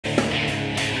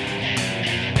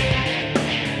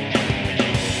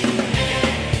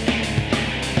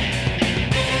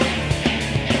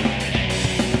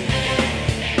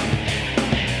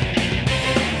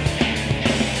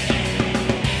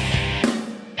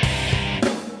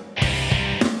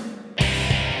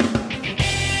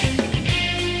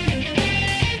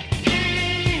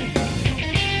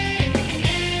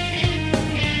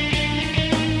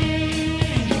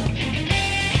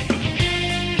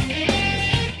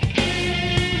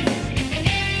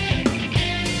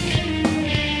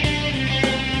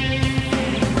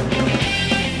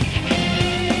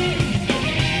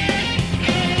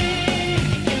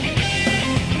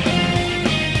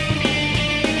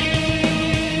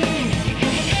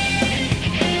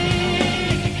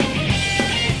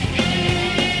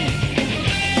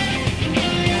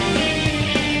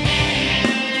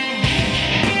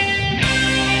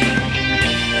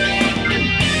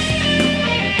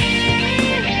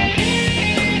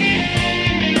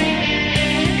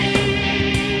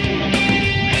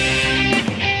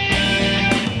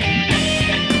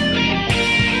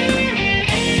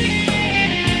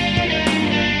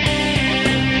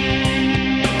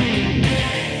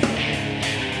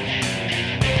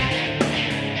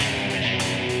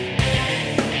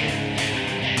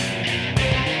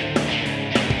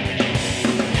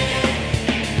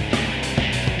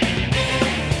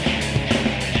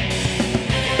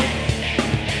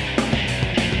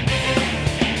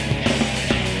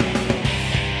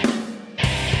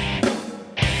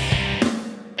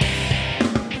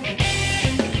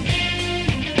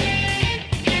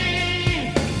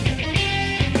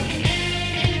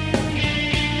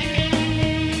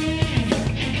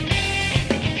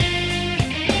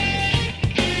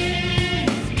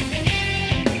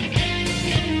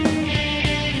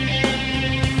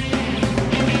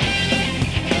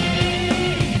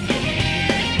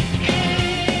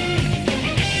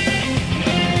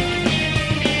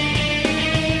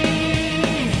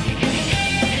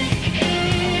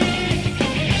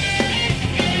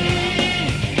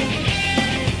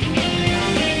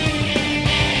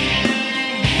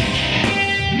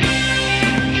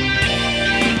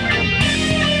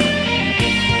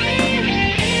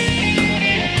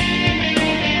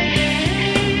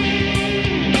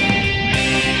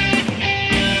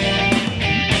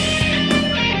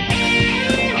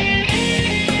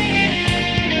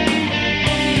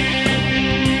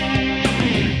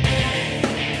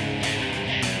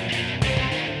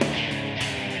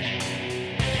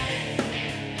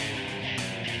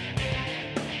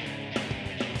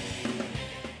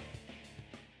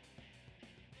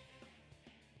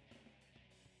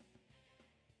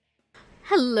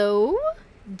Hello,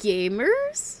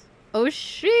 gamers. Oh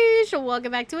sheesh,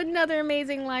 welcome back to another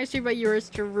amazing live stream by yours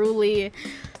truly.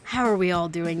 How are we all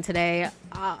doing today?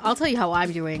 I'll tell you how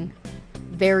I'm doing.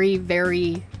 Very,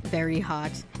 very, very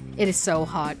hot. It is so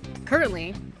hot.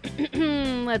 Currently,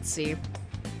 let's see.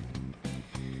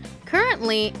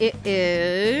 Currently, it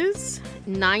is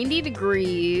 90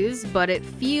 degrees, but it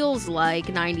feels like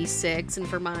 96. And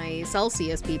for my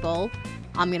Celsius people,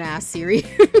 I'm gonna ask Siri.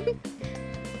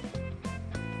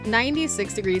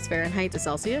 96 degrees Fahrenheit to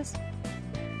Celsius.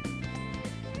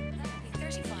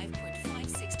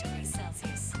 35.56 degrees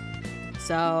Celsius.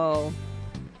 So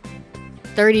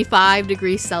 35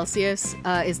 degrees Celsius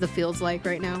is the feels like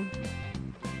right now.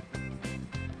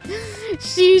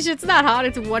 Sheesh, it's not hot,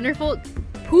 it's wonderful.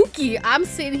 Pookie, I'm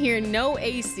sitting here, no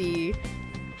AC,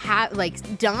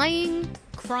 like dying,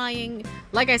 crying.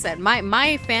 Like I said,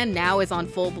 my fan now is on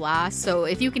full blast, so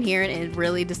if you can hear it and it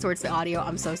really distorts the audio,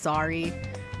 I'm so sorry.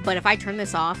 But if I turn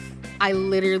this off, I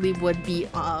literally would be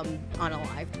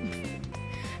unalive.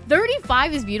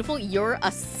 35 is beautiful. You're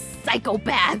a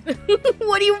psychopath.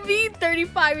 What do you mean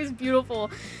 35 is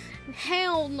beautiful?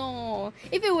 Hell no.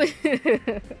 If it was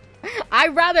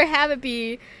I'd rather have it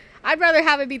be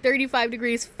 35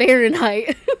 degrees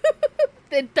Fahrenheit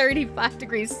than 35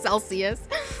 degrees Celsius.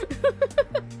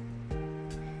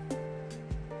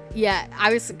 Yeah,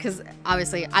 because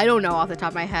obviously I don't know off the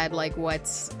top of my head like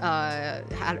what's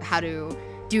how to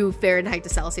do Fahrenheit to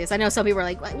Celsius. I know some people are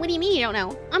like, what do you mean you don't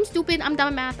know? I'm stupid, I'm dumb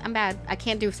at math, I'm bad. I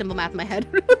can't do simple math in my head.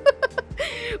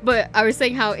 But I was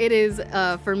saying how it is,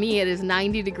 for me it is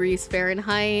 90 degrees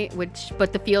Fahrenheit,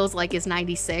 but the feels like is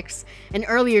 96. And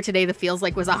earlier today the feels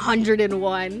like was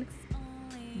 101.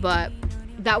 But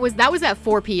that was at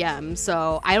 4 p.m.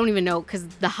 So I don't even know, because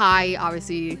the high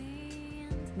obviously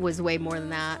was way more than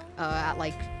that at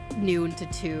like noon to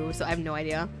 2, so I have no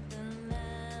idea.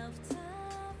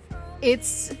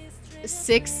 It's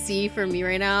 6C for me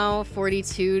right now,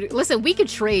 42. Listen, we could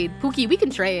trade. Pookie, we can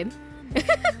trade.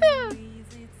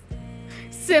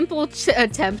 Simple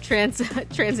attempt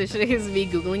transitioning is me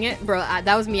Googling it. Bro,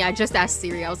 that was me. I just asked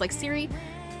Siri. I was like, Siri,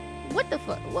 what the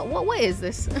fuck? What is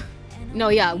this? No,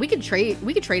 yeah, we could trade.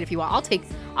 We could trade if you want.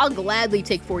 I'll gladly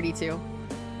take 42.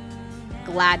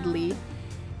 Gladly.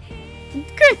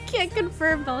 Can't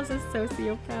confirm Bella's a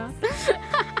sociopath.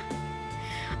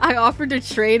 I offered to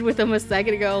trade with him a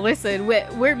second ago. Listen,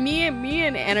 me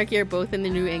and Anarchy are both in the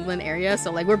New England area, so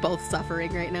like we're both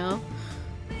suffering right now.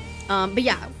 But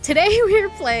yeah, today we're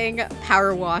playing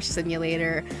PowerWash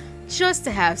Simulator just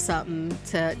to have something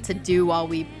to do while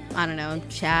we, I don't know,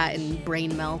 chat and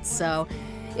brain melt. So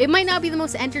it might not be the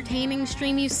most entertaining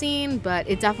stream you've seen, but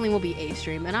it definitely will be a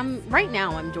stream. And right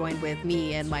now I'm joined with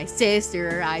me and my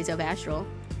sister, Eyes of Astral.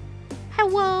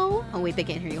 Hello. Oh wait, they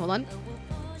can't hear you. Hold on.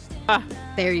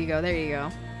 There you go. There you go.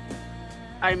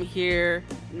 I'm here,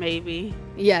 maybe.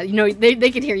 Yeah, you know,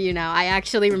 they can hear you now. I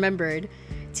actually remembered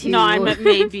to... No, I meant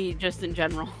maybe, just in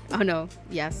general. Oh no,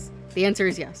 yes. The answer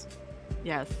is yes.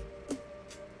 Yes.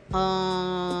 What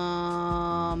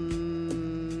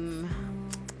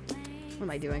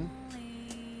am I doing?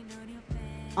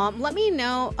 Let me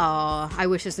know. Oh, I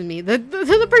wish this was me. The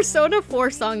Persona 4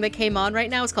 song that came on right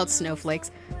now is called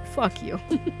Snowflakes. Fuck you.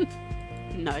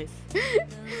 Nice.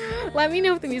 Let me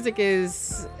know if the music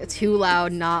is too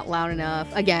loud, not loud enough.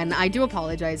 Again, I do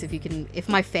apologize if you can. If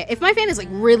my fan is like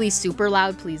really super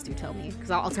loud, please do tell me, because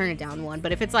I'll turn it down one.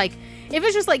 But if it's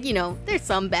just like, you know, there's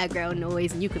some background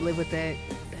noise and you could live with it,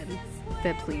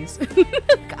 then please.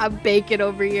 I'm baking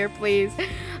over here, please.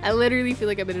 I literally feel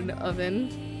like I'm in an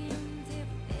oven.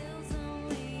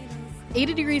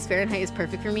 80 degrees Fahrenheit is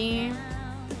perfect for me.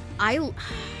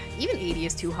 Even 80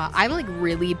 is too hot. I'm like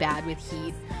really bad with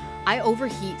heat. I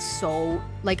overheat so,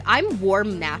 like, I'm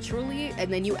warm naturally,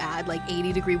 and then you add like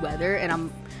 80-degree weather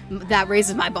and that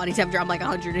raises my body temperature. I'm like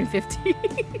 150.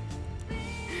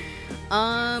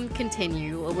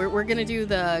 Continue. We're gonna do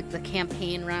the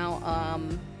campaign route.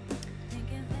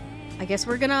 I guess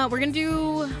we're gonna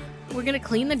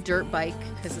clean the dirt bike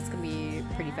because it's gonna be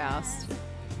pretty fast.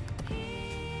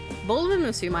 Both of them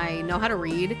assume I know how to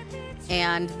read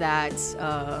and that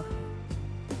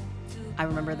I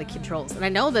remember the controls. And I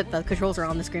know that the controls are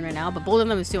on the screen right now, but both of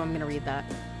them assume I'm gonna read that.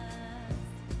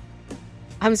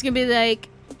 I'm just gonna be like,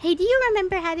 hey, do you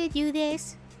remember how to do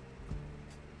this?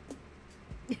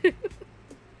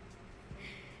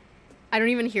 I don't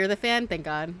even hear the fan, thank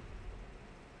God.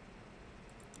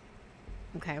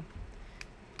 Okay.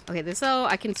 Okay, so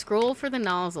I can scroll for the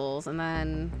nozzles, and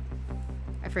then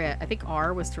I forget. I think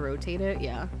R was to rotate it.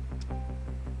 Yeah.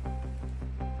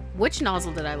 Which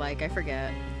nozzle did I like? I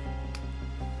forget.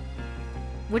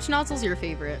 Which nozzle's your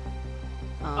favorite?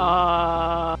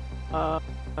 Uh, uh,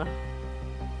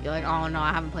 You're like, oh no,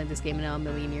 I haven't played this game in a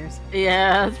million years.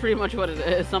 yeah, that's pretty much what it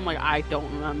is. I'm like, I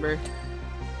don't remember.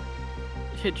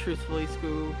 Should truthfully,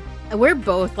 Scoob. We're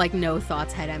both like no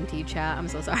thoughts, head empty, chat. I'm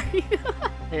so sorry.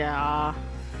 Yeah.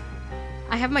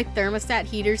 I have my thermostat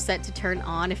heater set to turn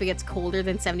on if it gets colder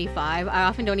than 75. I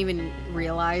often don't even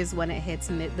realize when it hits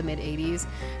the mid 80s.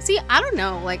 See, I don't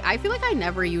know. Like, I feel like I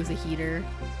never use a heater.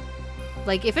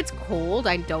 Like, if it's cold,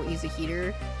 I don't use a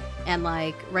heater. And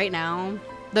like, right now,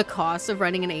 the cost of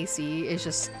running an AC is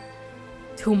just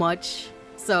too much.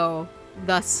 So,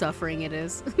 thus suffering it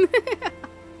is.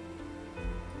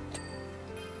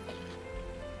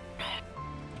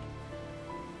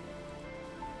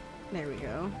 There we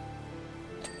go.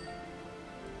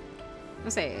 I'll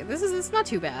say it's not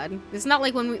too bad. It's not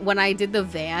like when I did the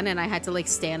van and I had to like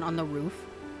stand on the roof.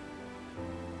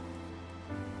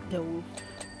 No.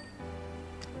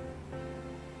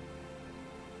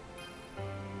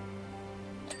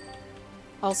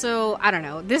 Also, I don't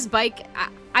know. This bike,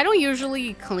 I don't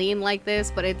usually clean like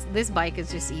this, but this bike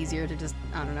is just easier to just,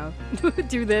 I don't know,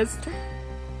 do this.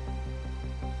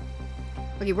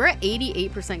 Okay, we're at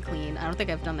 88% clean. I don't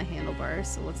think I've done the handlebars,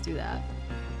 so let's do that.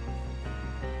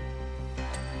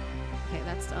 Okay,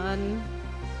 that's done.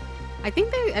 I think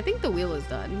the wheel is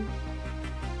done.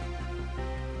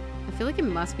 I feel like it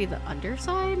must be the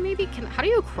underside, maybe? How do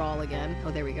you crawl again?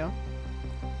 Oh, there we go.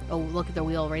 Oh, look at the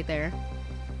wheel right there.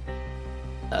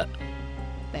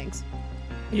 Thanks.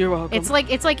 You're welcome. It's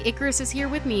like Icarus is here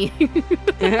with me.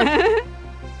 I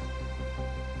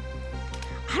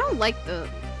don't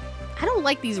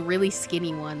like these really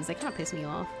skinny ones. They kind of piss me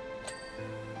off.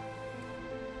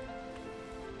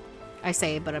 I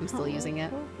say it, but I'm still using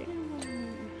it.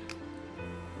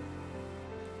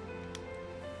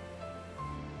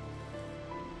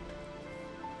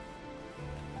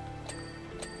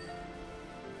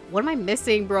 What am I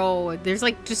missing, bro? There's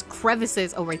like just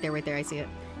crevices. Oh, right there. I see it.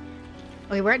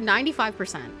 Okay, we're at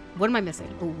 95%. What am I missing?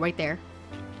 Oh, right there.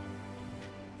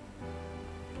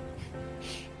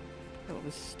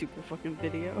 This stupid fucking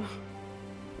video.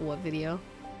 What video?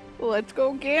 Let's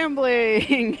go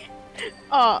gambling.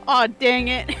 Oh, dang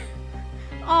it.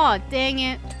 Oh, dang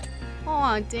it.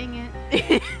 Oh, dang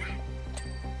it.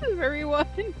 Very one.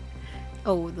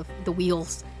 Oh, the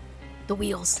wheels. The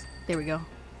wheels. There we go.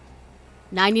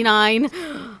 99.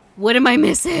 What am I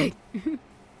missing?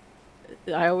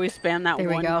 I always spam that There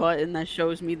we one go. button that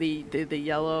shows me the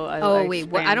yellow. Oh, wait.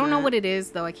 What? I don't know that. what it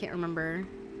is, though. I can't remember.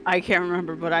 I can't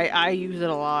remember, but I use it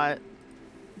a lot.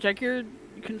 Check your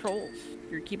controls,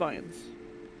 your keybinds.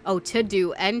 Oh, to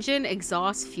do. Engine,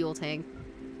 exhaust, fuel tank.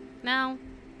 Now.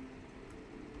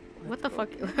 What the fuck?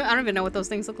 I don't even know what those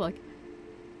things look like.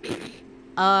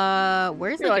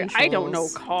 Where's the controls? I don't know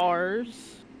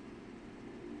cars.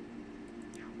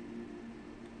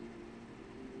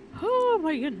 Oh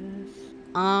my goodness.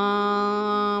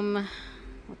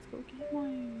 Let's go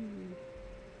gambling.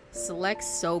 Select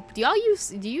soap. Do you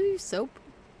use soap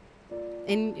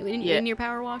in your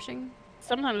power washing?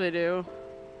 Sometimes I do.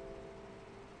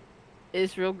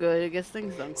 It's real good. It gets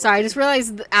things done. Sorry, I just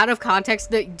realized out of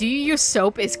context that do you use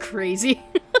soap is crazy.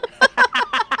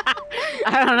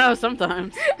 I don't know.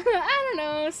 Sometimes. I don't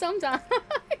know. Sometimes.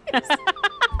 The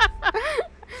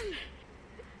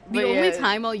But only yeah.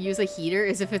 time I'll use a heater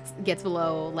is if it gets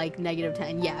below like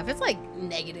 -10. Yeah, if it's like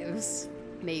negatives,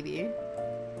 maybe.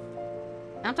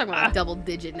 I'm talking about double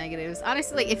digit negatives.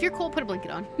 Honestly, like if you're cold, put a blanket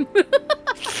on.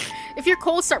 If you're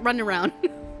cold, start running around.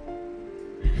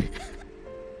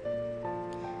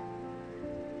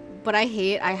 But I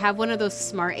have one of those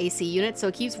smart AC units, so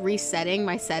it keeps resetting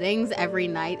my settings every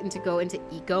night and to go into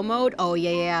eco mode. Oh,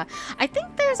 yeah. I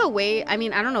think there's a way, I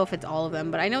mean, I don't know if it's all of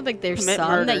them, but I know like there's Commit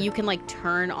some murder. that you can like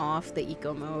turn off the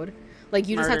eco mode. Like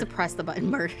you just have to press the button.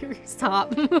 Murder.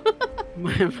 Stop.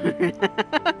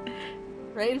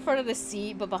 Right in front of the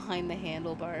seat, but behind the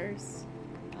handlebars.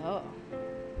 Oh.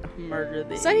 Murder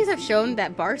the Studies have shown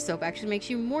that bar soap actually makes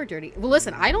you more dirty. Well,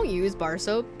 listen, I don't use bar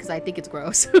soap because I think it's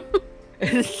gross.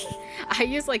 I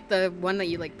use like the one that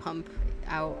you like pump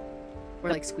out or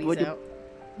like squeeze out.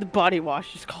 The body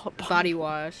wash is called Body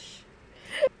wash.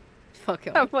 Fuck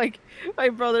him. I'm like, my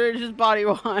brother is just body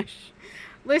wash.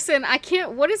 Listen, I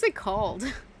can't. What is it called?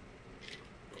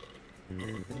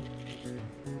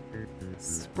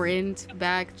 Sprint,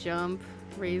 back, jump,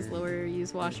 raise, lower,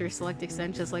 use washer, select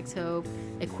extensions like soap,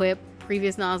 equip,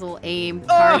 previous nozzle, aim,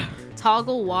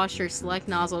 toggle washer, select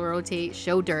nozzle, rotate,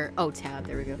 show dirt. Oh, tab.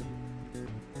 There we go.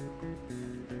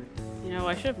 You know,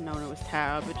 I should have known it was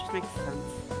tab. It just makes sense.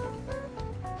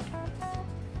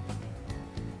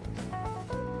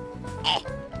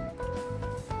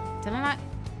 Did I not?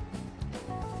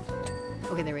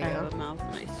 Okay, there we I go. have a mouth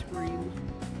and I scream.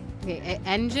 Okay,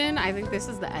 engine. I think this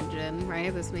is the engine,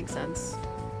 right? This makes sense.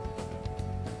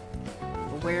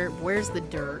 Where's the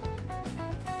dirt?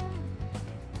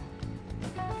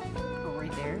 Oh,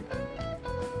 right there.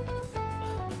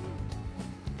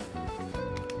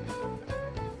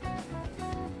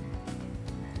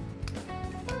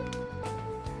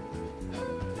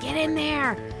 Get in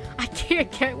there! I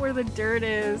can't get where the dirt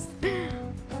is.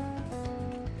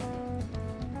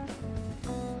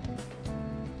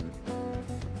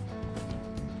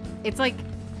 It's like...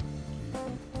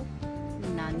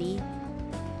 Nani?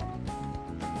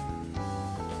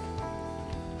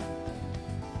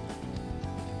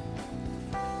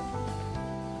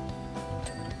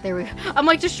 There we go. I'm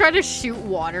like just trying to shoot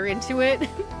water into it.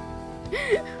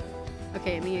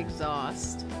 Okay, and the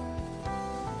exhaust.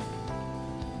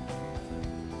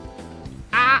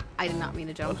 Ah! I did not mean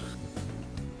to jump.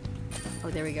 Oh,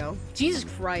 there we go. Jesus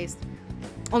Christ.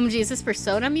 OMG, is this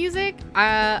Persona music?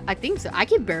 I think so. I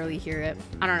can barely hear it.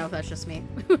 I don't know if that's just me.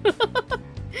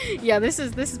 Yeah, this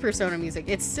is Persona music.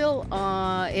 It's still,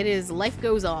 it is Life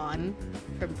Goes On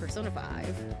from Persona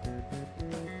 5.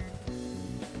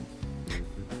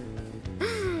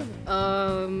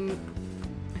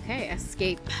 Okay,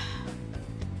 escape.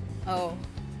 Oh.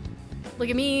 Look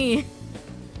at me!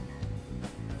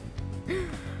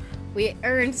 We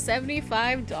earned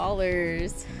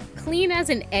 $75. Clean as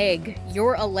an egg.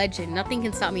 You're a legend. Nothing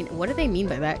can stop me. What do they mean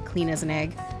by that? Clean as an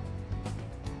egg.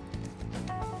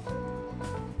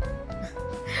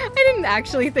 I didn't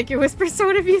actually think it was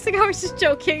Persona music. I was just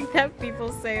joking that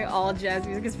people say all jazz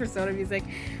music is Persona music.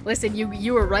 Listen,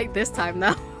 you were right this time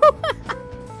though.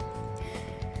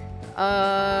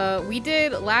 We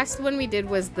did, last one we did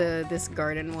was this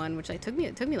garden one, which it took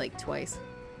me like twice.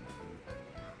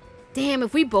 Damn,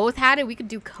 if we both had it, we could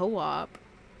do co-op.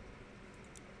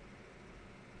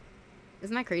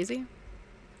 Isn't that crazy?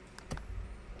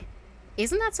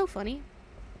 Isn't that so funny?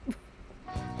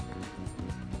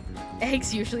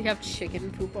 Eggs usually have chicken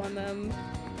poop on them.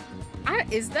 I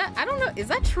don't know, is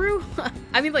that true?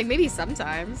 I mean, like, maybe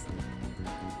sometimes.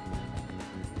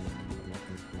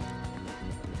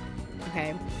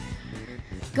 Okay.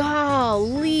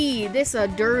 Golly, this a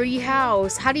dirty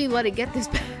house. How do you let it get this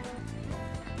bad?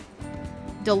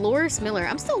 Dolores Miller,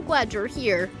 I'm so glad you're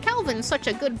here. Calvin's such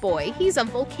a good boy. He's a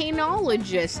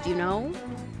volcanologist, you know?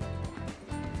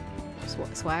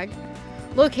 Swag.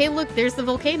 Look, hey, look, there's the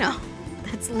volcano.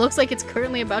 That looks like it's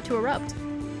currently about to erupt.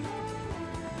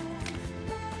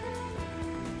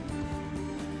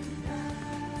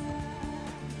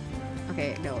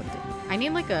 Okay, no. I need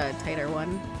like a tighter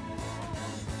one.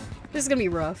 This is gonna be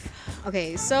rough.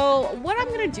 Okay, so what I'm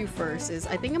gonna do first is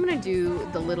I think I'm gonna do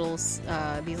the little,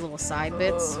 these little side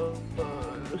bits.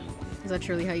 Is that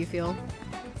truly how you feel?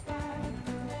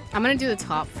 I'm gonna do the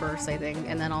top first, I think,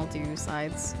 and then I'll do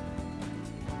sides.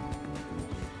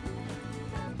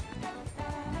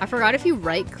 I forgot if you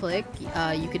right click,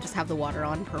 you could just have the water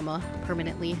on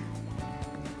permanently.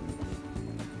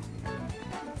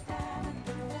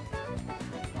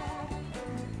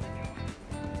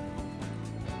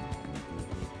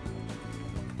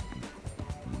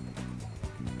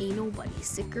 Ain't nobody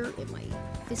sicker in my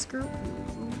Fisker.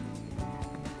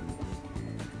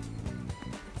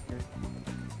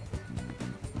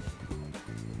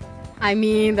 I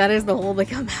mean, that is the hole they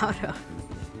come out of.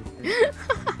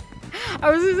 I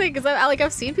was gonna say, because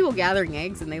I've seen people gathering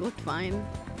eggs and they looked fine.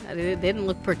 They didn't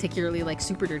look particularly like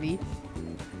super dirty.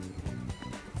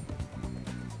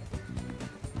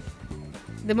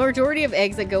 The majority of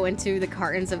eggs that go into the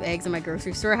cartons of eggs in my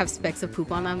grocery store have specks of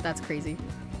poop on them. That's crazy.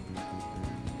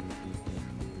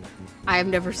 I have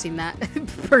never seen that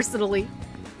personally.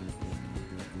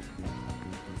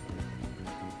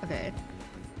 Okay.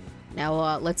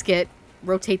 Now let's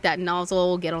rotate that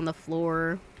nozzle, get on the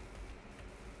floor.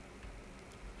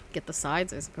 Get the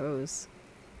sides, I suppose.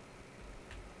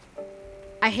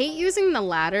 I hate using the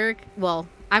ladder. Well,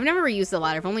 I've never used the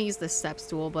ladder. I've only used the step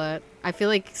stool, but I feel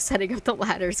like setting up the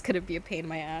ladder is gonna be a pain in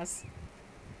my ass.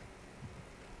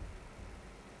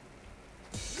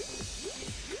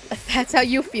 That's how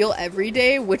you feel every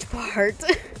day? Which part?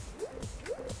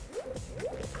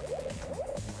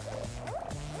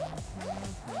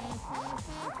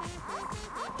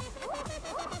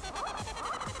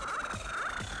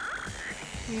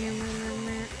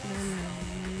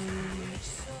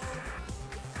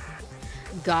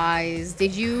 Guys,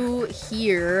 did you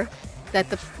hear that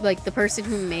the person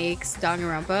who makes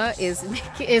Danganronpa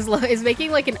is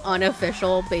making like an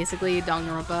unofficial, basically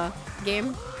Danganronpa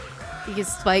game?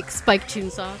 Because Spike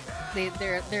Chunsoft. they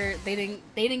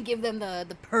didn't give them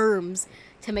the perms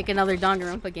to make another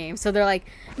Danganronpa game. So they're like,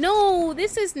 no,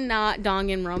 this is not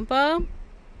Danganronpa.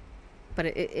 But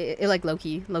it like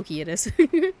low-key it is.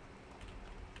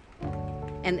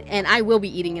 and I will be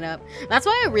eating it up. That's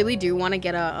why I really do want to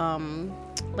get a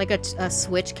like a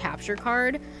Switch capture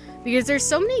card, because there's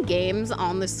so many games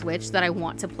on the Switch that I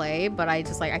want to play, but I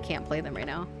just like I can't play them right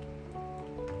now.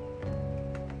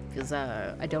 Because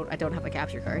I don't have a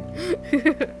capture card.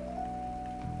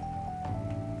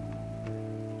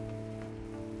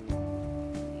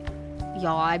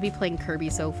 Y'all, I'd be playing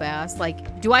Kirby so fast.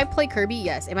 Like, do I play Kirby?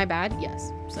 Yes. Am I bad?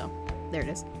 Yes. So, there it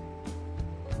is.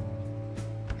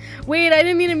 Wait, I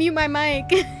didn't mean to mute my mic.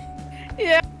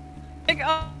 Yeah. Like,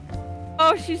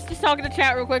 oh, she's just talking to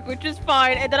chat real quick, which is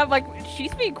fine. And then I'm like,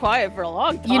 she's being quiet for a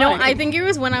long time. You know, I think it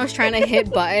was when I was trying to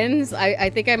hit buttons.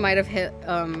 I think I might have hit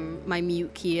my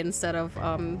mute key instead of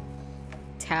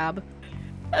tab.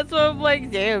 That's why I'm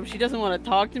like, damn, she doesn't want to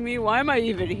talk to me. Why am I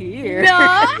even here?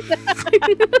 No!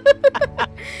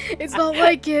 It's not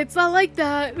like it. It's not like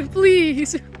that.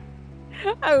 Please.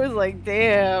 I was like,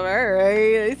 damn,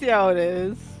 alright. I see how it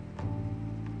is.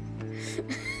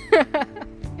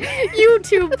 You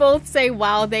two both say,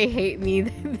 wow, they hate me.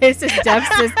 This is Dev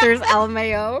Sisters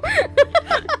LMAO.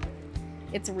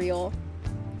 It's real.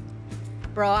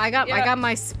 Bro, I got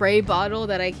my spray bottle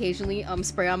that I occasionally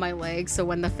spray on my legs, so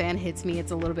when the fan hits me,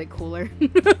 it's a little bit cooler.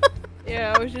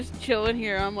 Yeah, I was just chilling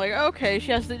here. I'm like, okay,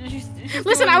 she has to. She's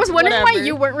Listen, I was wondering why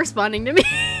you weren't responding to me.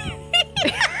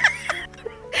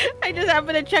 I just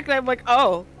happened to check, and I'm like,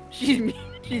 oh, she's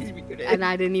muted. And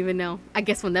I didn't even know. I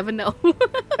guess we'll never know. Lol.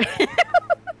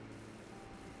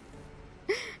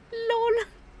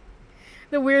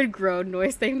 The weird groan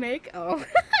noise they make. Oh.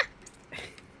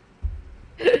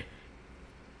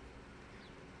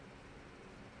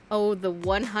 Oh, the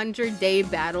 100-day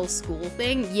battle school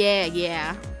thing? Yeah,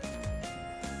 yeah.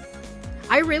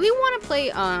 I really want to play,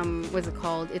 what's it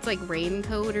called? It's like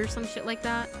Raincoat or some shit like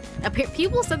that.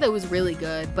 People said that was really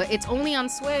good, but it's only on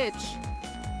Switch.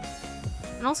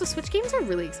 And also, Switch games are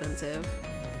really expensive.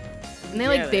 And they,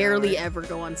 like, barely ever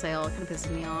go on sale. It kind of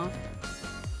pisses me off.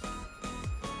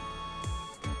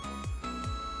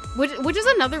 Which is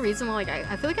another reason why, like,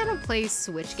 I feel like I don't play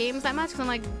Switch games that much. Because I'm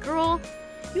like, girl,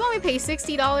 you want me to pay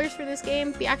 $60 for this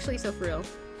game? Be actually so for real.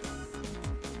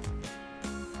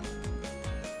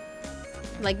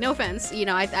 Like, no offense, you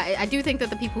know, I do think that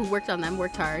the people who worked on them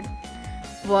worked hard,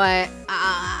 but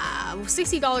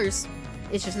 $60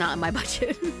 is just not in my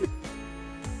budget.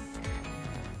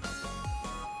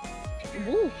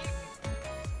 Woo.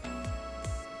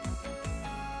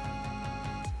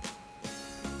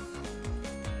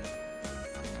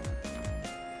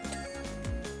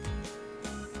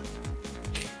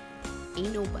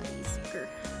 Ain't nobody's girl.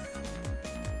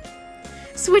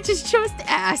 Switch is just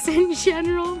ass in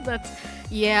general. That's,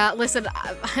 yeah, listen,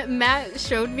 Matt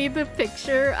showed me the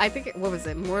picture. I think, what was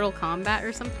it, Mortal Kombat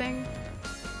or something?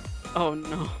 Oh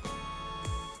no.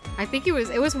 I think it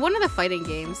was one of the fighting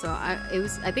games, so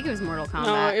I think it was Mortal Kombat.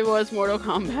 No, it was Mortal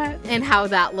Kombat. And how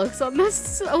that looks on the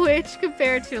Switch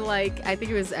compared to, like, I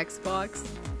think it was Xbox.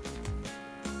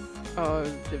 Oh,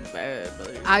 bad.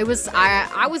 I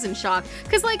was in shock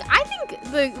because, like, I think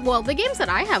the games that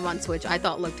I have on Switch I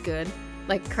thought looked good.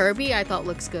 Like Kirby, I thought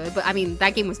looks good, but I mean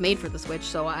that game was made for the Switch,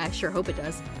 so I sure hope it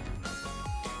does.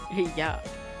 Yeah,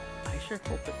 I sure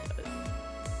hope it does.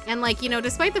 And, like, you know,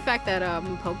 despite the fact that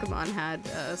Pokemon had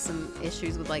some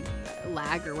issues with, like,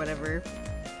 lag or whatever,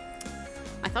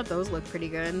 I thought those looked pretty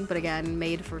good. But again,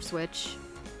 made for Switch.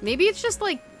 Maybe it's just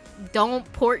like,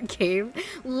 don't port game.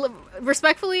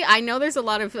 Respectfully, I know there's a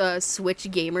lot of Switch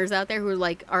gamers out there who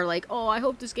are like, oh, I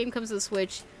hope this game comes to the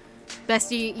Switch.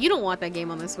 Bestie, you don't want that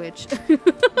game on the Switch.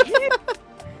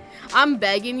 I'm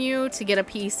begging you to get a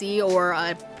PC or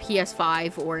a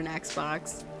PS5 or an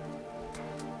Xbox.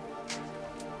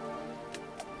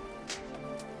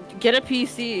 Get a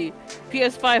PC.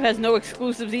 PS5 has no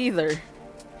exclusives either.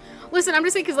 Listen, I'm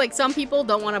just saying because, like, some people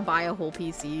don't want to buy a whole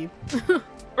PC.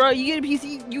 Bro, you get a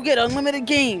PC, you get unlimited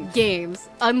games. Games.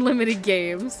 Unlimited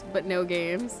games, but no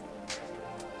games.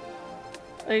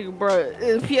 Like, bro,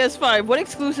 PS5, what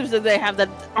exclusives do they have that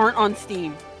aren't on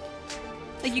Steam?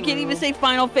 Like, you can't even say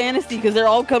Final Fantasy because they're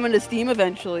all coming to Steam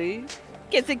eventually. You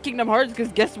can't say Kingdom Hearts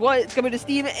because guess what? It's coming to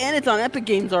Steam and it's on Epic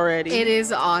Games already. It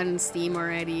is on Steam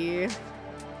already.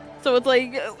 So it's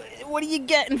like, what are you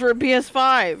getting for a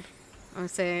PS5? I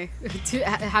would say, did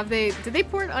they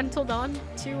port Until Dawn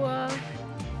to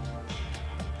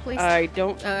PlayStation? I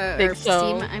don't think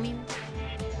so. Steam, I mean.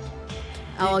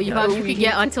 Oh, you could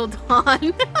get Until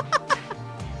Dawn.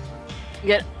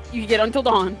 You can get Until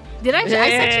Dawn. Did I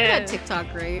sent you that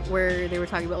TikTok, right, where they were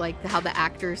talking about like how the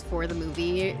actors for the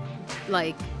movie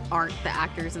like aren't the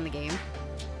actors in the game?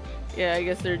 Yeah, I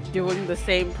guess they're doing the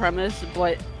same premise,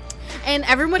 but and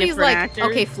everybody's different like, actors.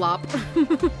 okay, flop.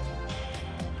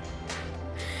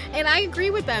 And I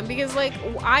agree with them because like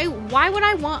why would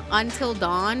I want Until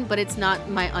Dawn, but it's not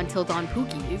my Until Dawn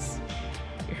Pookies?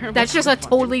 That's just a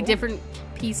totally different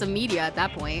piece of media at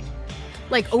that point.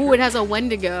 Like, oh, it has a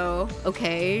Wendigo.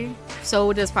 Okay.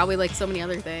 So does probably like so many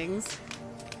other things.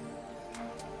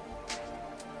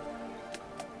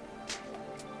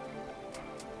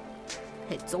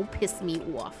 It so pissed me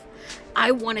off.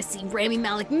 I want to see Rami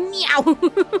Malek meow.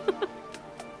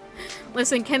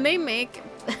 Listen, can they make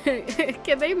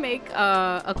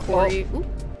a Corey? Ooh.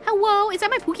 Hello, is that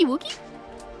my Pookie Wookie?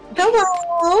 Hello.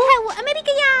 Hello,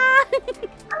 America.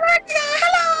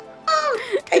 Hello.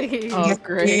 Oh,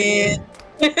 great.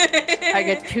 I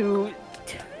get two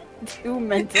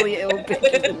mentally ill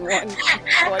bitches in one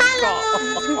call.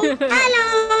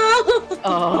 Hello.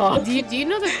 Oh. Do you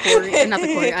know the Corey? Not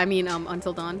the Corey. I mean,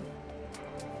 Until Dawn.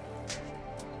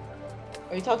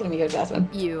 Are you talking to me or Jasmine?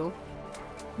 You.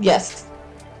 Yes.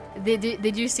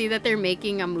 Did you see that they're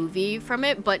making a movie from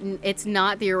it, but it's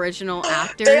not the original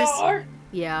actors? They are.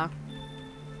 Yeah.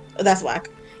 Oh, that's whack.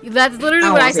 That's literally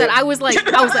I what I want said. it. I was like,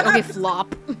 okay,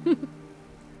 flop.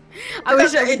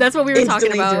 That's what we were talking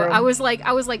Instantly about. zero. I was like,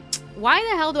 why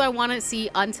the hell do I want to see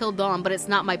Until Dawn, but it's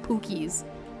not my Pookies?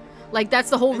 Like, that's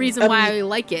the whole reason why I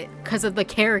like it, because of the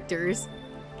characters.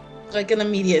 Like an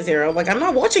immediate zero. Like I'm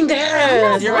not watching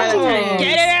that. You're watching it.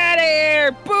 Get it out of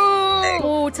here! Boo!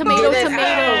 Oh, tomato, Get it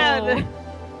tomato.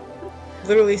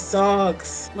 Literally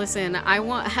sucks. Listen, I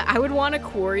would want a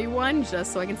Corey one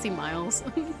just so I can see Miles.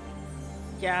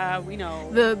 Yeah, we know.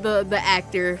 the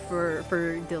actor for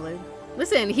Dylan.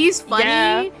 Listen, he's funny.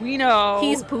 Yeah, we know.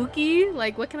 He's Pookie.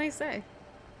 Like, what can I say?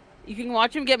 You can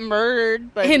watch him get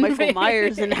murdered by In Michael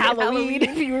Myers in Halloween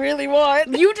if you really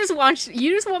want. You just want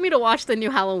me to watch the new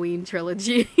Halloween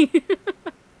trilogy.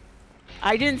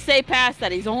 I didn't say past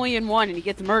that. He's only in one and he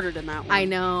gets murdered in that one. I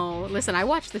know. Listen, I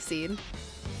watched the scene.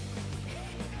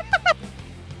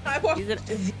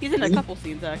 He's in a couple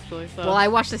scenes actually. So. Well, I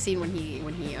watched the scene when he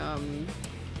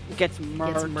gets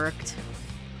murdered. murked.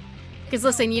 Because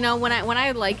listen, you know, when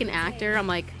I like an actor, I'm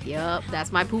like, yup,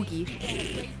 that's my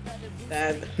Pookie.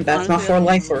 That's not for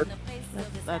lifer.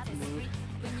 That's a mood.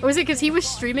 Or was it because he was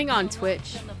streaming on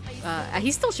Twitch?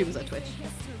 He still streams on Twitch.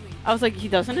 I was like, he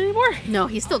doesn't anymore? No,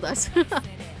 he still does.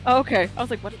 Oh, okay. I was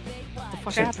like, what the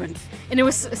fuck happened? And it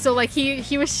was so like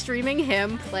he was streaming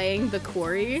him playing the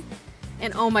Corey,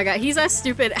 and oh my god, he's as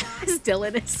stupid as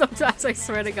Dylan is sometimes. I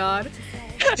swear to God.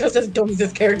 Just as dumb as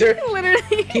this character.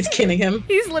 Literally, He's kidding him.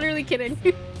 He's literally kidding.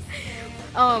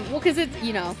 Well, because it's,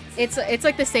 you know, it's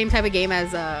like the same type of game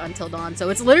as Until Dawn, so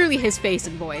it's literally his face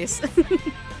and voice.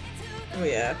 Oh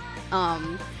yeah.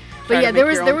 But yeah, there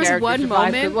was one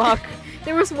moment.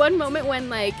 There was one moment when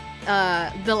like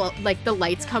the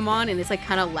lights come on and it's like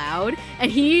kind of loud,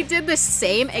 and he did the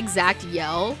same exact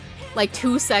yell like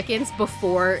 2 seconds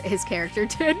before his character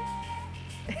did.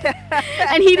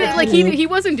 And he did like he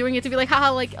wasn't doing it to be like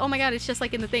haha like oh my god it's just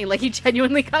like in the thing, like he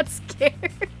genuinely got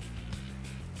scared.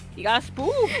 You got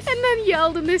spooked. And then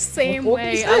yelled in this same What did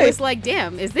way. he I say? was like,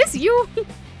 damn, is this you?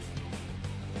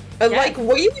 Like,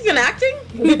 were you even acting?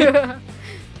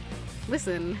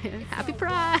 Listen, happy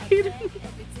Pride.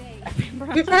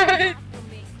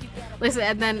 Listen,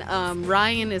 and then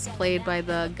Ryan is played by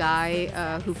the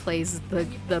guy who plays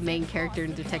the main character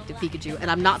in Detective Pikachu. And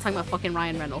I'm not talking about fucking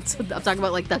Ryan Reynolds. I'm talking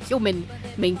about like the human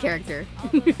main character.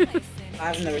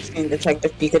 I've never seen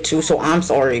Detective Pikachu, so I'm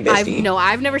sorry, bestie.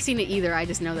 I've never seen it either. I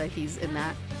just know that he's in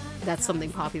that. That's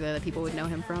something popular that people would know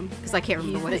him from. Because I can't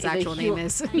remember what his actual name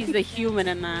is. He's the human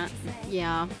in that.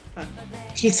 Yeah.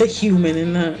 He's a human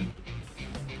in that.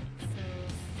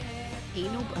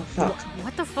 Ain't no. Oh, fuck.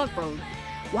 What the fuck, bro?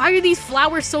 Why are these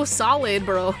flowers so solid,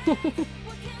 bro? Why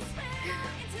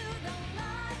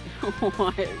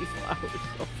are these flowers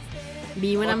so...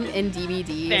 Me when I'm in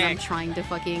DVD and I'm Thanks. trying to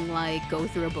fucking like go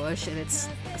through a bush and it's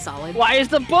solid. Why is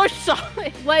the bush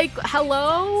solid? Like,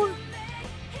 hello?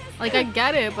 Like, I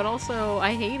get it, but also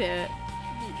I hate it.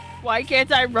 Why can't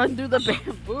I run through the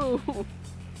bamboo?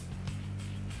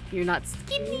 You're not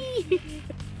skinny.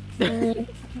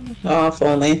 Oh, if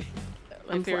only.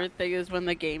 My favorite thing is when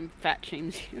the game fat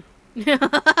shames you.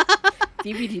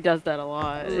 DVD does that a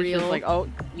lot. It's Real. just like, oh,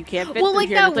 you can't fit Well, through like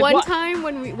here. that And it's one what? time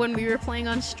when we were playing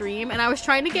on stream and I was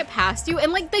trying to get past you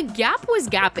and like the gap was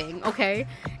gapping, okay?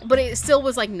 But it still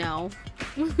was like, no.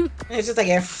 It's just like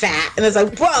you're fat, and it's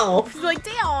like, whoa. It's like,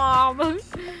 damn.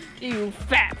 You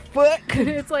fat fuck.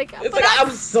 It's like, I'm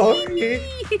sorry.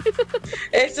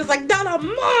 It's just like, not on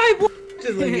my watch.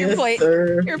 Just like, yes,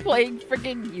 sir. You're playing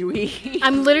freaking Yui.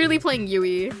 I'm literally playing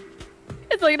Yui.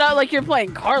 It's like not like you're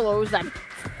playing Carlos, that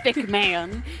thick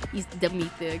man. He's dummy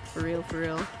thick, for real, for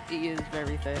real. He is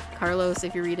very thick. Carlos,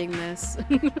 if you're reading this.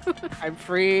 I'm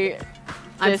free.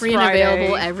 I'm free Friday. and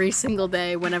available every single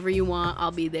day. Whenever you want,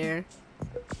 I'll be there.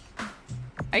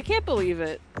 I can't believe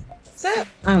it. I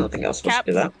don't think I was supposed to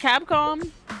do that.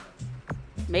 Capcom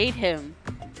made him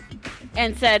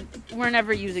and said we're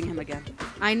never using him again.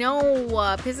 I know,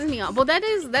 pisses me off. Well,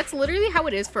 that's literally how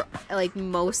it is for like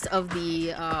most of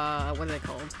the what are they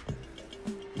called?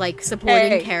 Like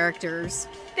supporting characters.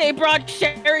 They brought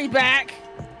Sherry back.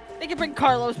 They can bring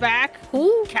Carlos back.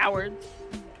 Who? Cowards.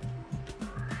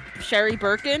 Sherry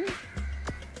Birkin.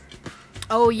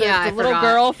 Oh yeah, the little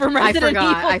girl from Resident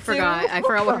Evil 2. I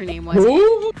forgot what her name was.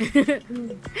 The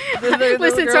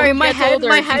Listen, girl sorry, my gets head older,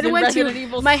 my she's head in went Resident to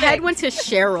Evil my 6. head went to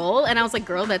Cheryl, and I was like,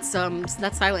 girl, that's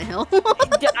Silent Hill.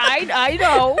 I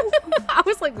know. I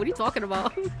was like, what are you talking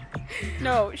about?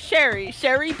 No, Sherry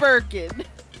Birkin.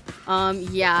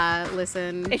 Yeah,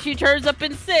 listen. And she turns up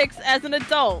in 6 as an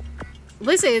adult.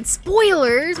 Listen,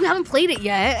 spoilers. We haven't played it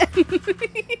yet. This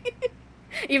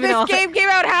game came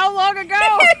out how long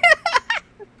ago?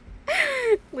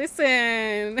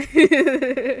 Listen.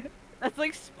 That's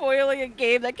like spoiling a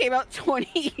game that came out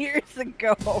 20 years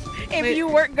ago. If you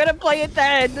weren't gonna play it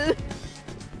then.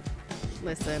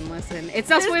 Listen. It's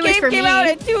not spoilers for me. This game came out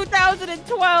in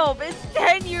 2012. It's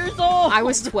 10 years old. I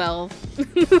was 12.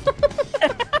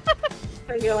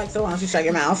 You're like, so why don't you shut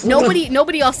your mouth?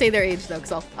 Nobody else say their age though,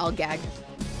 because I'll gag.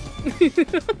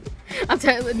 I'm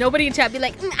telling nobody in chat be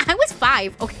like, I was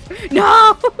 5. Okay.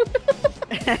 No.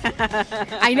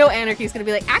 I know Anarchy's gonna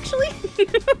be like, actually.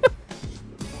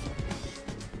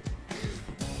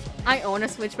 I own a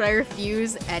Switch, but I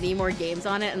refuse any more games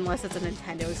on it unless it's a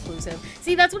Nintendo exclusive.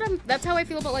 See, that's how I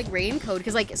feel about like Rain Code,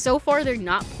 because like so far they're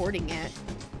not porting it,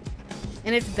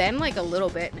 and it's been like a little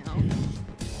bit now.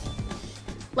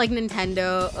 Like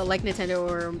Nintendo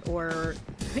or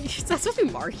that's supposed to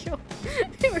be Mario.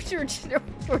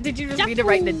 or did you just read it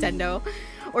right, Nintendo,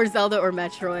 or Zelda or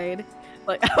Metroid?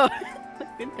 Like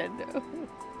Nintendo.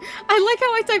 I like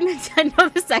how I typed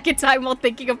Nintendo the second time while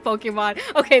thinking of Pokemon.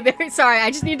 Okay, sorry,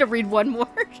 I just need to read one more.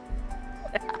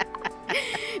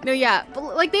 No, yeah,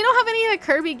 but like they don't have any of the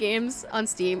Kirby games on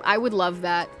Steam. I would love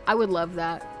that.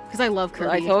 Because I love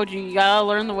Kirby. I told you, you gotta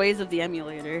learn the ways of the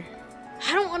emulator.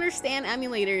 I don't understand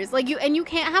emulators. Like you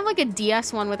can't have like a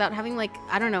DS one without having like,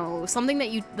 I don't know, something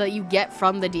that you get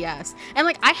from the DS. And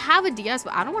like I have a DS,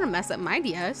 but I don't want to mess up my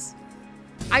DS.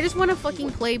 I just want to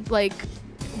fucking play like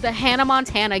the Hannah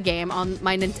Montana game on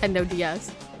my Nintendo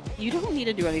DS. You don't need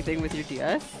to do anything with your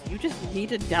DS. You just need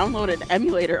to download an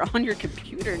emulator on your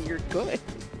computer and you're good.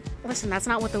 Listen, that's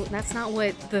not what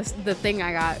the thing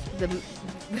I got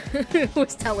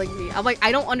was telling me. I'm like,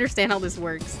 I don't understand how this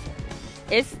works.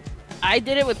 I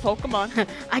did it with Pokemon.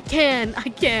 I can. I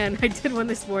did one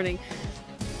this morning.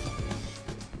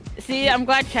 See, I'm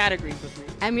glad Chad agrees with me.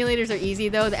 Emulators are easy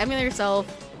though. The emulator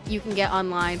itself, you can get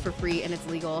online for free and it's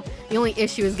legal. The only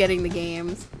issue is getting the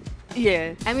games.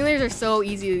 Yeah. Emulators are so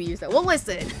easy to use. Well,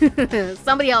 listen.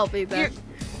 Somebody help me there.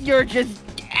 You're just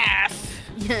ass.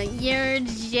 You're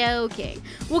joking.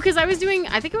 Well, because I was doing,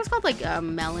 I think it was called like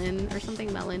Melon or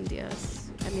something. Melon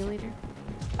DS emulator.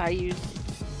 I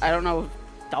don't know.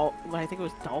 I think it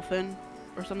was Dolphin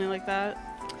or something like that.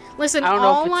 Listen, I don't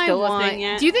know if it's still a thing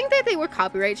yet. Do you think that they would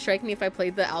copyright strike me if I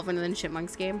played the Alvin and the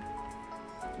Chipmunks game?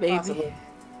 Maybe. Possibly.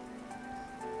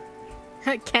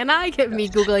 Can I get me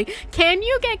Googling? Can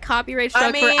you get copyright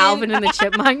struck for Alvin and the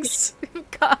Chipmunks?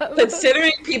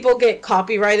 Considering people get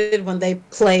copyrighted when they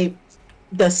play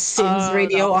the Sims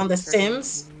radio on the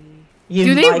Sims,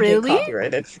 you might get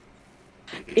copyrighted.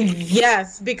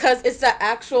 Yes, because it's the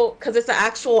actual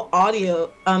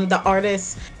audio, the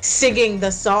artist singing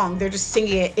the song. They're just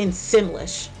singing it in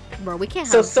Simlish. Bro, we can't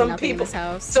have nothing in this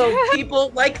house. So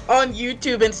people like on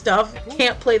YouTube and stuff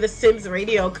can't play the Sims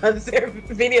radio because their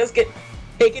videos get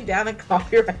taken down and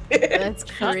copyrighted. That's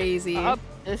crazy. Shut up,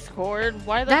 Discord.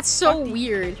 Why? That's so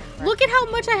weird. Look at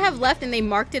how much I have left, and they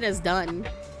marked it as done.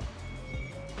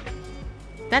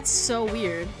 That's so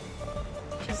weird.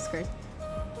 Jesus Christ.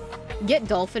 Get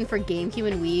Dolphin for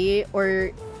GameCube and Wii,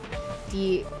 or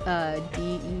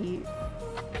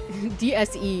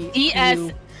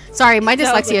DSE. Sorry, my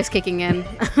dyslexia is kicking in.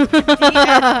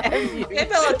 Hey,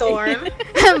 Bellathorn.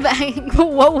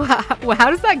 Whoa,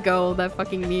 how does that go, that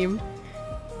fucking meme?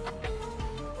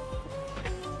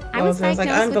 I was like,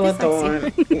 I'm diagnosed with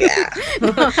Thorne. dyslexia. Yeah.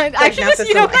 No, I should just,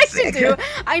 you know what I should do?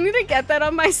 Dyslexic. I need to get that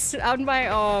on my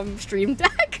stream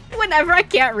deck. Whenever I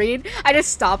can't read, I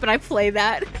just stop and I play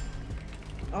that.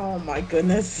 Oh my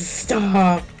goodness!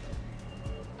 Stop.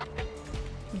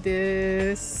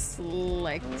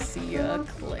 Dyslexia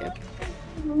clip.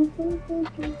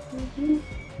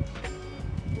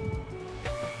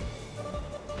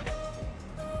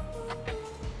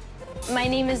 My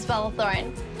name is Bella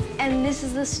Thorne, and this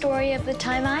is the story of the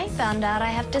time I found out I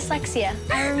have dyslexia.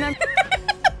 I remember.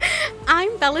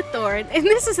 I'm Bella Thorne, and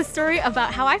this is a story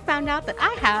about how I found out that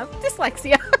I have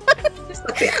dyslexia.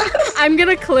 I'm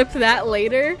gonna clip that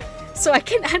later so I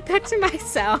can add that to my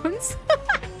sounds.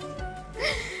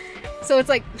 So it's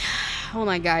like, hold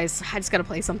on guys, I just gotta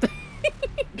play something.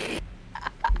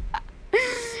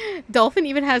 Dolphin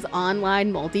even has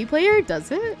online multiplayer,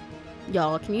 does it?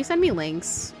 Y'all, can you send me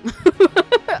links?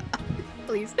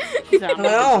 Please.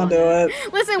 I'll do it.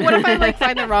 Listen, what if I like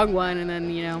find the wrong one and then,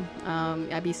 you know,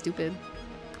 I'd be stupid.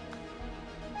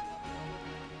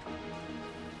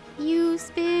 You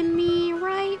spin me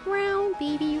right round,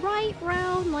 baby, right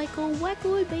round like a wet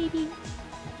boy, baby.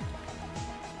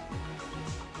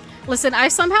 Listen, I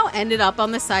somehow ended up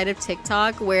on the side of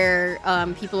TikTok where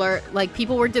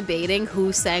people were debating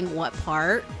who sang what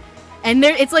part. And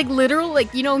it's like literal,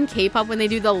 like, you know, in K-pop when they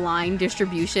do the line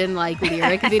distribution, like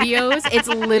lyric videos, it's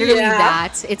literally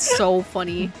that. It's so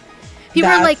funny.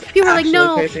 People are like,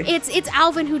 no, crazy. it's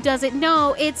Alvin who does it.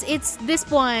 No, it's this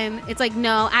one. It's like,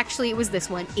 no, actually, it was this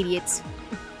one. Idiots.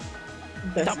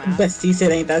 Bestie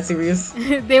said, ain't that serious?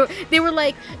 they were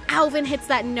like, Alvin hits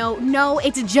that note. No,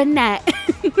 it's Jeanette.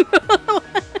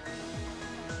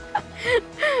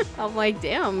 I'm like,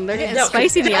 damn, they're getting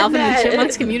spicy in the Alvin and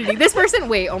Chipmunks community. This person,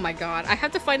 wait, oh my god, I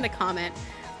have to find the comment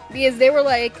because they were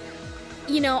like,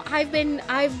 you know, I've been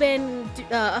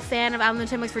a fan of Alvin and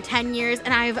Chipmunks for 10 years,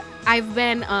 and I've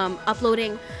been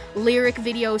uploading lyric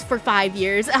videos for 5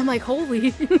 years. I'm like,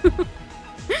 holy,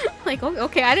 like,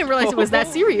 okay, I didn't realize it was that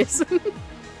serious.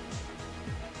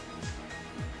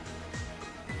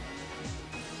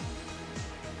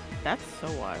 That's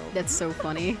so wild. That's so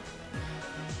funny.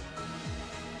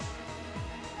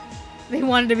 They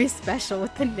wanted to be special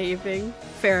with the naming.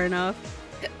 Fair enough.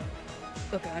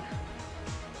 Oh god.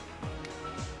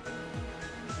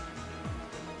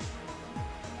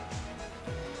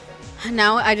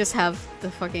 Now I just have the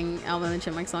fucking Alvin and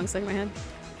Chipmunk song stuck in my head.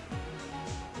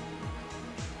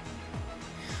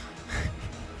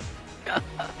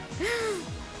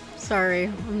 Sorry,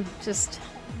 I'm just...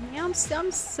 Yeah, I'm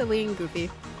silly and goofy.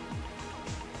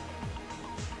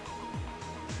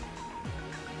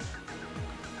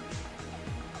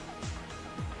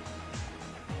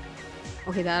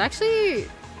 Okay, that actually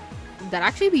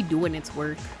be doing its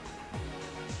work.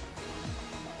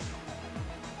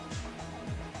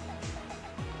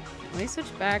 Let me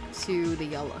switch back to the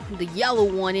yellow. The yellow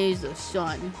one is the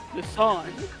sun. The sun.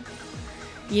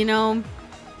 You know,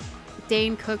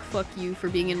 Dane Cook, fuck you for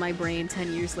being in my brain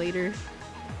 10 years later.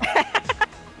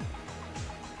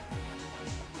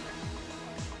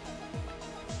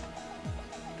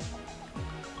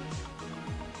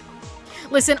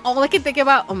 Listen, all I can think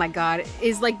about, oh my god,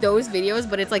 is like those videos,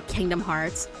 but it's like Kingdom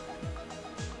Hearts.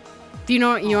 Do you know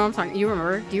what I'm talking? Do you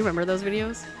remember those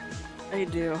videos? I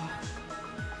do.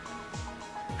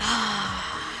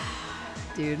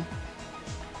 Dude.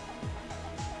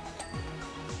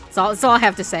 That's all I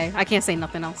have to say. I can't say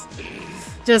nothing else.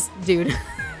 Just, dude.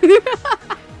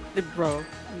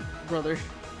 Brother.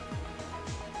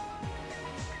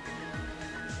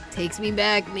 Takes me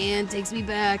back, man. Takes me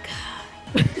back.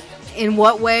 In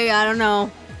what way? I don't know.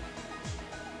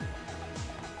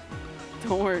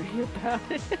 Don't worry about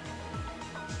it.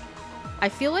 I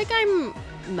feel like I'm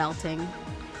melting.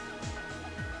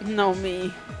 No,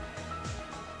 me.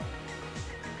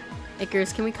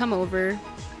 Icarus, can we come over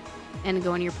and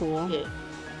go in your pool?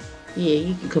 Yeah,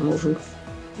 you can come over.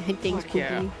 Thanks, Poopy.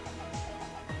 Yeah.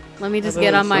 Let me just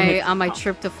get on my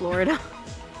trip to Florida.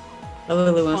 I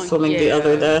literally went swimming the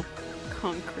other day.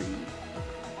 Concrete.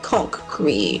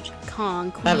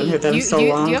 I haven't heard that in so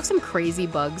long. Do you have some crazy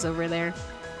bugs over there?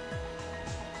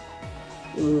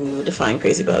 Ooh, define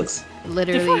crazy bugs.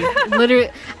 Literally.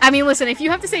 I mean, listen, if you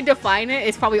have to say define it,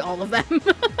 it's probably all of them.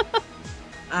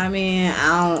 I mean,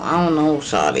 I don't know,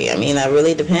 shawty. I mean, that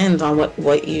really depends on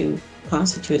what you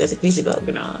constitute as a crazy bug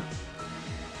or not.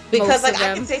 Because like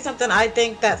I can say something I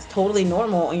think that's totally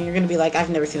normal, and you're gonna be like, I've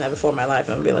never seen that before in my life,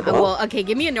 and I'm gonna be like, well, okay,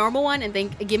 give me a normal one, and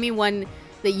give me one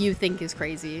that you think is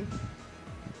crazy.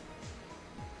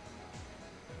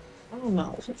 I don't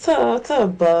know. It's a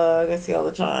bug I see all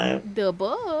the time. The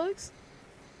bugs?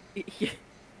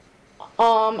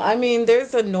 I mean,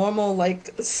 there's a normal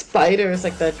like spiders,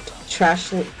 like the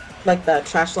trash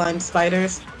line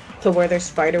spiders, to where their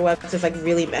spider webs is like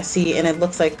really messy, and it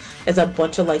looks like it's a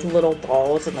bunch of like little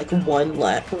balls and like one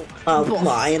line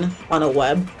on a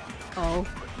web. Oh,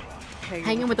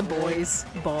 hanging with the boys,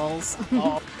 balls.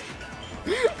 Oh.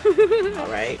 All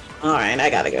right, I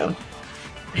gotta go.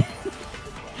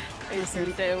 Ice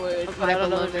cream sandwich. I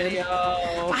love it. Video.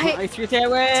 Ice cream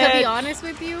sandwich. To be honest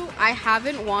with you, I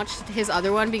haven't watched his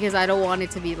other one because I don't want it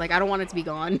to be like I don't want it to be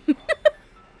gone.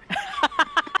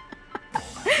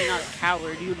 You're not a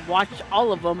coward. You'd watch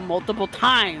all of them multiple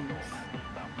times.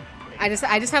 I just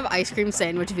have ice cream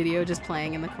sandwich video just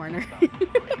playing in the corner.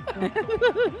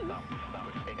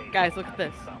 Guys, look at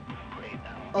this.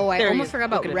 Oh, I There he almost is. forgot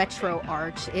Look about at it. Retro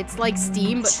Arch. It's like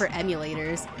Steam but for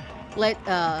emulators. Lets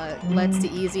to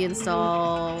easy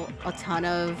install a ton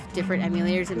of different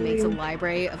emulators and makes a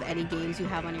library of any games you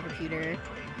have on your computer.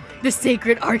 The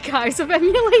sacred archives of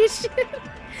emulation.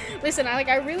 Listen,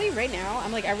 I really right now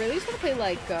I'm like I really just want to play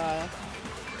like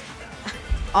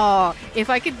if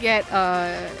I could get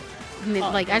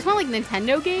like I just want like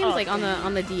Nintendo games like on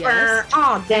the DS.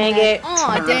 Oh dang it!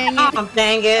 Oh dang it! Oh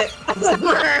dang it!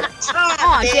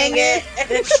 Oh dang it!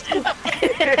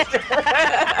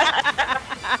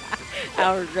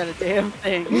 I regret a damn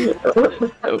thing.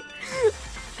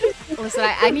 Listen,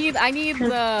 I need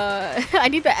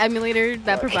the emulator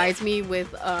that provides me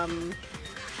with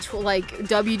like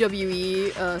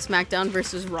WWE SmackDown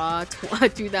versus Raw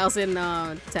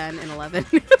 2010 and 11.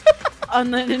 On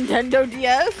the Nintendo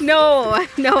DS? No,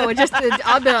 just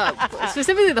on the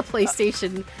specifically the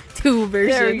PlayStation 2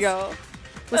 version. There you go.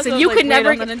 Listen, you could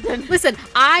never. Nintendo. Listen,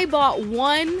 I bought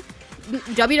one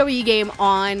WWE game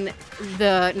on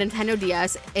the Nintendo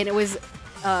DS, and it was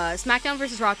SmackDown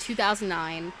vs. Raw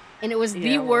 2009, and it was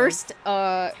the worst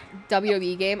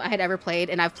WWE game I had ever played,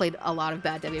 and I've played a lot of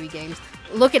bad WWE games.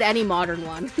 Look at any modern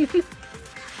one.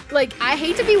 Like, I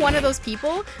hate to be one of those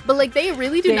people, but like they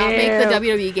really do not make the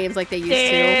WWE games like they used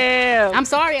to. I'm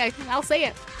sorry, I'll say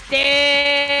it.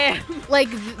 Damn. Like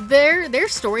their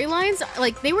storylines,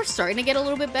 like they were starting to get a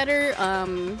little bit better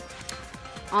on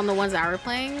the ones that I were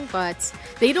playing, but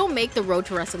they don't make the Road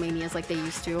to WrestleManias like they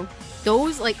used to.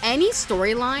 Those like any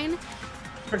storyline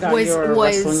was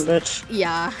bitch.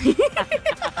 Yeah.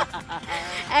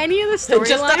 Any of the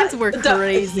storylines were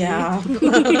crazy. Yeah.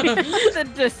 The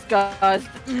disgust.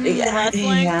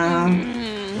 Wrestling. Yeah.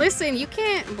 Listen, you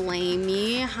can't blame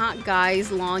me. Hot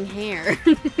guys, long hair.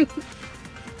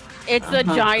 It's a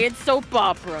giant soap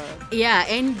opera. Yeah,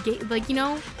 and like you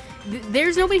know,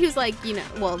 there's nobody who's like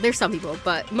well, there's some people,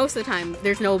 but most of the time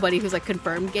there's nobody who's like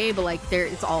confirmed gay, but like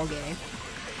it's all gay.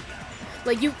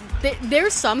 Like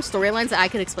there's some storylines that I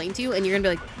can explain to you, and you're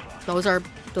gonna be like, those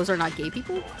are not gay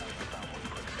people.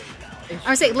 I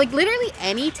would say like literally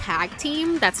any tag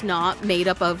team that's not made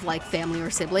up of like family or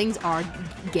siblings are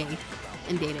gay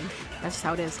and dating. That's just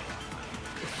how it is.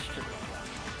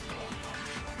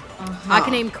 I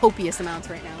can name copious amounts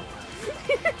right now.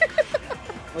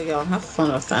 Well, y'all have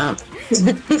fun with that.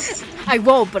 I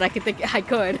won't, but I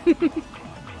could.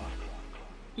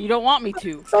 You don't want me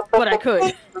to, but I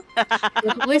could.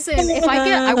 Listen, if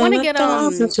I want to get a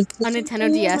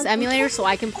Nintendo DS emulator so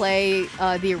I can play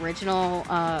the original,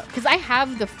 because I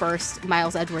have the first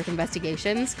Miles Edgeworth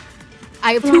Investigations.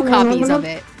 I have 2 copies of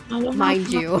it,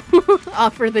 mind you,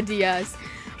 for the DS.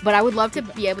 But I would love to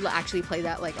be able to actually play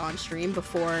that like on stream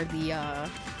before the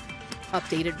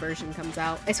updated version comes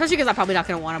out. Especially because I'm probably not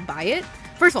going to want to buy it.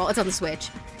 First of all, it's on the Switch.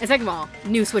 And second of all,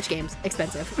 new Switch games,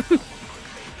 expensive.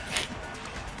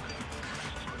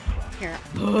 Here,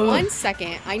 1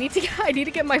 second. I need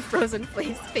to get my frozen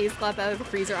face cloth out of the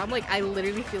freezer. I'm like, I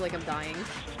literally feel like I'm dying.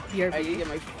 I need to get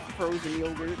my frozen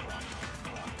yogurt.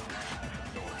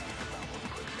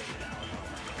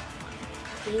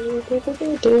 Am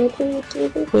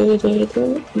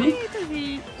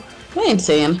I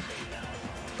insane?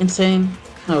 Insane?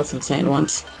 I was insane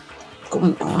once. What's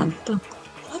going on?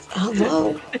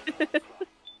 Hello?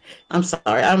 I'm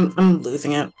sorry. I'm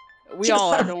losing it. We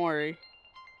all are. Don't worry.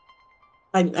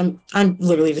 I'm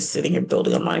literally just sitting here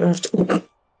building on Minecraft.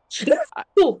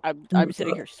 I'm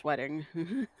sitting here sweating.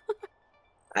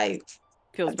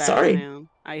 Feels bad. Sorry. Man.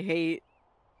 I hate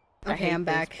I'm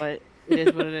back. But it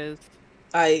is what it is.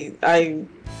 I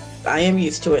am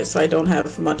used to it, so I don't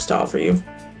have much to offer you.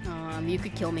 You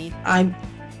could kill me. I'm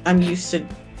used to.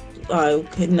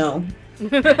 No.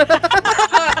 The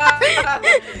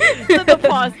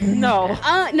pause. No.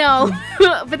 No.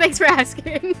 But thanks for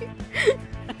asking.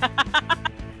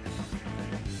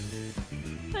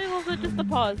 I love it. Just the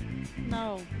pause.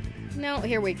 No. No,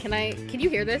 here, wait, can you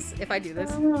hear this? If I do this?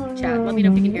 Chat, let me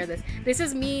know if you can hear this. This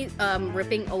is me,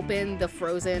 ripping open the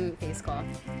frozen face cloth.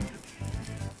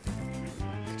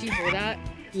 Did you hear that?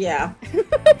 Yeah.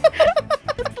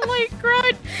 It's like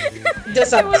grunt.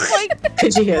 Just It was like,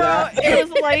 could you hear that? it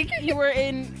was like you were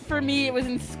in, for me, it was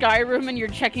in Skyrim and you're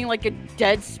checking like a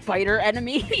dead spider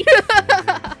enemy.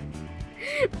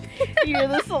 You hear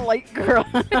this light grunt.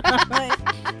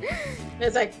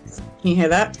 It's like, can you hear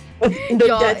that?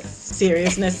 The dead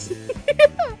seriousness.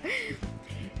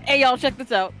 Hey, y'all, check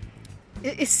this out.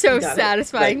 It's so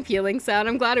satisfying Like, feeling sound.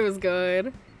 I'm glad it was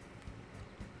good.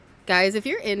 Guys, if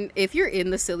you're in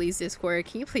the Sillies Discord,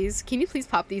 can you please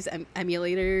pop these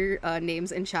emulator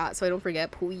names in chat so I don't forget,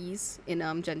 please, in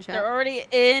Gen chat. They're already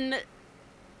in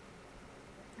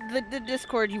the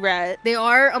Discord you read. They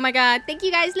are. Oh my god! Thank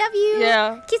you guys. Love you.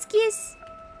 Yeah. Kiss kiss.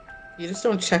 You just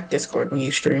don't check Discord when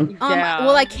you stream. Yeah.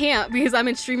 Well, I can't because I'm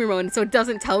in streamer mode, so it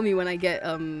doesn't tell me when I get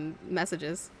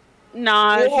messages.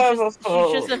 Nah, she's just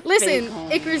a Listen, fake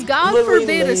homie. Icarus, God Literally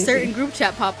forbid a lazy. certain group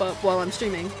chat pop up while I'm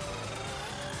streaming.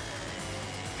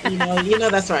 You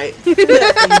know that's right. You know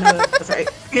that's right.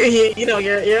 You know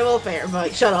you're a little fair,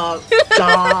 but shut up.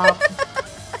 Stop.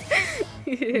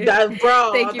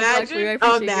 Bro, Thank you, Flex, I appreciate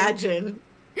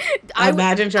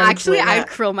imagine trying actually, to play I'd that.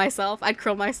 krill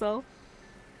myself.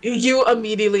 You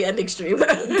immediately end stream.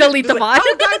 Delete the Like, VOD.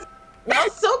 oh, guys, that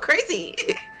was so crazy.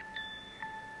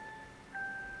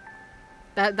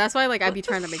 That's why like I'd be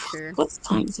trying to make sure. What's the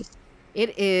time?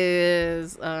 It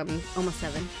is almost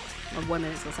 7. Or 1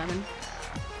 minute till 7.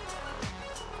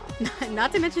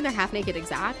 Not to mention they're half naked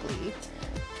exactly.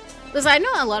 Because I know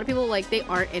a lot of people like they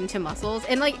aren't into muscles,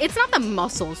 and like it's not the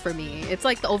muscles for me. It's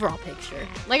like the overall picture.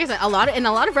 Like I said, a lot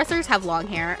of wrestlers have long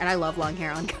hair, and I love long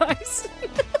hair on guys.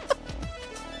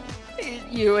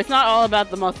 It's not all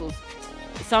about the muscles.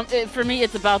 For me,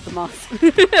 it's about the muscle.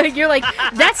 You're like,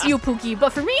 that's you, Pookie,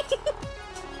 but for me,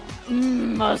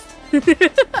 Must.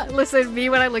 listen, me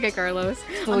when I look at Carlos,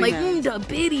 I'm like, the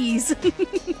biddies.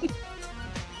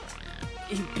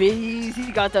 Bitties,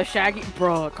 he got the shaggy,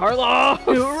 bro. Carlos,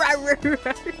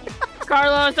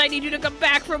 Carlos, I need you to come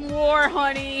back from war,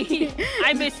 honey.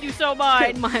 I miss you so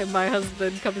much. my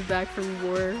husband comes back from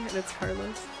war, and it's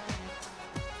Carlos.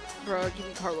 Bro, give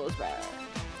me Carlos back.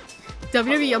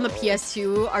 WWE on the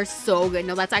PS2 are so good.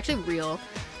 No, that's actually real.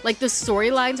 Like the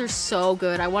storylines are so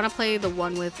good. I want to play the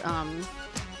one with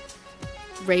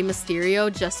Rey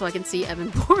Mysterio just so I can see Evan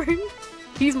Bourne.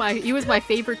 He was my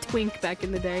favorite twink back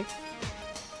in the day.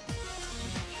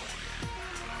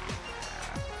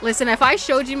 Listen, if I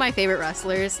showed you my favorite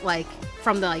wrestlers, like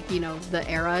from the like, you know, the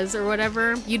eras or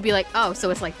whatever, you'd be like, "Oh, so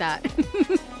it's like that."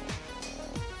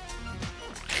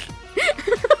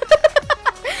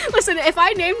 Listen, if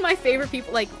I named my favorite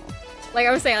people, like I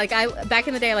was saying, like back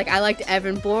in the day, like I liked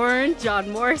Evan Bourne,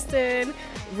 John Morrison,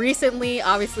 recently,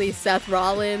 obviously Seth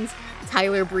Rollins,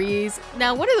 Tyler Breeze.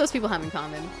 Now, what do those people have in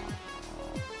common?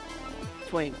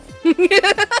 Twinks.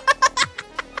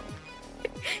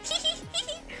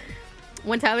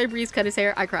 When Tyler Breeze cut his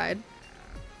hair, I cried.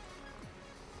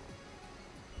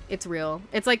 It's real.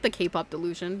 It's like the K-pop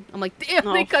delusion. I'm like, damn,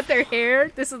 they cut their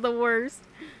hair. This is the worst.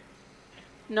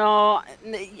 No,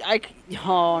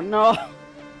 oh no.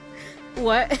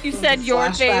 What? You said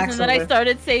your face, and then I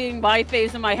started saying my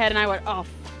face in my head, and I went, oh.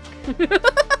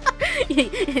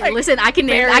 Listen, I can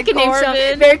name Corbin, some.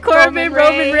 Barry Corbin,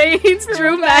 Roman Reigns,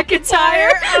 Drew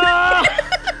McIntyre. Oh.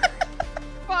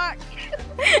 Fuck.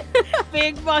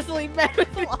 Big muscly man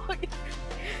with long.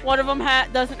 One of them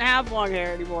doesn't have long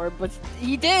hair anymore, but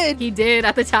he did. He did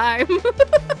at the time.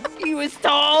 He was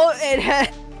tall and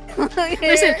had long hair.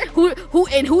 Listen,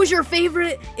 who's your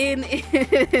favorite in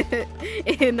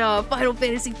Final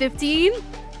Fantasy 15?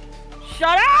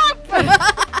 Shut up!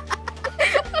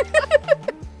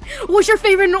 Who's your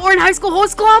favorite in Orange High School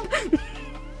Host Club?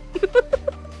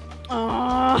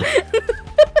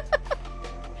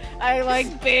 I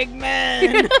like big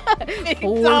men.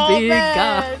 Poor tall big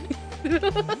guy.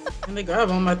 And they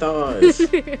grab on my thighs.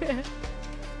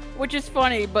 Which is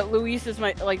funny, but Luis is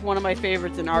one of my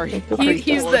favorites in our. He's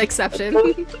the exception.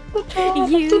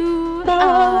 You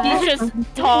are. He's just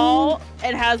tall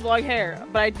and has long hair,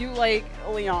 but I do like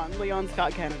Leon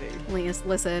Scott Kennedy.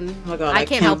 Listen, Oh my god, I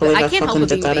can't help it. I can't help it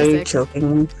being Are you basic.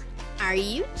 joking? Are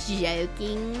you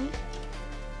joking?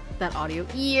 That audio.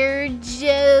 You're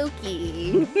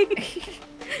joking.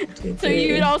 So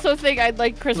you would also think I'd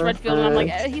like Chris Redfield, and I'm like,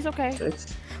 he's okay.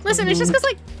 Listen, it's just because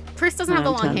like Chris doesn't have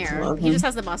the long hair. He just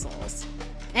has the muscles,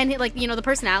 and the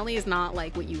personality is not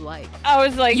like what you like. I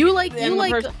was like,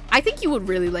 I think you would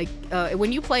really like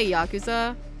when you play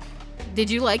Yakuza.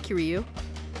 Did you like Kiryu?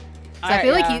 I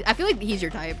feel like he's your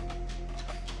type.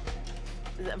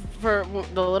 For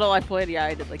the little I played, yeah,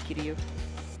 I did like Kiryu.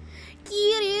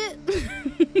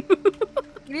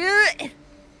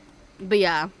 But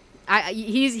yeah,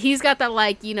 he's got that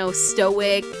like, you know,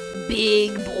 stoic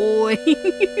big boy.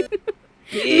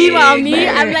 Meanwhile, me,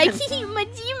 I'm like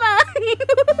Majima.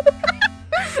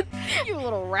 You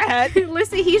little rat.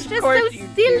 Listen, he's just so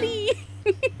silly.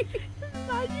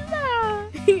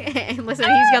 And listen,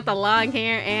 he's got the long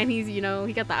hair and he's, you know,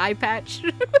 he got the eye patch.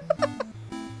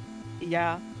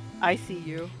 Yeah, I see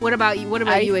you. What about you? What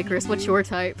about you, Icarus? What's your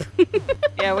type?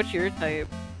 Yeah, what's your type?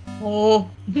 Oh.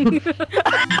 I think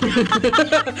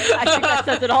that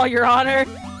says it all, Your Honor.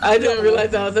 I didn't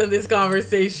realize I was in this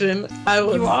conversation.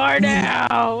 You are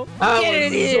now. I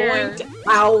was zoinked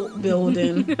out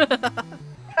building.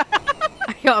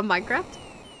 Are you on Minecraft?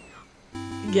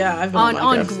 Yeah, I've been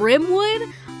on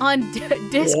Grimwood? On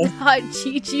disc.gg/Grimwood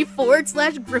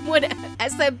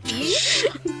SMP?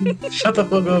 Shut the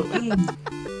fuck up.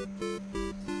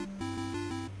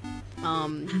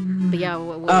 But yeah,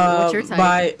 what's your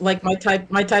type?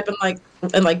 My type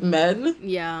in like men.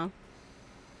 Yeah.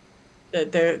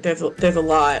 There's a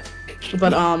lot,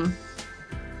 but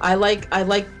I like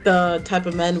the type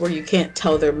of men where you can't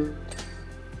tell they're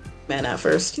men at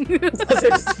first. they're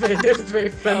just very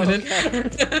feminine.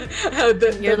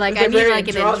 Okay. You're like, I need like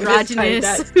an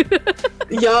androgynous.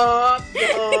 Yup,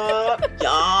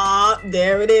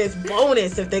 there it is.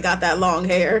 Bonus if they got that long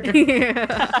hair.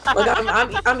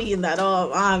 Like I'm eating that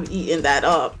up. I'm eating that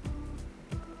up.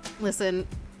 Listen.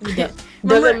 Yeah.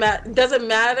 Doesn't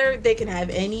matter. They can have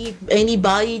any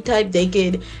body type. They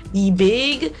could be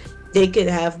big. They could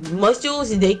have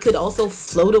muscles. They could also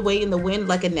float away in the wind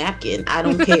like a napkin. I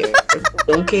don't care.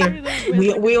 Don't care.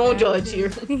 We don't judge here.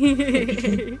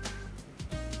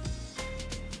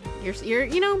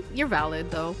 You're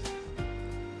valid though.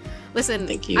 Listen,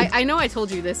 thank you. I know I told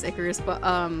you this, Icarus, but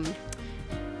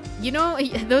you know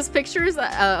those pictures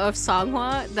of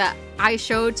Songhwa that I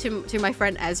showed to my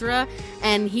friend Ezra,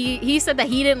 and he said that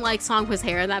he didn't like Songhwa's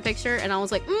hair in that picture, and I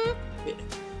was like,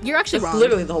 you're actually wrong. That's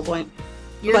literally the whole point.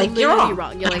 You're like, literally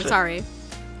wrong. You're like, sorry,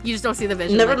 you just don't see the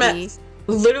vision.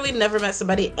 Literally never met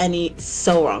somebody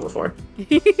so wrong before.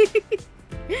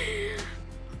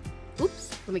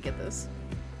 Oops, let me get this.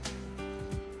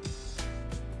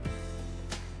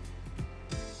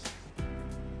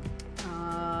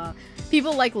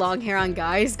 People like long hair on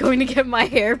guys. Going to get my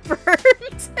hair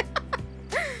burned.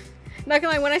 Not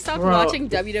gonna lie, when I stopped watching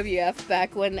WWF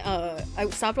back when I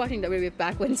stopped watching WWF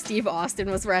back when Steve Austin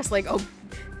was wrestling. Oh,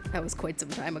 that was quite some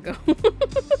time ago.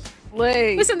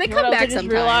 Listen, they come back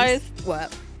sometimes. Realized?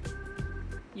 What?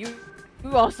 You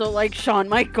also like Shawn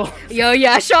Michaels. Yo,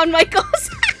 yeah, Shawn Michaels.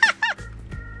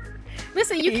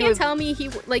 Listen, you can't tell me he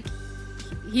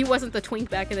wasn't the twink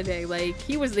back in the day. Like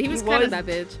he was kind of that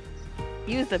bitch.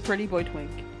 He was the pretty boy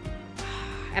twink.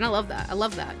 And I love that. I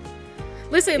love that.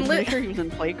 Listen, I'm sure he was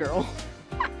in Playgirl.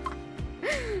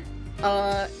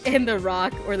 In The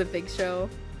Rock or The Big Show.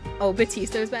 Oh,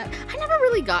 Batista was bad. I never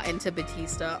really got into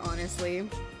Batista, honestly.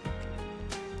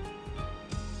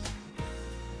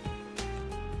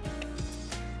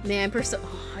 Man,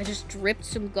 I just dripped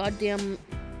some goddamn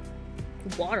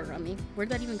water on me. Where'd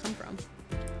that even come from?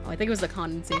 Oh, I think it was the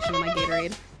condensation of my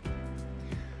Gatorade.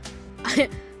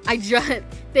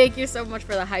 Thank you so much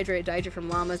for the Hydrate Digest from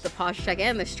Llamas, the pause check,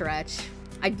 and the stretch.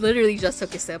 I literally just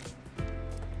took a sip.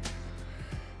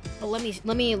 But let me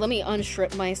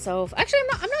unstrip myself. Actually,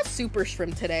 I'm not super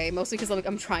shrimp today, mostly because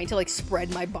I'm trying to like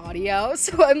spread my body out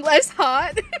so I'm less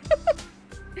hot.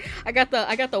 I got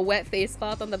the wet face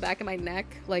cloth on the back of my neck,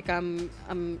 like I'm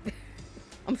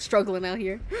struggling out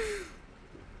here.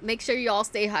 Make sure you all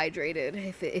stay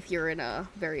hydrated if you're in a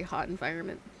very hot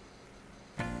environment.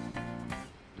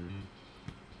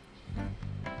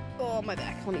 Oh, my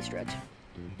back. Let me stretch.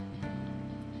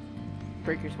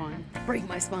 Break your spine. Break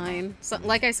my spine. So,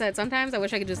 like I said, sometimes I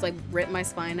wish I could just like rip my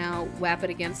spine out, whap it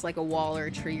against like a wall or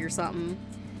a tree or something,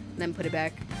 and then put it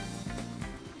back.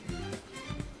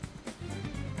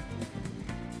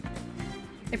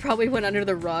 It probably went under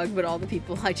the rug, but all the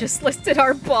people I just listed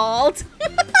are bald.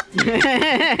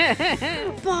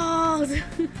 Bald.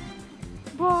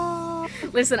 Bald.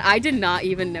 Listen, I did not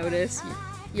even notice.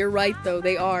 You're right, though.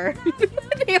 They are.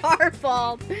 They are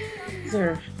bald.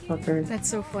 They're fuckers. That's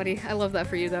so funny. I love that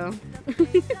for you, though.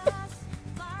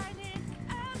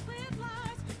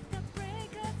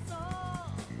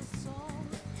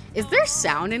 Is there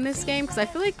sound in this game? Because I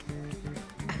feel like...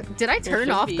 Did I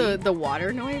turn off the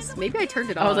water noise? Maybe I turned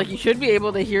it off. I was like, you should be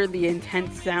able to hear the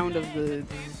intense sound of the...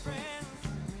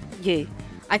 Yeah.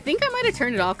 I think I might have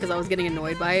turned it off because I was getting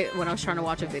annoyed by it when I was trying to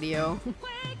watch a video.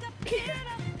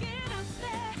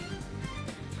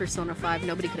 Persona 5.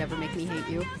 Nobody could ever make me hate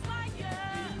you.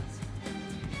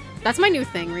 That's my new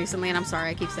thing recently, and I'm sorry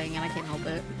I keep saying it. I can't help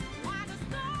it.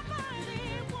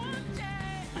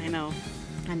 I know.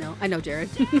 I know, Jared.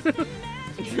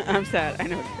 I'm sad. I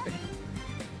know, Jared.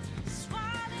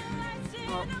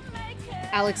 Well,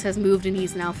 Alex has moved and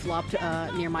he's now flopped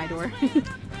near my door.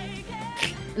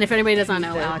 And if anybody does not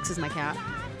know, Alex is my cat.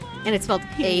 And it's spelled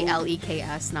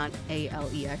A-L-E-K-S, not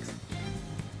A-L-E-X.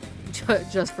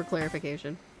 Just for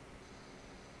clarification.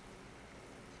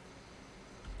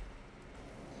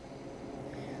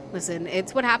 Listen,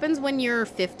 it's what happens when you're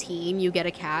 15, you get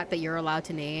a cat that you're allowed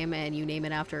to name, and you name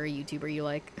it after a YouTuber you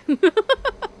like.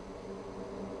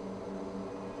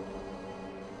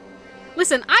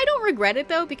 Listen, I don't regret it,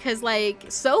 though, because, like,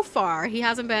 so far, he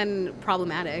hasn't been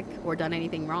problematic or done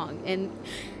anything wrong. And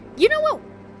you know what?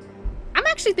 I'm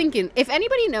actually thinking, if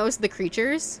anybody knows the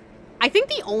creatures, I think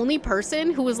the only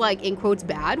person who was, like, in quotes,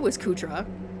 bad was Kutra.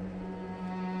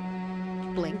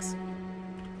 Blinks.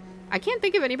 I can't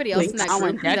think of anybody else in that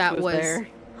group that was there.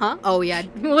 Huh? Oh, yeah.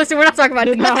 Listen, we're not talking about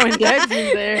now when Dex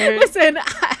is there.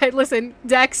 Listen,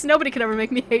 Dex, nobody could ever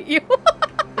make me hate you.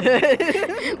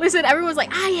 Listen, everyone's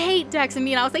like, I hate Dex and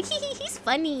me, and I was like, he's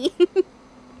funny. I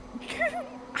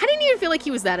didn't even feel like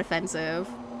he was that offensive.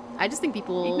 I just think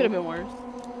people... He could have been worse.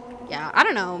 Yeah, I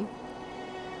don't know.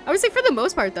 I would say for the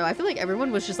most part, though, I feel like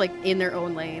everyone was just, like, in their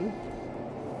own lane.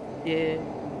 Yeah.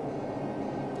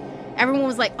 Everyone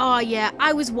was like, oh, yeah,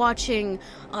 I was watching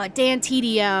Dan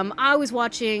TDM. I was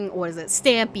watching, what is it,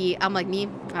 Stampy. I'm like, me?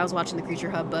 I was watching the Creature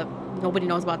Hub, but nobody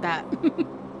knows about that.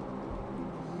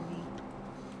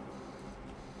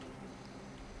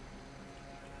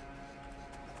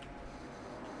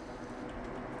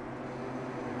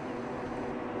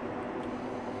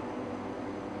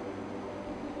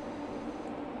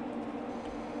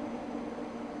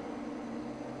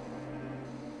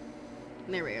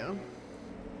 There we go.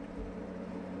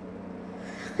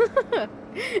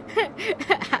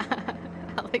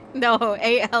 No,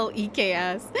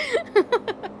 A-L-E-K-S.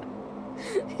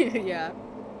 Yeah.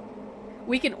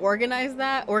 We can organize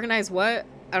that. Organize what?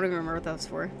 I don't even remember what that was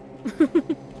for.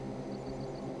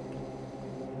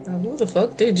 Who the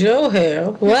fuck did your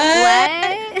hair?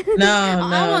 What? No,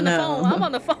 I'm on the phone. I'm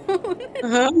on the phone.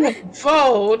 I'm on the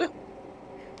phone.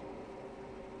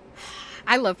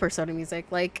 I love Persona music.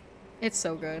 Like, it's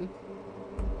so good.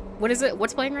 What is it?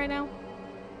 What's playing right now?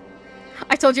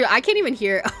 I told you, I can't even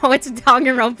hear. Oh, it's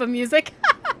Danganronpa music.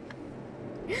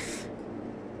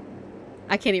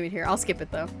 I can't even hear. I'll skip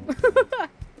it, though.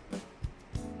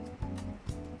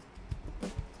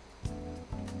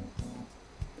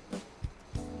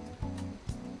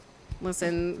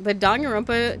 Listen, the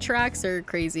Danganronpa tracks are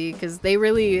crazy, because they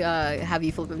really have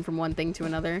you flipping from one thing to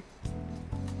another.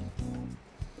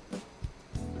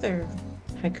 There,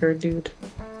 hacker dude.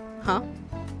 Huh?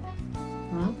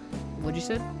 Huh? What'd you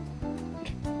say?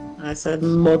 I said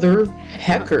mother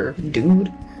hacker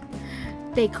dude.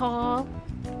 They call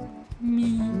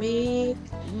me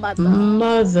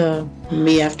mother.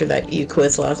 Me after that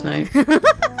E-quiz last night.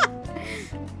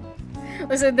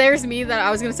 Listen, there's me that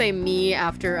I was gonna say me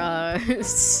after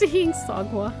seeing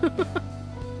Songwa.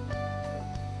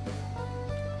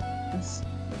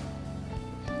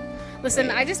 Listen,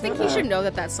 I just think he should know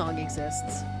that that song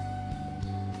exists.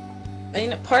 I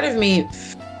mean, part of me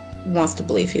wants to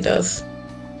believe he does.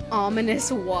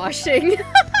 Ominous washing.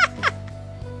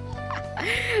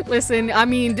 Listen, I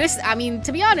mean,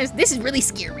 to be honest, this is really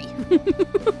scary.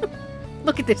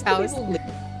 Look at this house.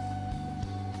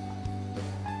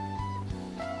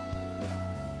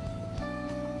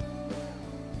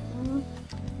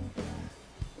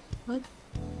 What?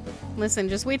 Listen,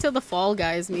 just wait till the Fall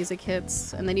Guys music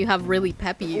hits, and then you have really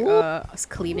peppy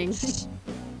cleaning.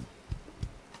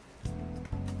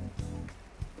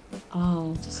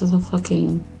 Oh, this is a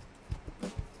fucking...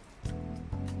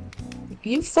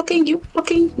 You fucking...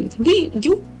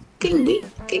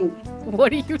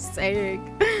 What are you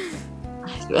saying?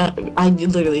 I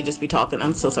literally just be talking.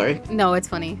 I'm so sorry. No, it's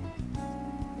funny.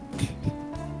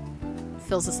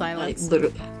 Fills the silence.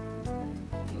 Literally.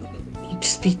 You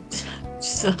just be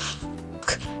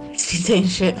saying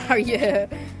shit. Are you...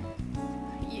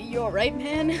 You alright,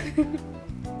 man?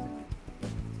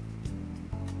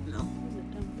 No.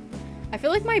 I feel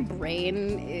like my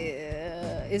brain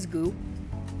is goo.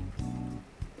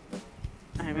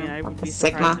 I mean, I would be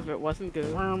surprised if it wasn't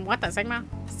good. What the Sigma?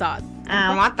 Stop.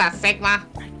 What the Sigma?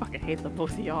 I fucking hate the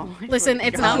both of y'all. Listen,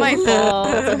 it's not my fault.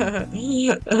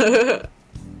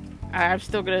 I'm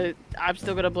still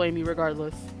gonna blame you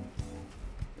regardless.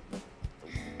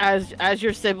 As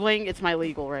your sibling, it's my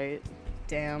legal right.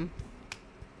 Damn.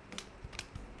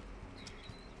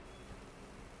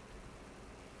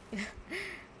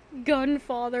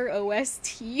 Gunfather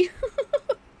OST.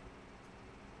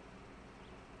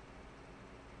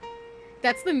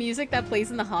 That's the music that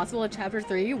plays in the hospital at chapter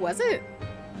 3, was it?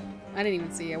 I didn't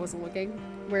even see, I wasn't looking.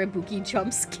 Where Ibuki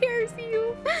jump scares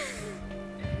you.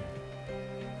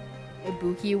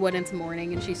 Ibuki went into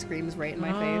mourning and she screams right in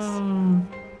my face.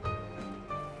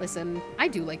 Listen, I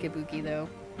do like Ibuki though.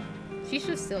 She's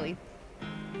just silly.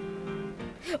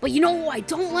 But you know what I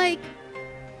don't like?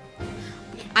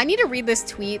 I need to read this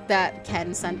tweet that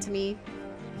Ken sent to me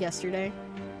yesterday.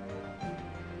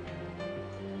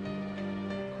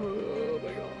 Oh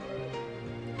my god.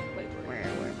 Wait, where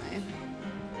am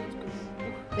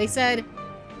I? They said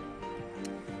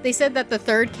that the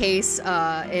third case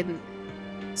in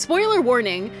spoiler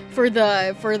warning for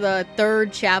the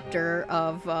third chapter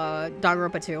of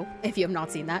Danganronpa 2, if you have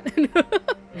not seen that.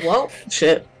 Well,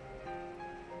 shit.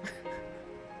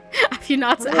 Have you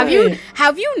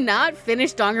not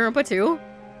finished Danganronpa 2?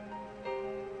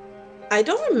 I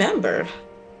don't remember.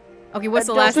 Okay, what's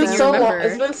the last thing you remember?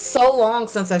 It's been so long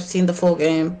since I've seen the full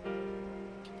game.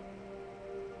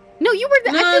 No, you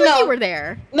were there. I feel like you were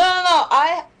there. No.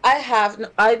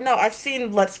 I've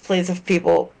seen Let's Plays of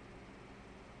people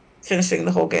finishing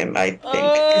the whole game, I think.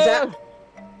 Is that...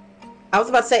 I was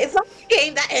about to say, it's not a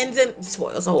game that ends and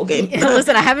spoils the whole game.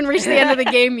 Listen, I haven't reached the end of the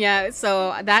game yet,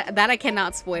 so that I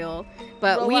cannot spoil.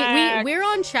 But we're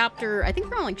on chapter, I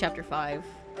think we're on like chapter 5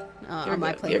 on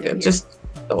my playthrough. You're good. Just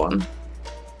go on.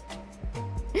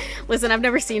 Listen, I've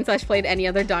never seen / played any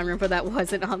other Danganronpa that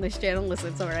wasn't on this channel.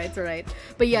 Listen, it's alright.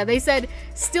 But yeah, they said,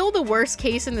 still the worst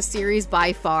case in the series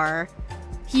by far.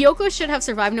 Hiyoko should have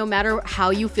survived no matter how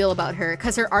you feel about her,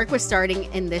 because her arc was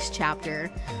starting in this chapter.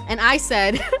 And I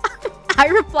said, I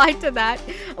replied to that,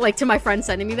 like to my friend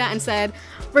sending me that, and said,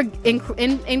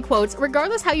 in quotes,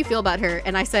 regardless how you feel about her.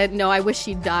 And I said, no, I wish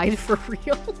she died for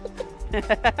real.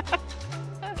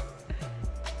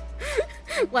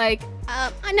 Like,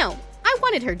 I know. I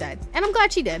wanted her dead, and I'm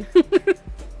glad she did.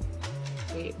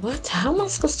 Wait, what? How am I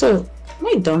supposed to... Am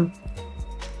I dumb?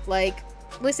 Like,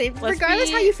 listen, regardless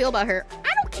how you feel about her,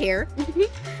 I don't care.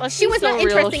 She was not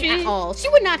real. interesting at all. She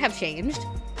would not have changed.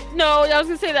 No, I was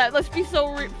gonna say that. Let's be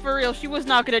for real. She was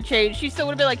not gonna change. She still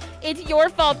would have been like, "It's your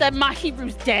fault that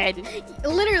Mahiru's dead."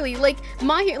 Literally, like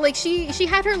she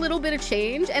had her little bit of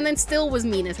change, and then still was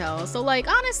mean as hell. So like,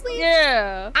 honestly,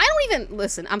 yeah. I don't even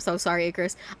listen. I'm so sorry,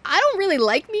 Icarus. I don't really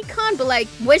like Mikan, but like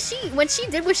when she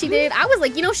did what she did, I was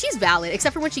like, you know, she's valid,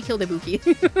 except for when she killed Ibuki.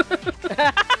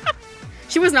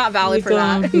 She was not valid for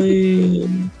that.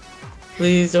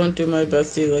 Please don't do my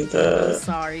bestie like that. I'm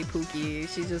sorry, Pookie.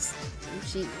 She just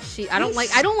I don't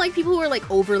like people who are like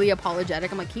overly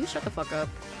apologetic. I'm like, can you shut the fuck up?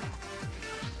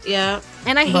 Yeah.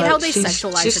 And I hate how they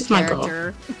sexualize her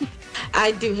character.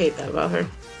 I do hate that about her.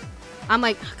 I'm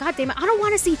like, God damn it, I don't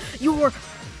want to see your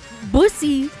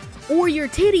pussy or your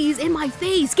titties in my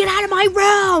face. Get out of my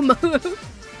room.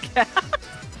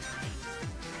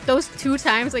 Those 2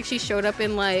 times like she showed up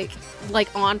in like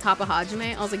on top of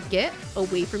Hajime, I was like, get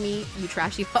away from me, you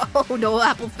trashy ho. No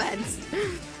apple fence.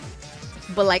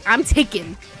 But like, I'm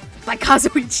taken by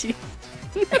Kazuichi.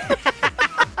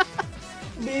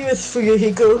 Me with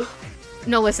Fuyuhiko.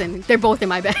 No, listen, they're both in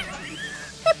my bed.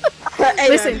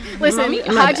 listen,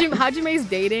 Hajime's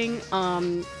dating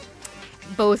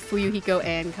both Fuyuhiko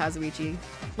and Kazuichi.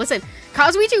 Listen,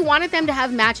 Kazuichi wanted them to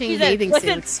have matching bathing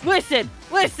suits. Listen.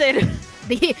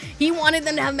 He wanted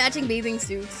them to have matching bathing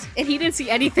suits, and he didn't see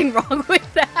anything wrong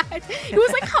with that. He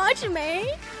was like,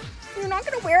 Hajime, you're not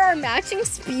gonna wear our matching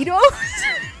Speedos?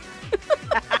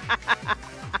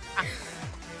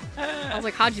 I was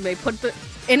like, Hajime, put the...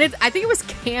 And I think it was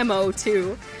camo,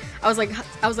 too. I was like,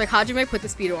 Hajime, put the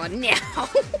Speedo on now.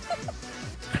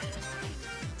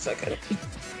 It's okay.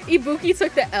 Ibuki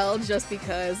took the L just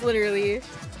because, literally.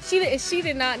 She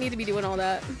did not need to be doing all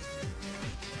that.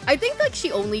 I think like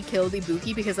she only killed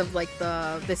Ibuki because of like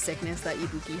the sickness that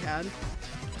Ibuki had.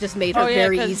 Just made her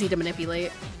very easy to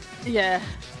manipulate. Yeah.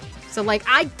 So like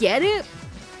I get it,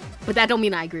 but that don't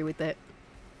mean I agree with it.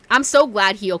 I'm so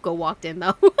glad Hiyoko walked in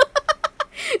though.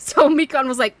 So Mikan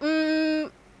was like,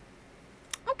 okay.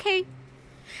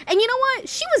 And you know what?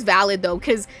 She was valid though,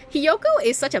 because Hiyoko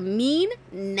is such a mean,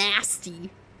 nasty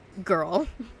girl.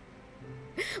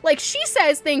 Like, she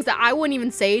says things that I wouldn't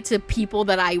even say to people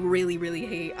that I really, really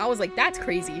hate. I was like, that's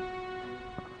crazy.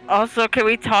 Also, can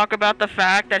we talk about the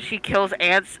fact that she kills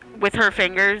ants with her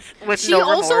fingers with no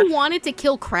remorse? She also wanted to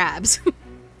kill crabs.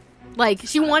 Like,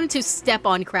 she wanted to step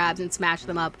on crabs and smash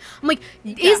them up. I'm like,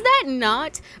 is that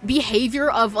not behavior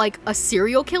of, like, a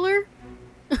serial killer?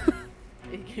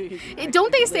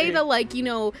 Don't they say that, like, you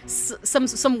know,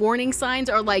 some warning signs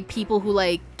are like people who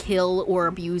like kill or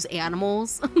abuse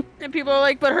animals? And people are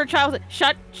like, but her child,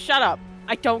 shut up.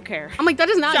 I don't care. I'm like, that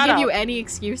does not give you any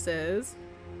excuses.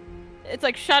 It's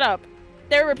like, shut up.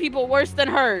 There were people worse than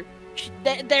her.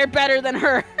 They're better than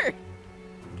her.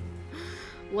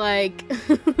 Like,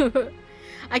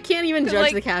 I can't even judge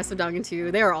like, the cast of Dangan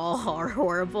 2. They're all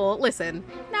horrible. Listen,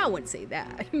 no, I wouldn't say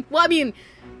that. Well, I mean,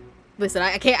 listen,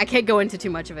 I can't go into too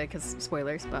much of it because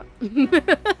spoilers, but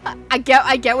I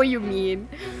get what you mean.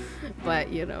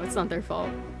 But you know, it's not their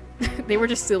fault. They were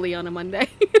just silly on a Monday.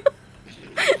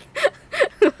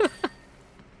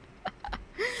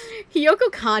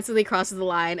 Hiyoko constantly crosses the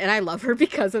line, and I love her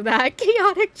because of that.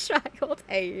 Chaotic child.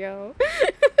 Hey, yo.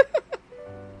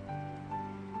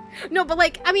 No, but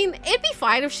like, I mean, it'd be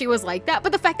fine if she was like that,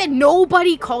 but the fact that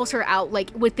nobody calls her out, like,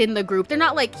 within the group, they're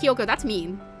not like, Hiyoko, that's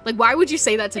mean. Like, why would you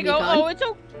say that to me? Oh, it's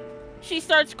okay. She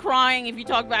starts crying if you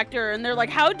talk back to her, and they're like,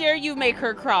 how dare you make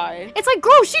her cry? It's like,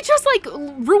 bro, she just, like,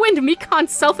 ruined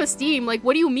Mikan's self-esteem. Like,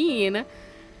 what do you mean?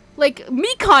 Like,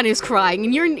 Mikan is crying,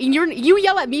 and you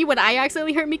yell at me when I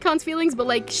accidentally hurt Mikan's feelings, but,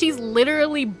 like, she's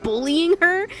literally bullying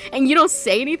her, and you don't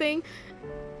say anything.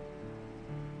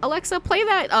 Alexa, play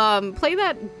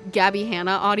that Gabby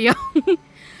Hanna audio.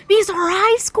 These are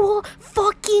high school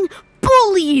fucking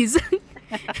bullies!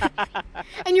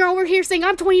 And you're over here saying,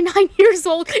 I'm 29 years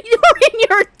old, you're in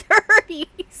your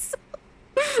 30s!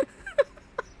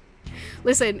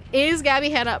 Listen, is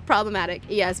Gabby Hanna problematic?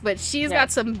 Yes, but she's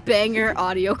got some banger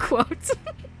audio quotes.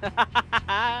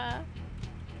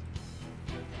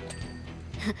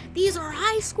 These are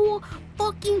high school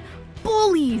fucking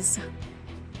bullies!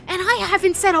 And I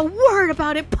haven't said a word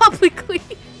about it publicly!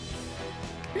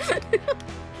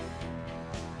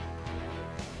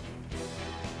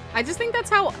 I just think that's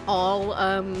how all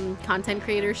content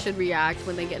creators should react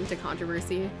when they get into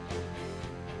controversy.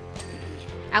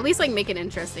 At least, like, make it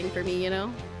interesting for me, you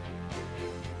know?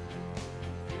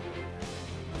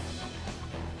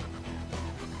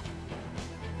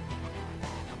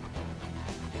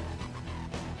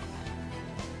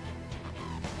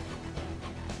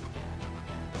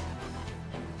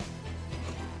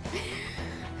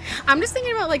 I'm just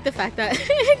thinking about, like, the fact that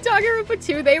in Danganronpa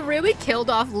 2, they really killed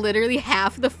off literally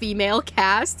half the female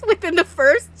cast within the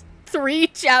first 3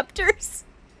 chapters.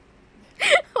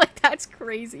 Like, that's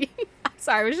crazy.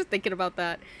 Sorry, I was just thinking about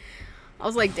that. I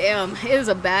was like, damn, it is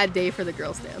a bad day for the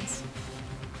girl stands.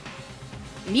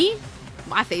 Me?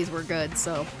 My phase were good,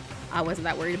 so I wasn't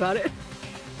that worried about it.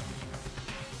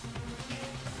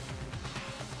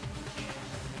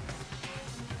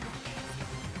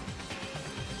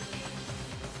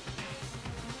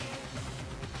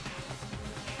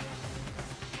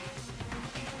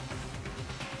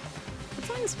 What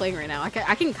song is playing right now? I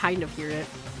can kind of hear it.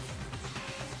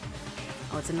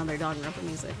 Oh, it's another Danganronpa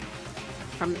music.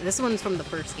 This one's from the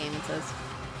first game, it says.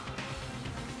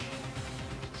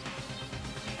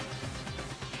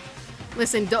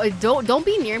 Listen, don't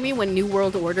be near me when New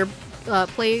World Order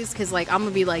plays, cause like I'm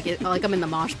gonna be like I'm in the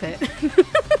mosh pit.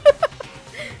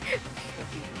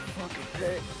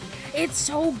 It's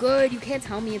so good. You can't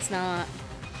tell me it's not.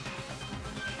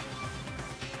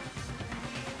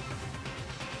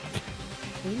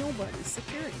 Ain't nobody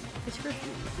security. It's your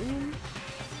room.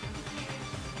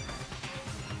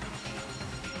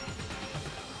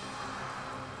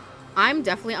 I'm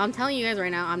telling you guys right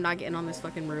now, I'm not getting on this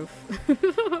fucking roof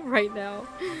right now.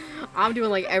 I'm doing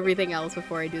like everything else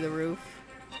before I do the roof.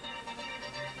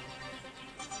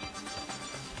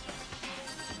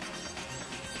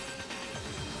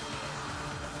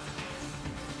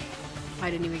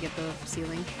 I didn't even get the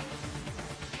ceiling.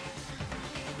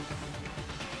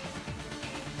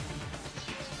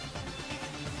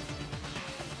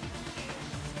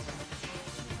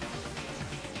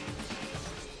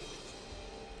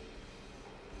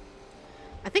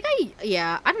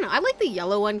 I don't know. I like the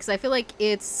yellow one because I feel like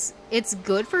it's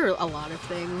good for a lot of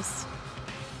things.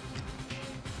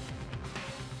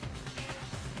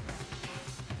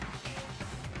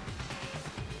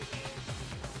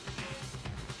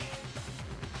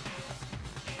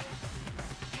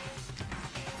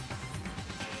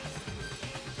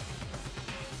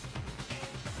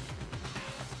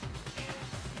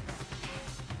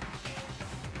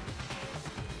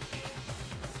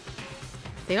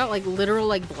 They got like literal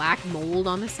like black mold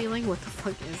on the ceiling. What the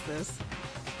fuck is this?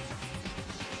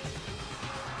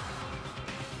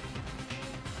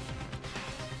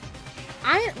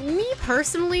 Me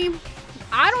personally,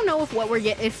 I don't know if what we're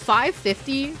getting, if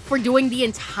 $550 for doing the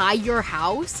entire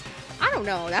house, I don't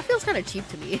know. That feels kind of cheap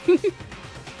to me.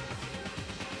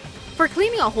 For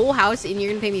cleaning a whole house and you're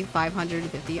gonna pay me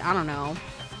 $550, I don't know.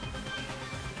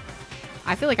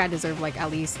 I feel like I deserve like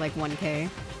at least like 1K.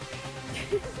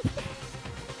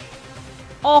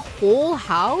 A whole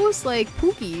house? Like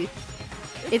Pookie.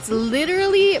 It's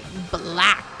literally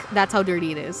black. That's how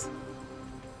dirty it is.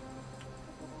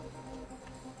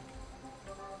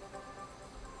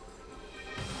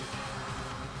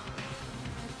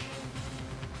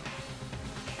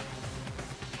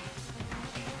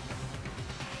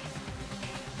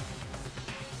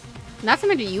 Not to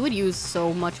mention, you would use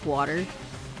so much water.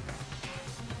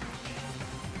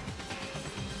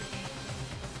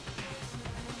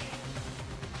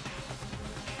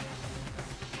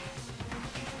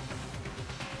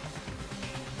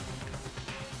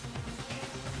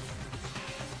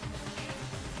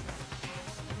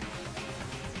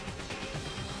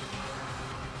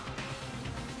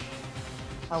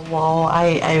 Well,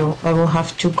 I will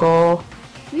have to go.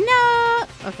 No.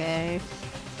 Okay.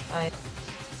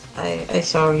 I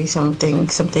sorry, something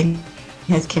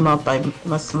has came up. I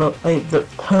must look.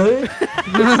 Huh?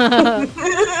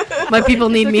 My people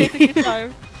need me.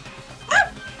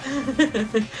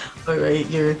 All right,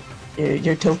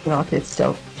 your token rocket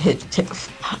still hit.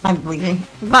 I'm leaving.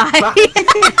 Bye. Bye.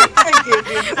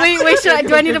 wait.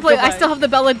 Do I need to play? I still have the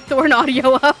Bella Thorne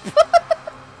audio up.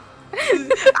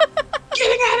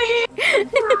 Getting out of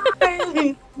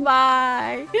here.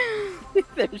 Bye.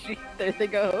 There they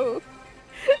go.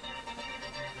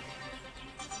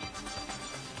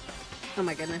 Oh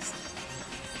my goodness.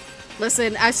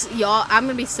 Listen, y'all, I'm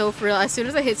gonna be so for real. As soon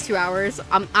as it hits 2 hours,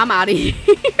 I'm out of here.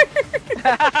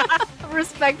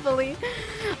 Respectfully.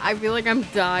 I feel like I'm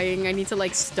dying. I need to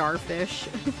like starfish.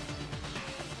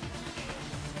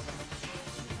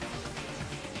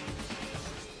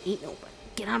 Ain't nobody.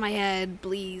 Get out of my head,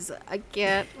 please. I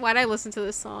can't. Why'd I listen to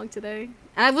this song today?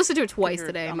 And I've listened to it twice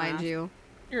today, mind you.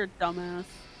 You're a dumbass.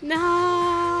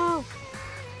 No!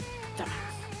 Dumbass.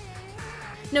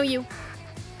 No, you.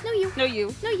 No, you. No,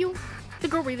 you. No, you. The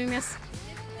girl reading this.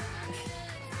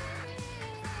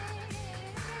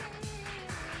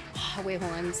 Wait,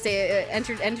 hold on. Stay.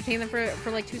 Entertain them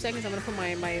for like 2 seconds. I'm gonna put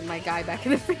my guy back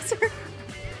in the freezer.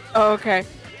 Oh, okay.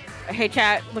 Hey,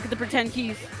 chat. Look at the pretend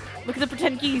keys. Look at the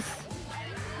pretend keys.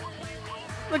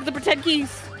 Look at the pretend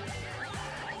keys.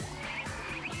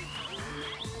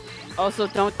 Also,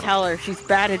 don't tell her she's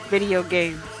bad at video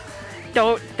games.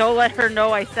 Don't let her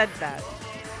know I said that.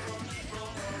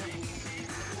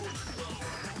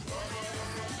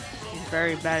 She's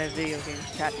very bad at video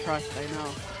games. Chat, trust. I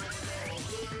know.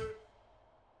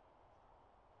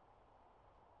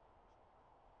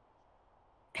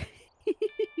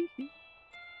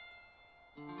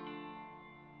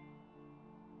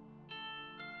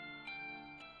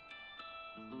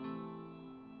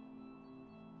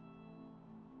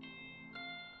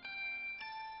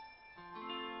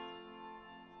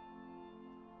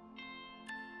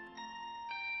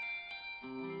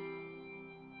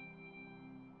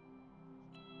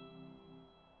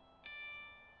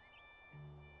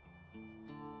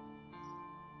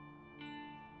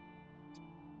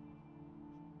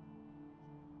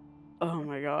 Oh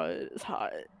my god, it's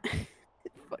hot.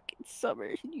 It's fucking summer,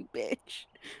 you bitch.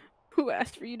 Who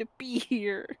asked for you to be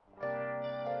here?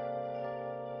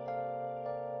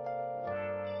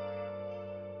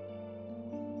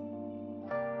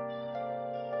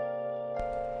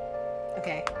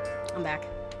 Okay, I'm back.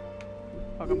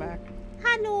 Welcome back.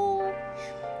 Hello.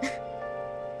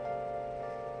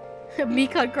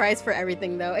 Mika cries for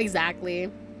everything, though. Exactly.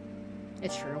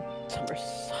 It's true. Summer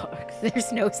sucks.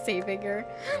 There's no saving her.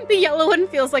 The yellow one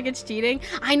feels like it's cheating.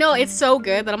 I know, it's so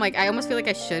good that I'm like, I almost feel like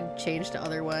I should change to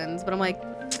other ones, but I'm like,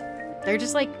 they're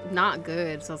just like not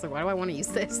good. So I was like, why do I want to use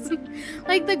this?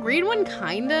 Like the green one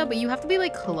kinda, but you have to be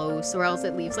like close or else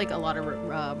it leaves like a lot of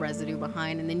residue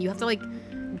behind and then you have to like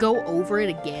go over it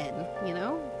again, you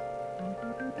know?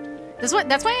 That's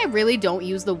why I really don't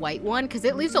use the white one because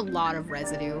it leaves a lot of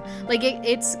residue. Like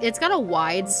it's got a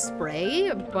wide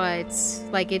spray, but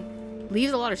like it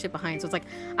leaves a lot of shit behind. So it's like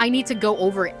I need to go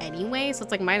over it anyway. So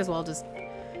it's like might as well just,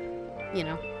 you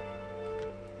know,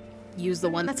 use the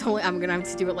one that's only I'm gonna have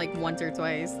to do it like once or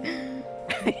twice,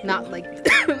 not like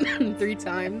 3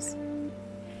 times.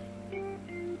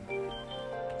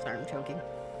 Sorry, I'm choking.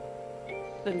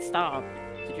 Then stop.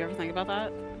 Did you ever think about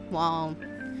that? Well,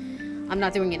 I'm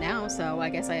not doing it now, so I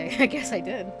guess I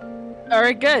did. All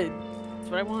right, good. That's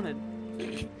what I wanted.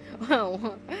 Well,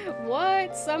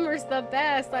 what? Summer's the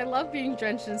best. I love being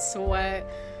drenched in sweat.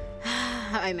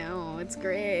 I know, it's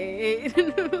great.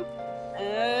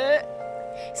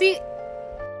 See,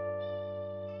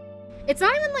 it's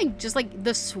not even like just like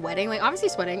the sweating. Like obviously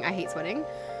sweating, I hate sweating,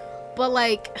 but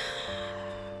like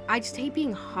I just hate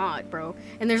being hot, bro.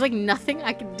 And there's like nothing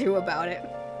I can do about it.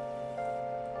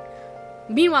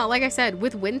 Meanwhile, like I said,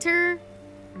 with winter,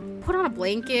 put on a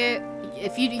blanket.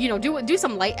 If you know, do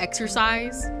some light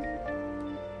exercise.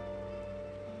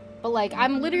 But like,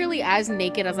 I'm literally as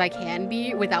naked as I can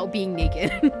be without being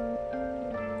naked.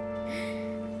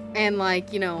 And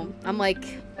like, you know, I'm like,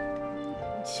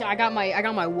 I got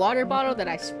my water bottle that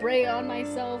I spray on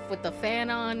myself with the fan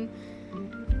on.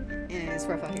 And it's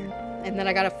rough out here. And then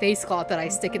I got a face cloth that I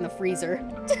stick in the freezer.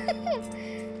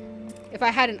 If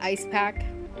I had an ice pack,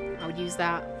 I would use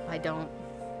that. I don't.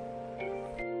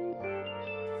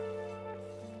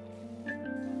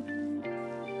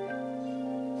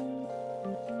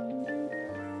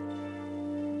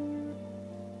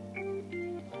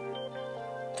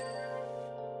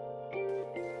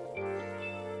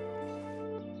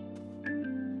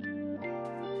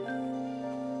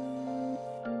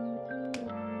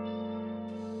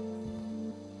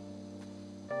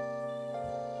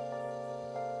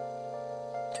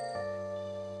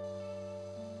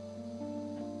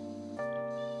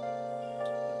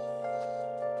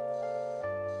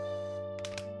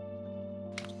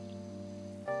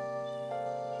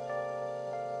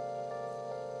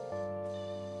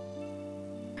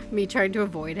 Me trying to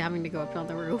avoid having to go up on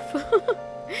the roof.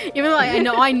 Even though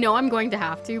I know I'm going to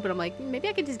have to, but I'm like, maybe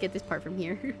I could just get this part from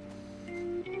here.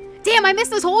 Damn, I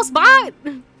missed this whole spot!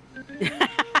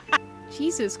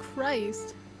 Jesus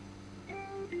Christ.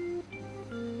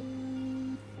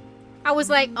 I was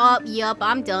like, oh, yup,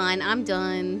 I'm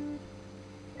done.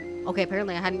 Okay,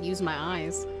 apparently I hadn't used my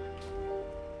eyes.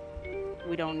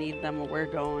 We don't need them where we're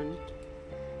going.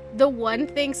 The one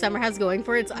thing summer has going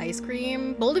for it's ice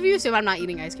cream. Bold of you assume I'm not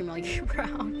eating ice cream like year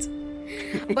round.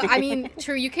 But I mean,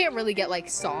 true, you can't really get like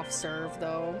soft serve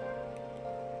though.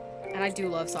 And I do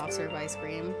love soft serve ice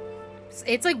cream.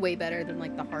 It's like way better than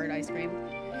like the hard ice cream.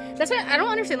 That's why I don't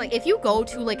understand, like if you go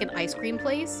to like an ice cream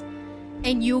place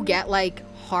and you get like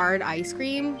hard ice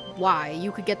cream, why?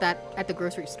 You could get that at the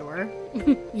grocery store,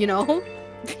 you know?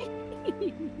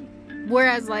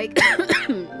 Whereas like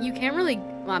you can't really,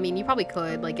 well, I mean, you probably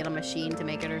could like get a machine to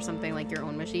make it or something, like your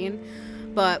own machine,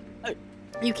 but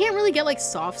you can't really get like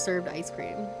soft served ice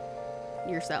cream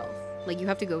yourself. Like you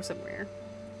have to go somewhere,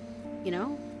 you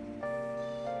know?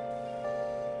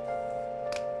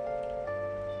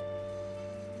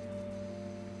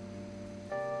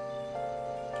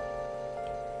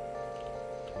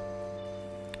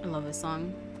 I love this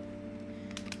song.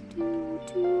 Do,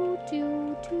 do,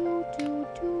 do, do, do,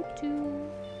 do,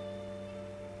 do.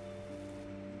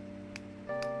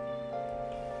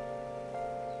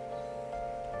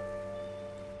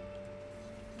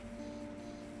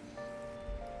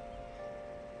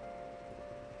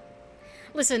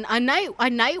 Listen, a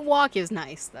night walk is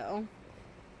nice though.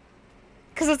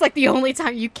 Cause it's like the only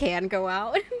time you can go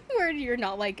out where you're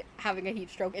not like having a heat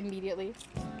stroke immediately.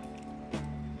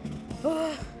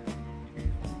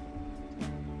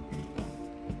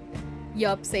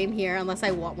 Yup, same here, unless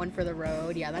I want one for the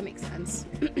road. Yeah, that makes sense.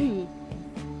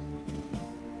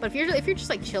 But if you're just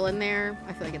like chilling there,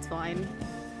 I feel like it's fine.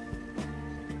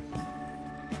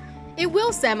 It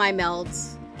will semi-melt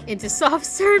into soft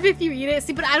serve if you eat it.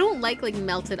 See, but I don't like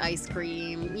melted ice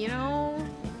cream, you know?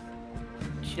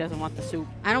 She doesn't want the soup.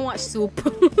 I don't want soup.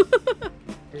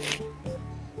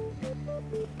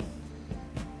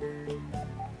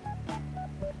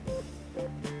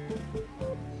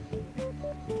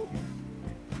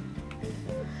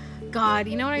 God,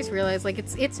 you know what I just realized? Like,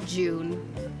 it's June.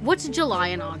 What's July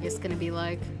and August gonna be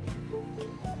like?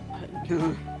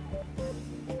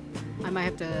 I might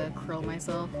have to curl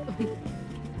myself.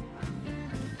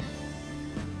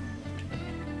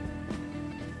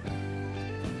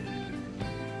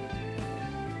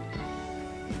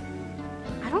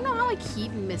 I don't know how I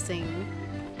keep missing,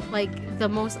 like, the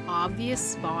most obvious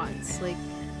spots. Like,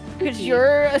 because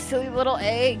you're a silly little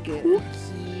egg.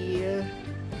 Cookie.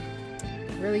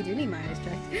 Really do need my eyes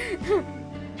checked.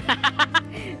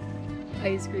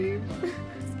 Ice cream.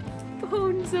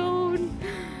 Bone Zone.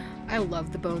 I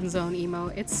love the Bone Zone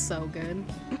emote. It's so good.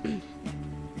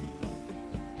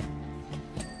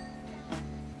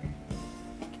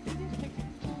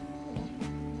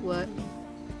 What?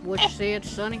 What you say it's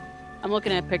Sonny? I'm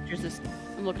looking at pictures of snakes.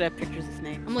 I'm looking at pictures.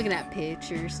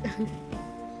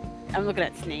 I'm looking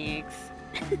at snakes.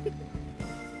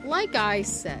 Like I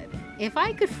said, if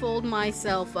I could fold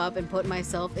myself up and put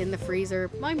myself in the freezer,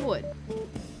 I would.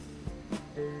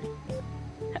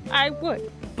 I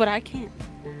would, but I can't.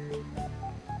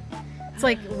 It's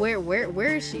like,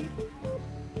 where is she?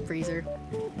 Freezer.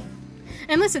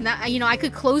 And listen, that, you know, I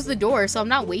could close the door, so I'm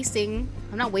not wasting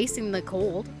the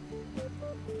cold.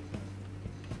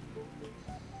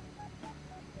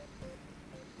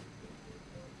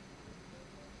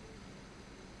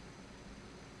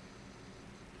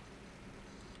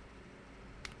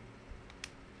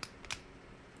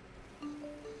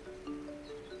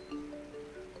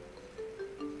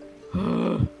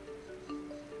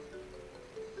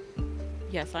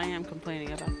 yes, I am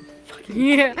complaining about the fucking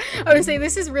Yeah, I would say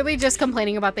this is really just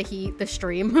complaining about the heat, the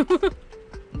stream.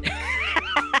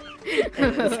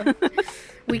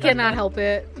 We cannot help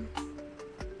it.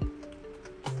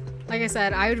 Like I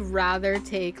said, I would rather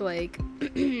take like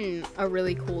a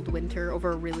really cold winter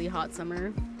over a really hot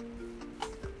summer.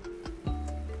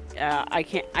 Yeah, I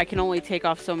can only take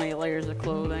off so many layers of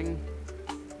clothing.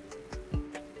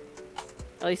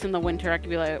 At least in the winter, I can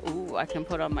be like, ooh, I can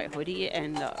put on my hoodie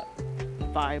and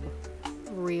vibe.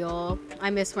 Real.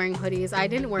 I miss wearing hoodies. I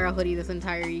didn't wear a hoodie this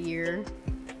entire year.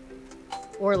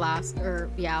 Or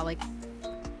yeah, like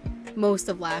most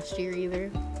of last year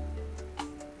either.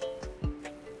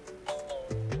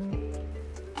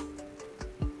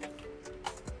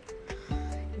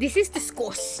 This is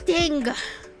disgusting.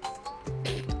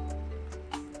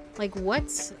 Like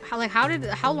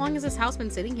how long has this house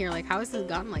been sitting here? Like how has this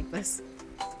gotten like this?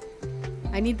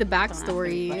 I need the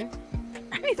backstory.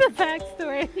 I need the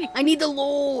backstory. I need the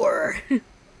lore. The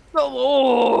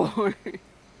lore.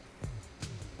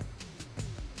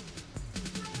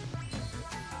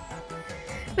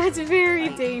 That's very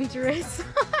dangerous.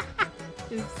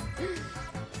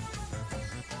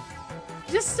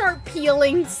 Just start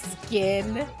peeling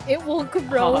skin. It will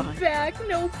grow back,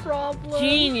 no problem.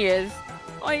 Genius.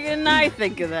 Why didn't I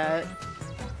think of that?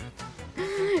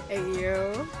 Hey,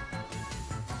 you.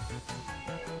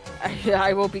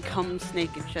 I will become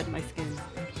Snake and shed my skin.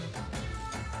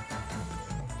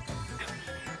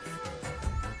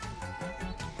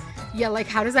 Yeah, like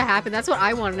how does that happen? That's what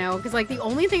I want to know. Because like the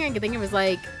only thing I can think of is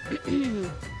like,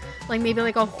 like maybe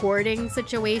like a hoarding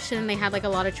situation. They had like a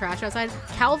lot of trash outside.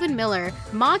 Calvin Miller,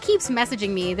 Ma keeps messaging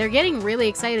me. They're getting really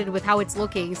excited with how it's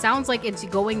looking. Sounds like it's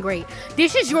going great.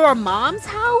 This is your mom's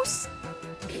house?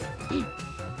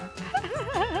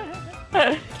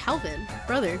 Calvin,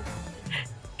 brother.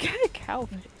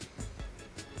 Calvin.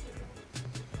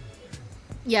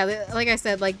 Yeah, like I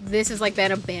said, like this has like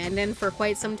been abandoned for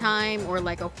quite some time, or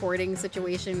like a hoarding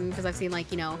situation, because I've seen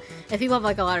like, you know, if people have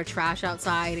like a lot of trash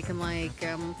outside, it can like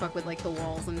fuck with like the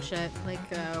walls and shit, like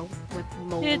with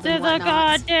mold and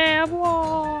whatnot. It's a goddamn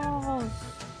wall.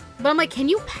 But I'm like, can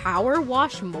you power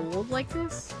wash mold like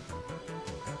this?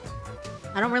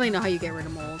 I don't really know how you get rid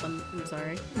of mold. I'm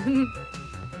sorry.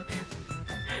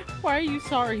 Why are you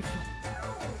sorry?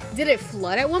 Did it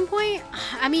flood at one point?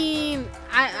 I mean,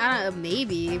 I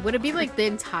maybe. Would it be like the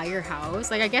entire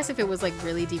house? Like, I guess if it was like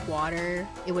really deep water,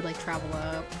 it would like travel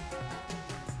up.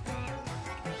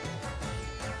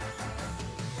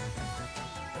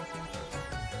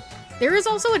 There is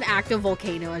also an active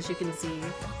volcano, as you can see.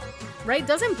 Right?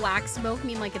 Doesn't black smoke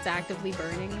mean like it's actively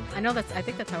burning? I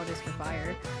think that's how it is for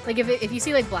fire. Like if you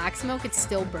see like black smoke, it's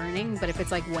still burning, but if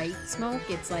it's like white smoke,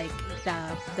 it's like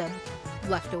the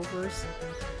leftovers.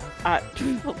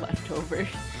 The leftovers.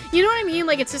 You know what I mean?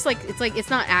 Like it's just like it's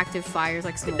not active fires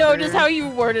like smoke. No, just how you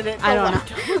worded it. I don't know.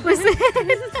 Listen.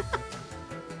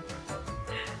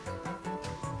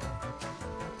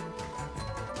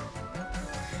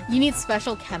 You need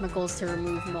special chemicals to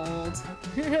remove mold.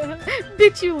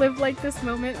 Bitch, you live like this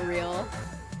moment real.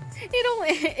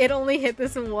 It only hit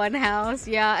this one house.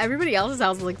 Yeah, everybody else's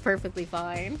house is like perfectly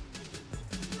fine.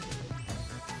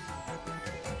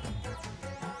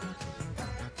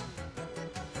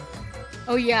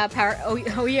 Oh yeah,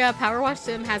 PowerWash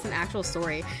Sim has an actual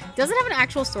story. Does it have an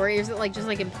actual story, or is it like just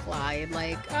like implied?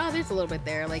 Like, oh, there's a little bit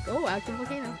there. Like, oh, active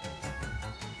volcano.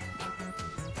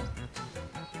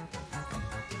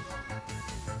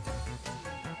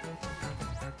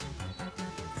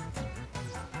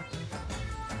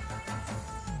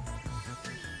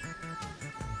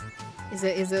 Is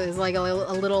it like a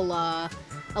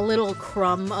little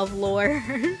crumb of lore?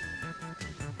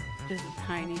 Just a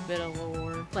tiny bit of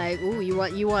lore. Like, ooh, you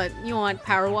want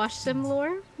PowerWash Sim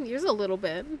lore? Here's a little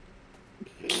bit.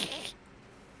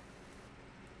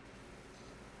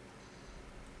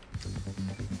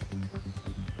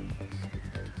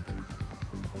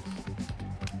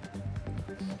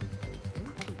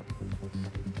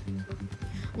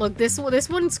 Look, this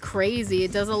one's crazy.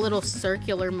 It does a little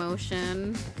circular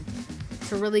motion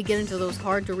to really get into those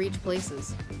hard to reach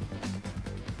places.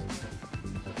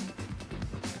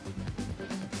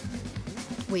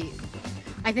 Wait,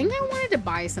 I think I wanted to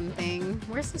buy something.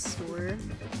 Where's the store?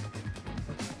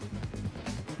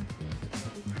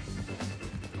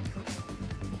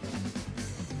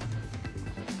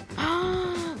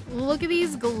 Look at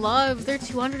these gloves. They're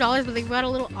 $200, but they've got a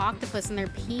little octopus and they're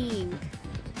pink.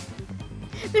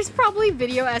 There's probably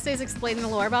video essays explaining the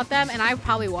lore about them, and I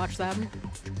probably watch them.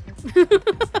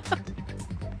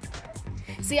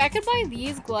 See, I could buy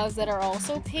these gloves that are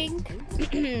also pink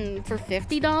for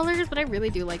 $50, but I really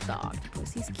do like the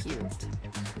octopus. He's cute.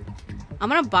 I'm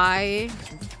gonna buy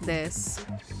this.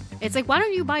 It's like, why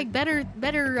don't you buy better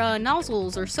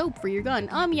nozzles or soap for your gun?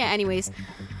 Yeah, anyways.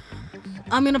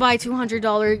 I'm gonna buy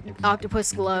 $200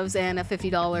 octopus gloves and a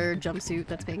 $50 jumpsuit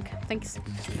that's pink. Thanks.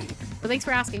 But thanks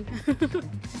for asking.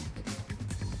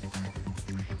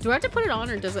 Do I have to put it on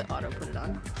or does it auto put it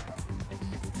on?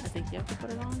 I think you have to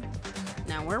put it on.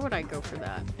 Now, where would I go for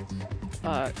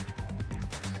that?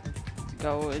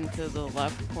 Go into the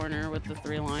left corner with the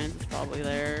 3 lines. It's probably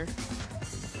there.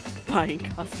 Buying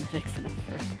cosmetics in a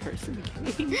first-person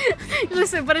game.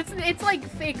 Listen, but it's like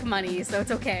fake money, so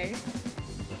it's okay.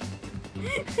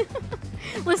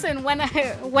 Listen,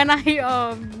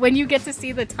 when you get to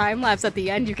see the time lapse at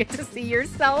the end, you get to see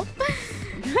yourself.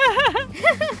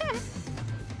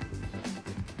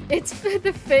 It's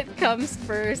the fit comes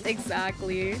first,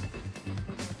 exactly.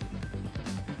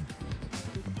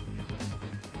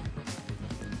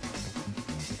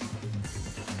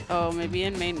 Oh, maybe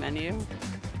in main menu.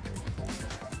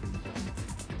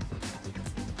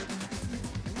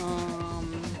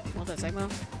 What's that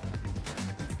segment?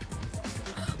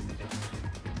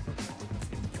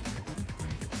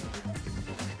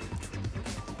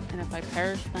 And if I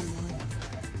perish, then what?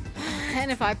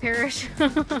 And if I perish?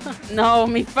 No,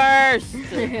 me first!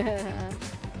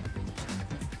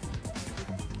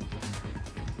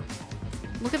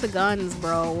 Look at the guns,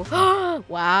 bro.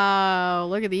 Wow,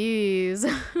 look at these.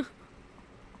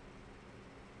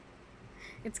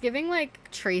 It's giving like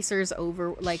Tracer's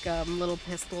over, like little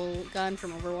pistol gun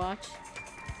from Overwatch.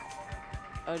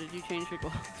 Oh, did you change your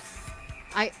gloves?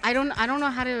 I don't know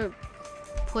how to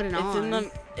put it on.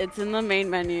 It's in the main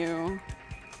menu.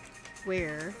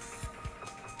 Where?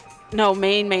 No,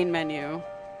 main menu.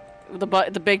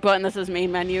 The big button that says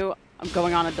main menu. I'm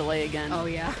going on a delay again. Oh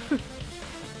yeah.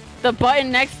 The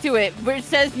button next to it where it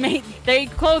says main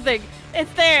clothing.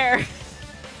 It's there.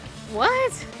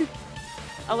 What?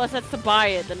 Unless that's to buy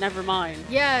it, then never mind.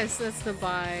 Yes, that's to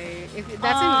buy. If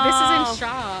that's this is in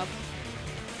shop.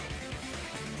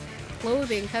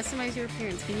 Clothing, customize your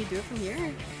appearance. Can you do it from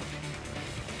here?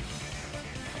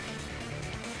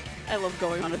 I love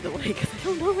going on a delay because I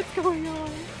don't know what's going on.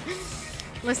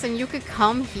 Listen, you could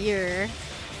come here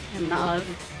and not.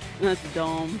 That's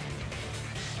dumb.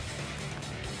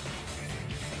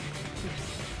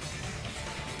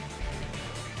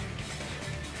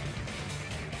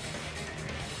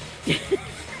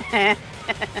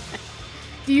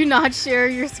 Do you not share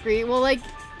your screen? Well, like,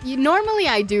 normally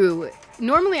I do.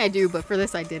 Normally I do, but for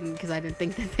this I didn't because I didn't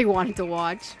think that they wanted to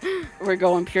watch. We're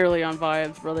going purely on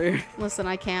vibes, brother. Listen,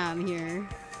 I can here.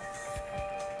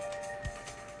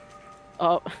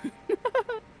 Oh.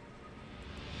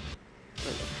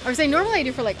 I was saying normally I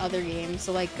do for like other games.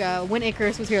 So like when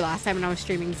Icarus was here last time and I was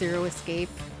streaming Zero Escape,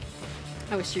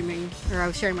 I was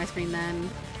sharing my screen then.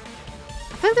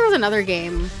 I feel like there was another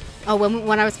game. Oh,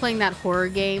 when I was playing that horror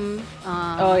game.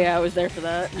 Oh yeah, I was there for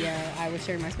that. Yeah, I was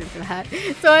sharing my screen for that.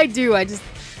 So I do. I'm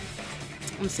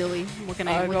silly. What can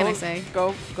I say?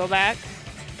 Go back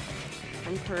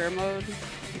from career mode.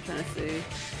 I'm trying to see.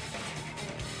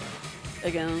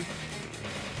 Again.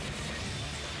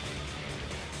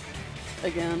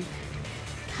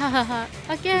 Hahaha.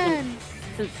 Again.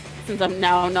 Since I'm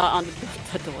now not on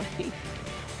the delay.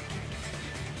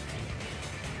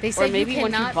 They said or maybe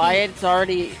when you buy it, it's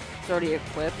already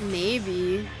equipped.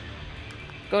 Maybe.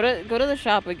 Go to the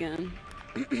shop again.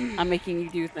 I'm making you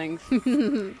do things.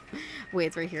 Wait,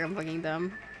 it's right here. I'm fucking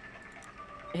dumb.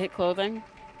 Hit clothing.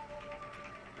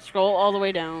 Scroll all the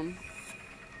way down.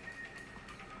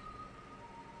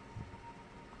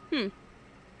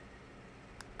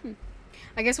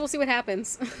 I guess we'll see what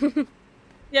happens.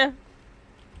 Yeah.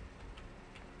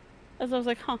 As I was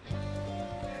like, huh.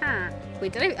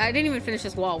 Wait, I didn't even finish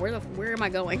this wall. Where am I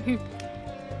going?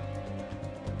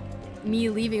 Me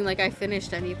leaving like I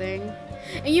finished anything.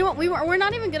 And you know what? We're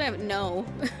not even gonna know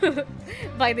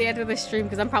by the end of the stream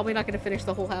because I'm probably not gonna finish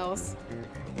the whole house.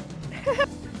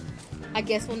 I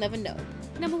guess we'll never know.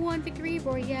 Number 1 victory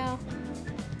royale.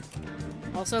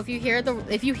 Also, if you hear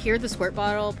the squirt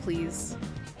bottle, please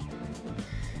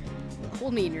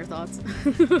hold me in your thoughts.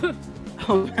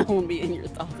 Hold me in your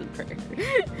thoughts and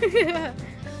prayers.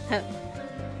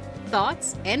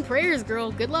 Thoughts and prayers,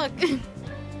 girl. Good luck.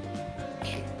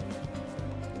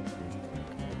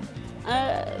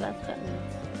 That's that.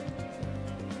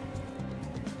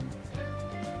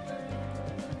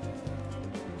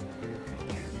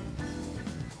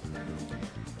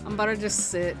 I'm about to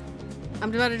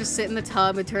just sit in the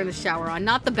tub and turn the shower on.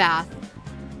 Not the bath.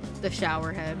 The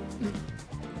shower head.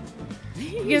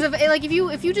 Because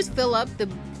if you just fill up the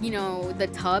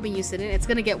tub and you sit in it, it's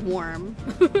gonna get warm.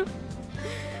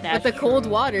 But the cold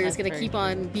water is That's gonna very keep true.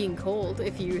 on being cold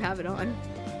if you have it on.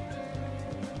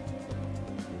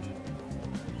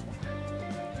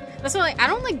 That's why, like, I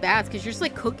don't like baths because you're just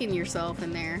like cooking yourself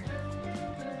in there.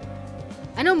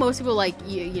 I know most people like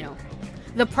you know,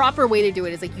 the proper way to do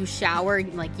it is like you shower,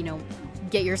 like, you know,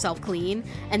 get yourself clean,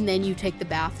 and then you take the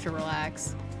bath to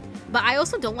relax. But I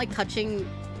also don't like touching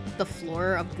the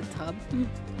floor of the tub.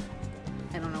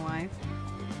 I don't know why.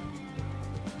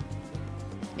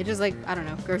 It just, like, I don't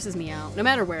know, grosses me out, no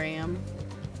matter where I am.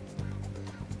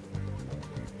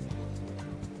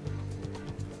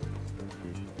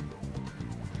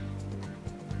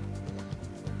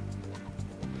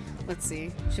 Let's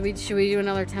see. Should we do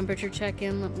another temperature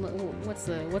check-in? What's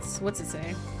it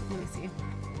say? Let me see.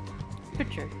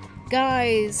 Picture.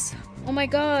 Guys, oh my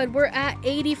god, we're at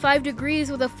 85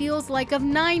 degrees with a feels like of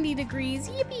 90 degrees.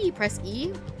 Yippee! Press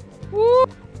E. Woo!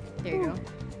 There you go.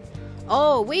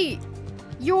 Oh, wait.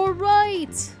 You're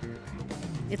right.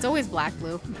 It's always black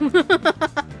blue.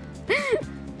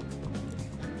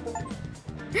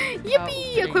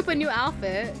 Yippee! Equip a new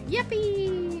outfit.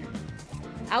 Yippee!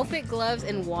 Outfit, gloves,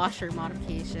 and washer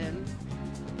modification.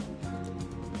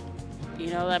 You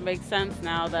know, that makes sense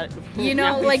now that You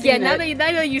now know, we've like, yeah, seen now it.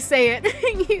 that you say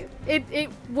it, it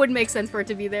would make sense for it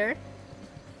to be there.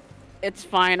 It's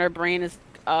fine. Our brains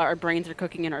are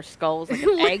cooking in our skulls like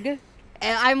an egg.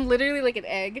 And I'm literally like an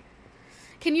egg.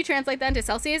 Can you translate that into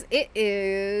Celsius? It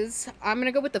is, I'm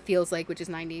gonna go with the feels like, which is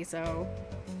 90, so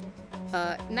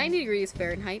 90 degrees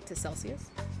Fahrenheit to Celsius.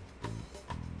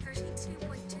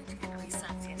 32.2 degrees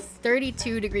Celsius.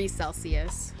 32 degrees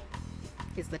Celsius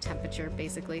is the temperature,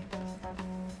 basically.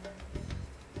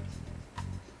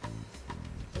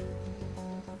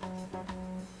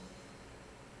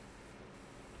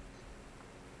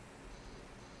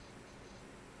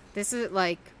 This is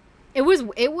like, it was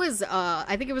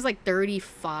I think it was like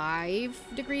 35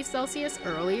 degrees Celsius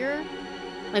earlier,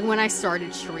 like when I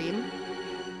started stream.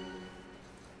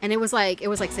 And it was like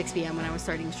 6 p.m. when I was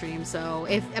starting stream, so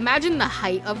imagine the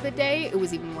height of the day, it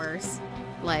was even worse.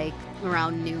 Like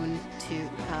around noon to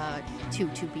 2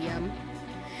 p.m.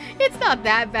 It's not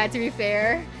that bad, to be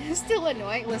fair. It's still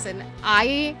annoying. Listen,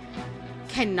 I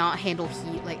cannot handle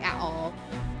heat, like, at all.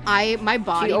 My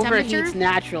body temperature overheats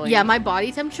naturally. Yeah, my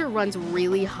body temperature runs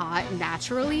really hot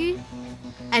naturally.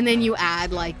 And then you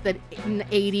add like the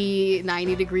 80,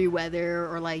 90 degree weather,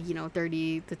 or like, you know,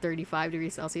 30 to 35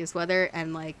 degrees Celsius weather,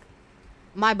 and like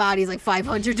my body's like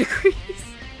 500 degrees.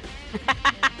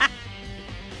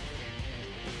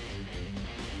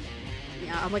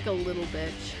 Yeah, I'm like a little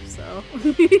bitch, so.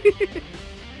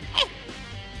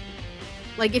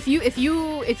 Like if you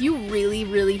really,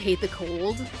 really hate the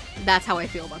cold, that's how I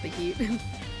feel about the heat.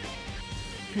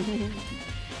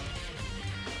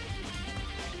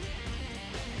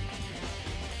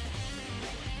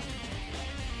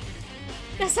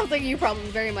 That's something you probably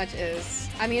very much is.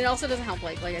 I mean, it also doesn't help,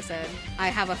 like I said, I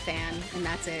have a fan and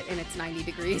that's it, and it's 90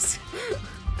 degrees.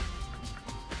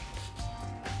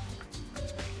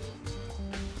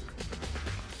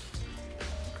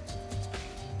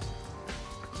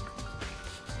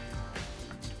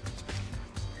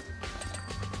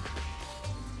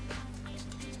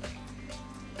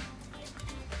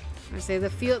 I say the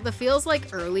feels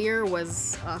like earlier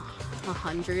was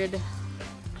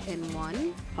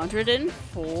 101.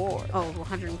 104. Oh,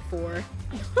 104.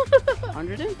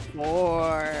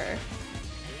 104.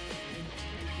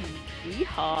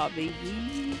 Yeehaw,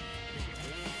 baby.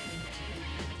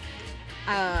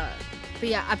 But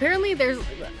yeah, apparently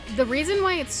the reason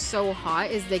why it's so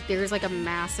hot is like there's like a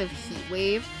massive heat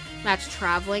wave that's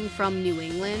traveling from New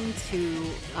England to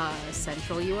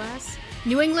central US.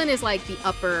 New England is like the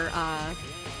upper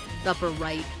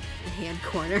right hand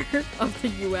corner of the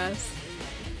US,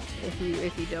 if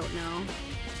you don't know.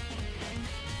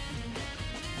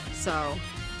 So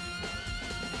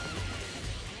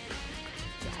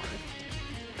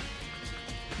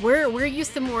we're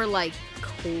used to more like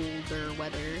colder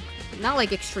weather, not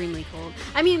like extremely cold.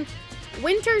 I mean,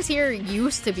 winters here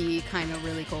used to be kind of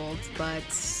really cold, but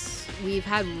we've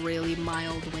had really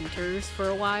mild winters for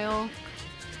a while.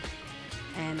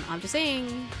 And I'm just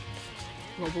saying,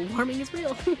 global warming is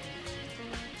real.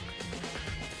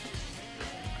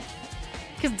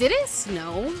 Because did it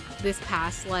snow this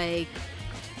past, like,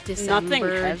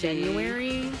 December,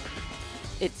 January?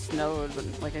 It snowed, but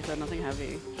like I said, nothing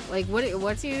heavy. Like, what do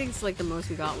you think is, like, the most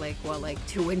we got? Like, what, like,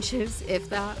 2 inches, if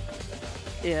that?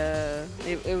 Yeah,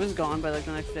 it was gone by, like,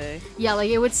 the next day. Yeah, like,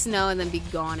 it would snow and then be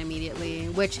gone immediately,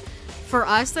 which, for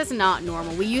us, that's not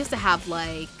normal. We used to have,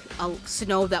 like, a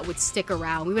snow that would stick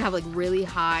around. We would have like really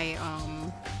high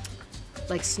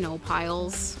like snow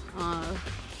piles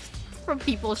from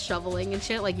people shoveling and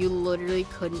shit. Like, you literally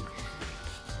couldn't.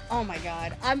 Oh my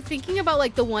god. I'm thinking about,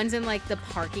 like, the ones in, like, the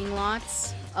parking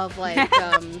lots of, like,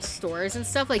 stores and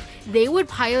stuff. Like, they would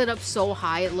pile it up so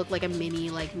high it looked like a mini,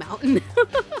 like, mountain.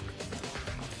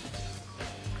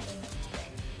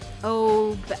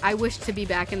 Oh, I wish to be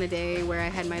back in the day where I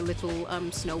had my little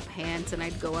snow pants and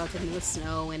I'd go out in the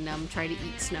snow and try to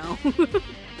eat snow.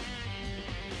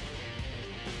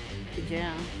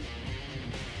 Yeah.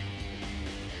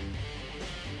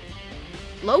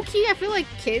 Low-key, I feel like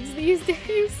kids these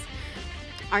days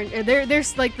aren't.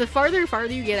 There's like the farther and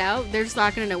farther you get out, they're just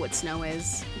not gonna know what snow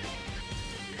is.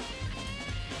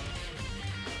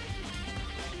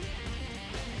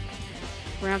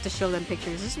 We're gonna have to show them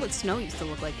pictures. This is what snow used to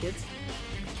look like, kids.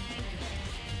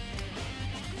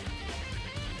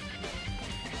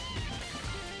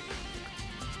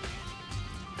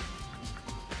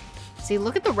 See,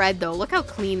 look at the red though. Look how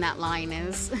clean that line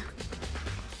is.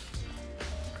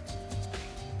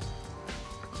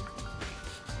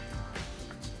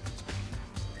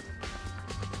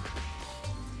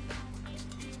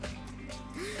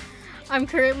 I'm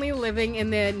currently living in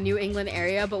the New England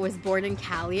area, but was born in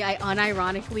Cali. I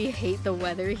unironically hate the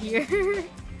weather here.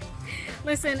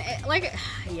 Listen,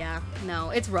 yeah, no,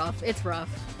 it's rough. It's rough.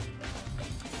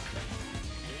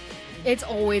 It's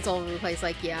always all over the place.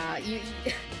 Like, yeah,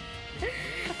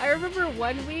 I remember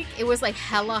one week it was like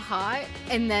hella hot,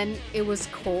 and then it was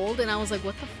cold, and I was like,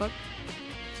 what the fuck?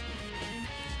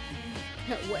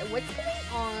 What's going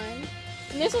on?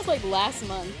 And this was like last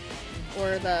month.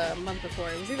 Or the month before.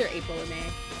 It was either April or May.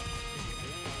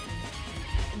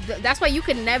 That's why you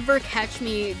could never catch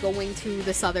me going to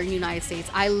the southern United States.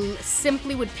 I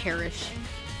simply would perish.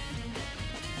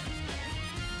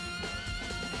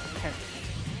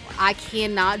 I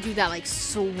cannot do that like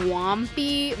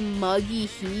swampy, muggy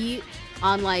heat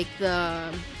on like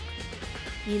the,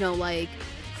 you know, like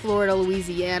Florida,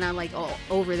 Louisiana, like all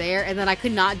over there. And then I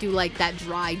could not do like that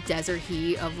dry desert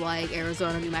heat of like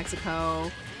Arizona, New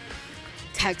Mexico,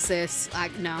 Texas.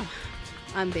 No,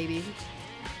 I'm baby.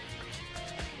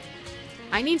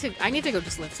 I need to go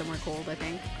just live somewhere cold, I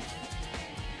think.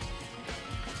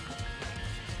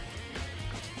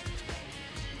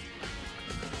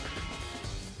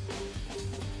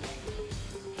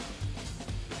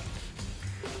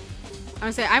 I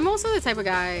would say I'm also the type of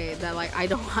guy that like I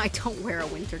don't wear a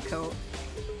winter coat.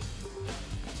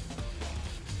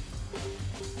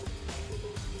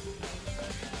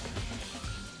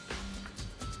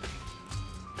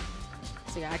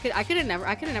 So yeah, I could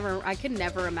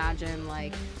never imagine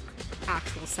like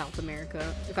actual South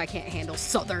America if I can't handle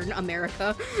Southern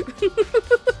America.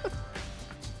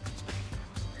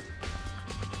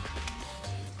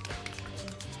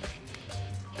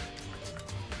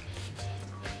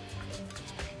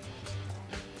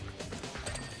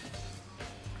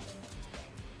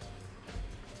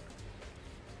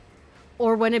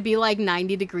 Or when it be like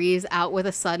 90 degrees out with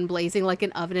the sun blazing like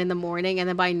an oven in the morning, and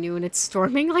then by noon it's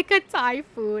storming like a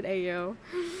typhoon. Ayo.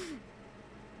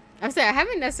 I'm saying I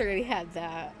haven't necessarily had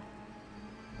that.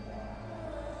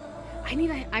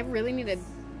 I really need to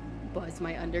buzz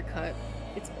my undercut.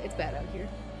 It's bad out here.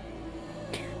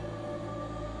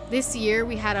 This year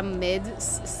we had a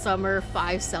mid-summer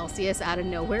 5 Celsius out of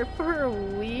nowhere for a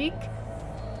week.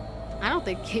 I don't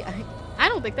think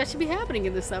that should be happening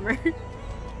in the summer.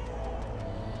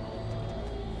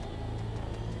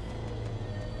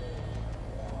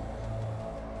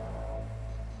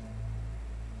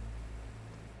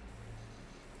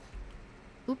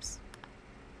 Oops.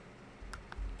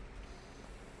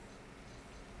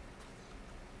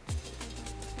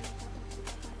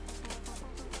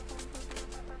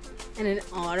 And in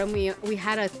autumn, we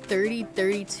had a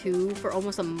 30-32 for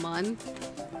almost a month.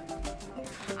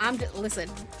 Listen,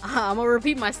 I'm gonna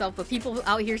repeat myself, but people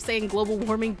out here saying global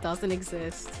warming doesn't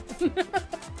exist.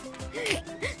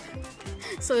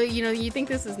 So, you know, you think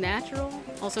this is natural?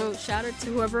 Also, shout out to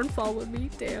whoever unfollowed me.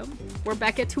 Damn. We're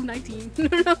back at 219.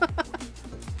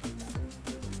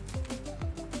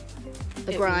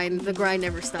 The grind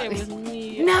never stops. It was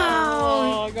me. No!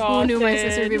 Oh, God, who knew my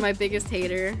sister would be my biggest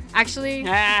hater? Actually,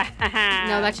 no,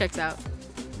 that checks out.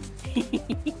 That's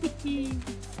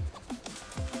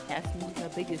me,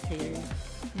 the biggest hater.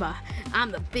 Bah,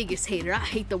 I'm the biggest hater. I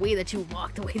hate the way that you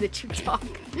walk, the way that you talk.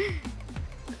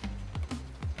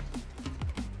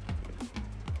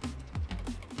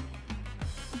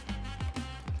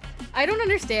 I don't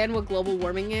understand what global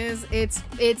warming is. It's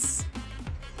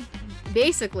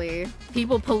basically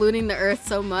people polluting the earth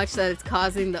so much that it's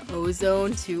causing the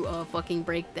ozone to fucking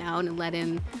break down and let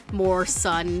in more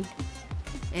sun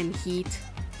and heat,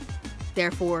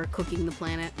 therefore cooking the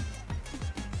planet.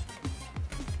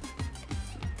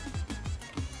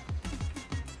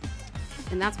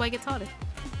 And that's why it gets hotter.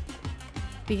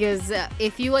 Because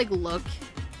if you like look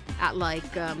at like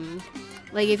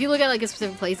if you look at like a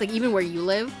specific place, like even where you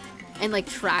live, and like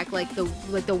track like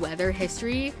the weather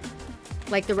history,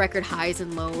 like the record highs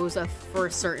and lows for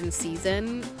a certain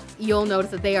season, you'll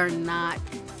notice that they are not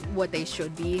what they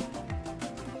should be.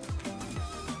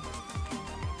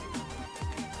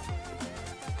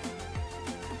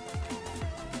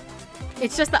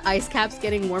 It's just the ice caps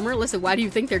getting warmer. Listen, why do you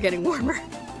think they're getting warmer?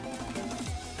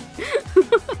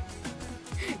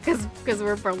 Because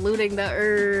we're polluting the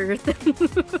earth.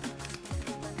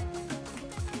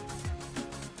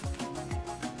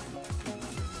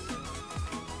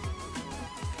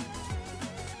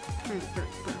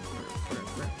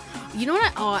 You know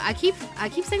what? Oh, I keep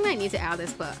saying that I need to add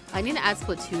this, but I need to add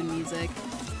Splatoon music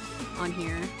on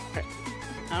here.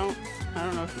 I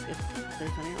don't know if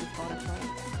there's any on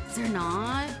Spotify. Is there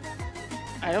not?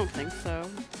 I don't think so.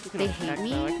 They hate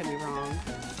me? Though. I could be wrong.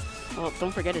 Well,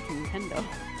 don't forget it's Nintendo.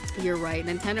 You're right.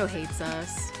 Nintendo hates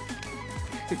us.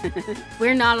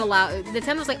 We're not allowed.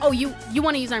 Nintendo's like, oh, you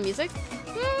want to use our music?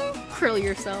 Krill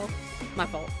yourself. My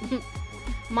fault.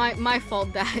 my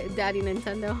fault, Daddy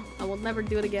Nintendo. I will never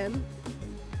do it again.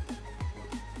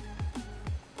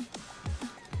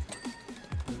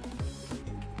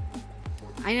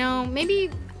 I know. Maybe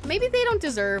they don't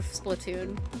deserve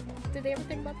Splatoon. Did they ever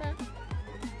think about that?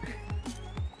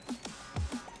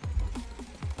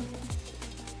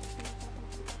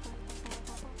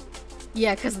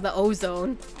 Yeah, because of the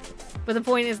ozone. But the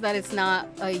point is that it's not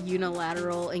a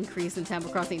unilateral increase in temp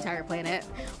across the entire planet.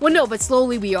 Well, no, but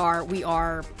slowly we are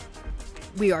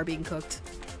being cooked.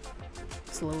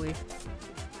 Slowly.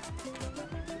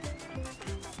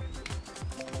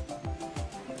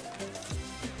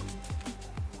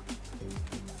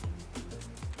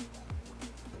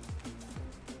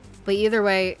 But either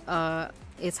way,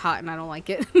 it's hot and I don't like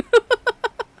it.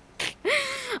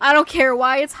 I don't care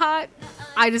why it's hot.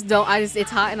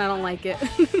 It's hot and I don't like it.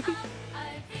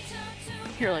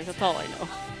 You're like, that's all I know.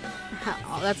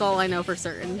 That's all I know for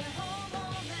certain.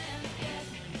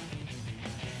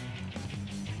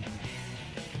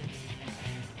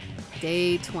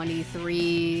 Day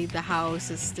 23, the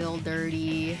house is still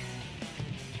dirty.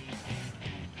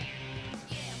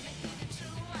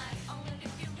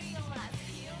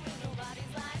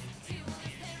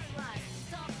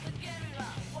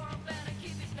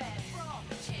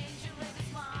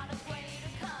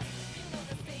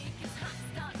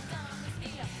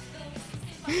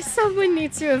 Someone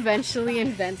needs to eventually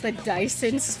invent the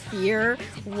Dyson Sphere.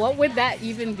 What would that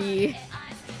even be?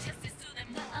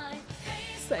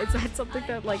 Is that something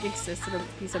that like exists in a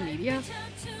piece of media?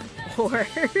 Or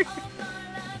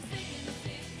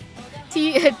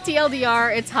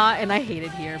TLDR, it's hot and I hate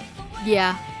it here.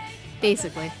 Yeah,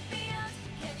 basically.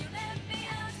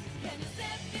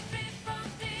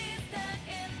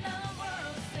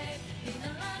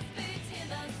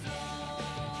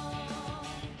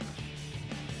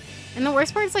 And the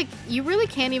worst part is, like, you really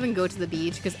can't even go to the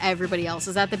beach because everybody else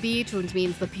is at the beach, which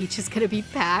means the beach is going to be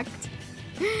packed.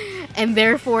 And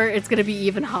therefore, it's going to be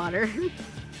even hotter.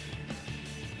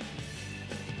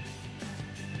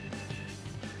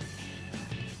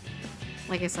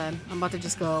 Like I said, I'm about to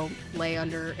just go lay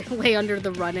under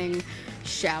the running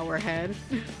shower head.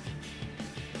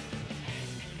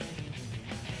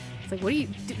 It's like, what do you...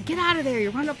 Get out of there!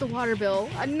 You're running up the water bill.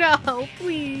 No,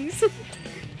 please!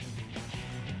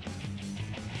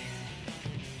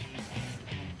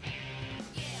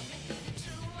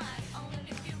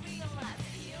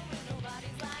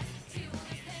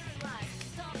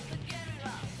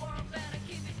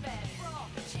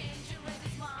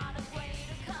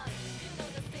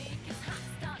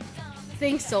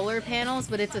 Think solar panels,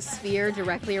 but it's a sphere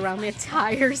directly around the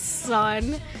entire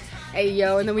sun. Hey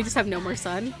yo, and then we just have no more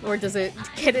sun? Or does it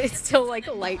still like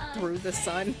light through the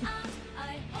sun?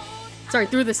 Sorry,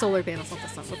 through the solar panels, not the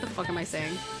sun. What the fuck am I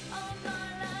saying?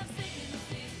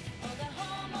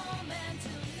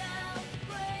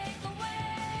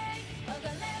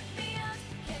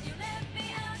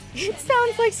 It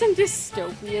sounds like some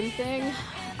dystopian thing.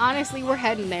 Honestly, we're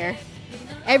heading there.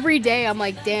 Every day I'm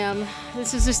like, damn,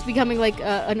 this is just becoming like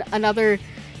another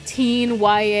teen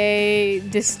YA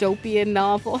dystopian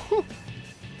novel.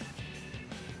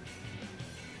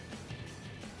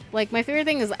 Like, my favorite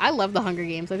thing is, I love The Hunger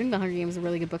Games. I think The Hunger Games is a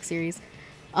really good book series.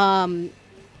 But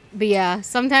yeah,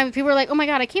 sometimes people are like, oh my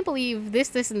god, I can't believe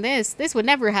this, and this. This would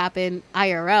never happen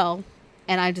IRL.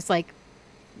 And I'm just like,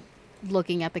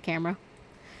 looking at the camera.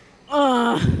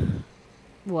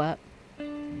 What?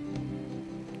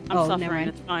 I'm suffering.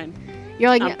 It's fine. You're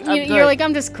like, you're like,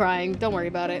 I'm just crying. Don't worry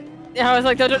about it. Yeah, I was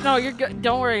like, no, you're good.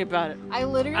 Don't worry about it. I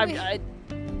literally,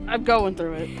 I'm going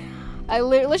through it.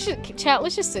 Let's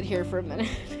just sit here for a minute.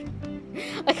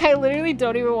 Like, I literally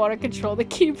don't even want to control the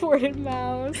keyboard and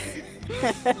mouse.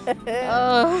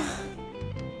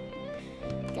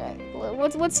 Okay,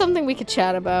 what's something we could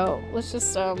chat about? Let's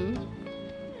just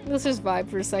vibe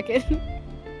for a second.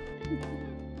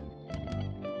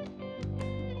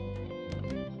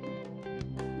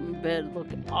 Bed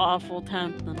looking awful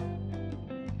tempting.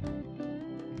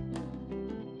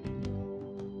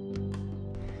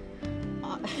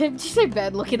 Did you say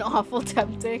bed looking awful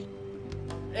tempting?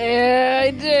 Yeah,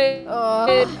 I did.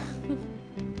 Oh.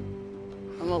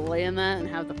 I'm gonna lay in that and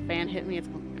have the fan hit me. It's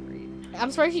gonna be great.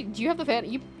 I'm sorry. Do you have the fan?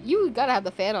 You gotta have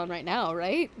the fan on right now,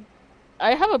 right?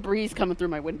 I have a breeze coming through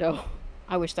my window.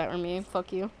 I wish that were me.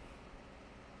 Fuck you.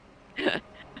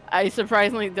 I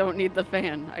surprisingly don't need the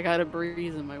fan. I got a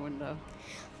breeze in my window.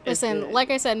 Listen, like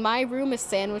I said, my room is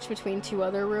sandwiched between 2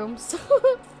 other rooms.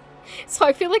 So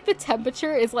I feel like the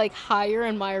temperature is like higher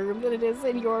in my room than it is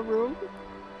in your room.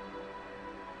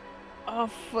 Oh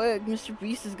fuck, Mr.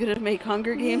 Beast is gonna make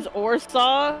Hunger Games or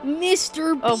Saw?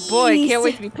 Mr. Beast! Oh boy, I can't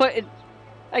wait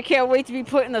to be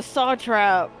put in the Saw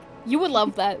trap. You would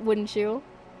love that, wouldn't you?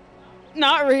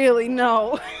 Not really,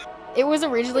 no. It was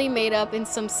originally made up in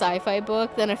some sci-fi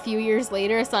book, then a few years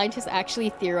later, a scientist actually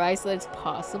theorized that it's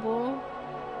possible.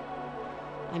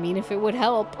 I mean, if it would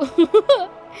help.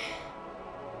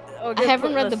 I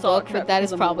haven't read the book, but that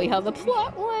is probably how the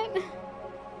plot went.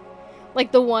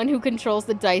 Like, the one who controls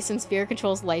the Dyson sphere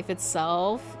controls life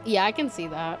itself. Yeah, I can see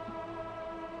that.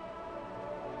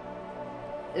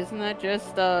 Isn't that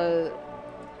just,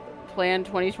 Plan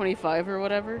 2025 or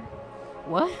whatever?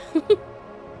 What?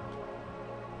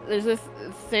 There's this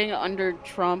thing under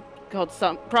Trump called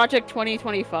Project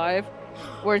 2025,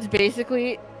 where it's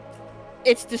basically,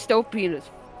 it's dystopian as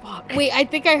fuck. Wait, I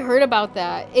think I heard about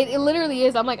that. It literally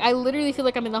is. I'm like, I literally feel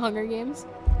like I'm in the Hunger Games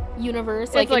universe.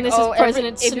 It's like and this is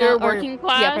President Snow. If you're working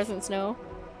class, yeah, President Snow.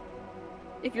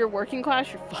 If you're working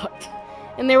class, you're fucked.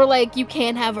 And they were like, you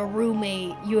can't have a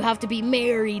roommate. You have to be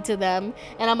married to them.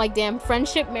 And I'm like, damn,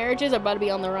 friendship marriages are about to be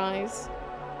on the rise.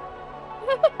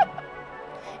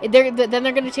 Then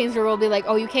they're gonna change the rule, be like,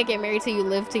 oh, you can't get married till you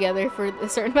live together for a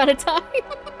certain amount of time.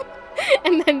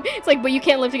 And then it's like, but you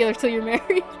can't live together till you're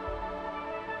married.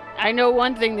 I know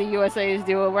one thing the USA is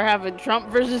doing. We're having Trump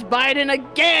versus Biden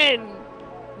again.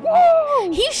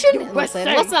 Woo! He shouldn't listen.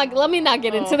 Let me not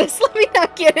get into this. Let me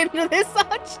not get into this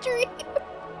on stream.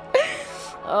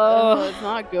 Oh, it's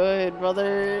not good,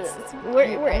 brother.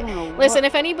 Listen,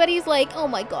 if anybody's like, oh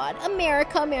my god,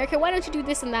 America, why don't you do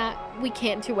this and that? We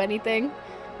can't do anything.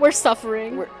 We're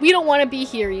suffering. We don't want to be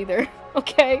here either.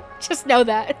 Okay? Just know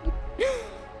that.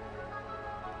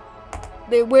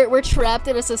 We're trapped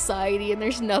in a society and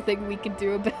there's nothing we can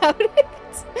do about it.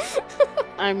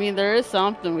 I mean, there is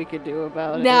something we could do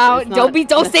about it. No,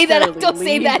 don't say that. Don't legal.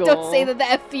 say that. Don't say that the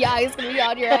FBI is gonna be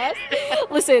on your ass.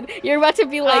 Listen, you're about to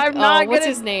be like, what's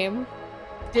his name?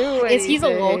 He's a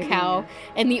lolcow,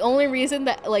 and the only reason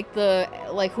that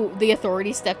the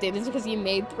authorities stepped in is because he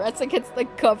made threats against the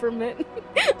government.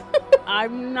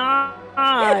 I'm not.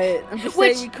 I'm just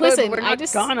saying we could, but we're not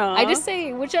gonna. I just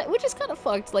say, which is kind of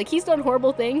fucked. Like, he's done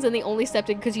horrible things, and they only stepped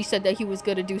in because he said that he was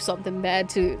gonna do something bad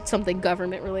to something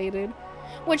government related,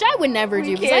 which I would never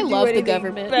do because I love the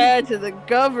government. Bad to the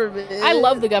government. I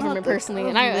love the government personally,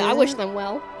 and I wish them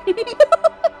well.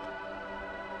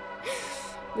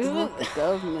 This is the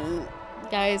government.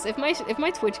 Guys, if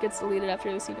my Twitch gets deleted after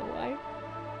this, you know why.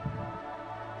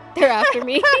 They're after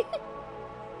me.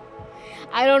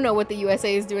 I don't know what the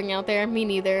USA is doing out there. Me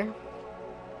neither.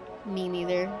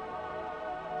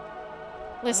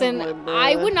 Listen,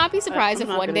 I would not be surprised if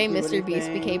one day Mr. Beast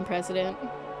became president.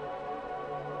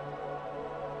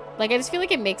 Like, I just feel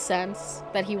like it makes sense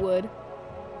that he would.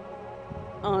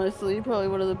 Honestly, probably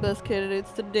one of the best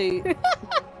candidates to date.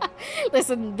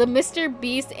 Listen, the Mr.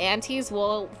 Beast antis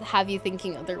will have you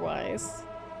thinking otherwise.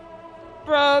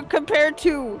 Bro, compared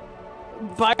to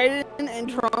Biden and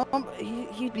Trump,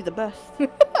 he'd be the best.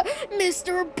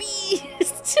 Mr.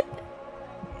 Beast!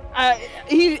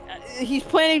 He's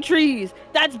planting trees.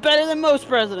 That's better than most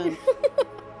presidents.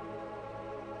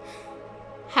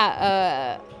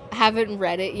 Haven't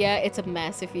read it yet. It's a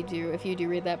mess if you do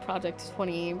read that Project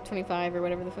 2025 or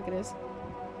whatever the fuck it is.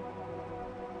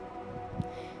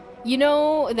 You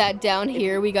know that down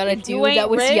here we got a dude that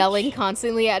was yelling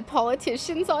constantly at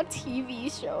politicians on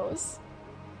TV shows.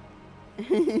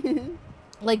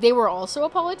 Like, they were also a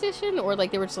politician, or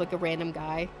like they were just like a random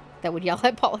guy that would yell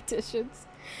at politicians.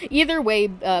 Either way,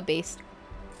 based.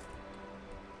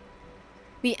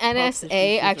 The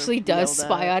NSA actually does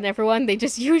spy on everyone. They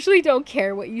just usually don't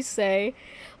care what you say.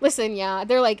 Listen, yeah,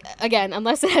 they're like, again,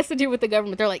 unless it has to do with the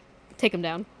government, they're like, take him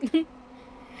down.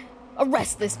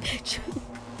 Arrest this bitch.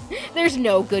 There's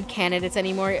no good candidates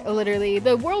anymore, literally.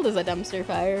 The world is a dumpster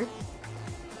fire.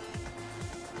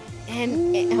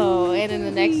 And, and in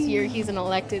the next year, he's an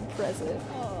elected president.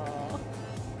 Aww.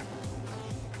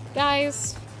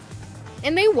 Guys.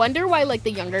 And they wonder why, like,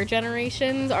 the younger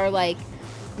generations are, like,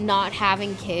 not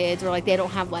having kids, or, like, they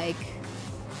don't have, like,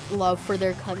 love for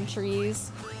their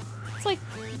countries. It's like,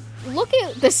 look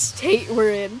at the state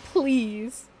we're in,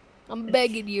 please. I'm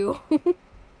begging you.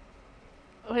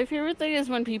 My favorite thing is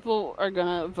when people are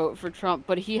gonna vote for Trump,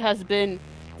 but he has been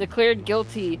declared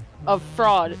guilty of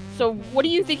fraud. So what do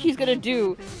you think he's gonna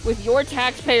do with your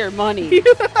taxpayer money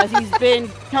as he's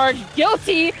been charged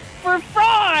guilty for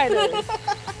fraud?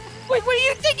 What do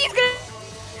you think he's gonna...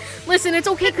 Listen, it's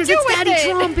okay because it's Daddy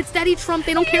Trump. It's Daddy Trump.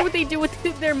 They don't care what they do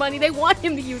with their money. They want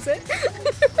him to use it.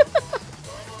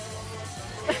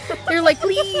 They're like,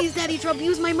 please, Daddy Trump,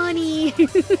 use my money.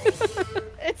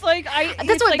 It's like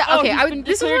That's what. Like, okay,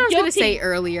 this is what I was gonna say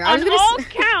earlier. I was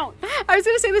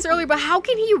gonna say this earlier, but how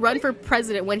can he run for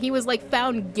president when he was like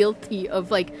found guilty of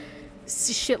like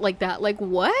shit like that? Like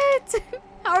what?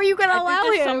 How are you gonna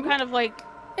allow him? Some kind of like.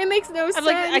 It makes no sense.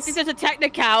 I think there's a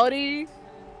technicality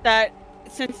that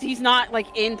since he's not like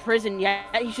in prison yet,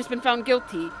 he's just been found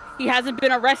guilty. He hasn't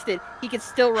been arrested. He could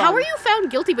still run. How are you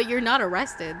found guilty but you're not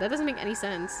arrested? That doesn't make any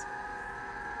sense.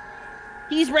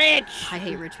 He's rich. I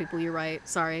hate rich people. You're right.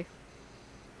 Sorry.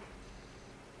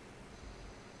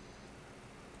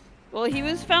 Well, he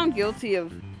was found guilty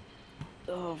of.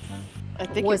 I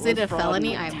think was it a fraud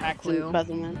felony? And, I have no clue.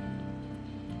 Embezzlement.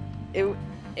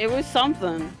 It was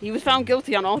something. He was found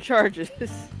guilty on all charges.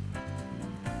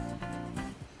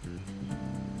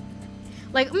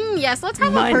 Like, yes, let's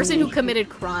have a person who committed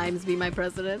crimes be my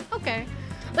president. Okay.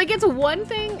 Like, it's one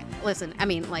thing, listen, I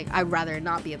mean, like, I'd rather it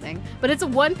not be a thing, but it's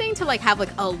one thing to, like, have, like,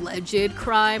 alleged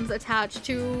crimes attached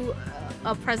to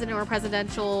a president or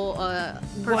presidential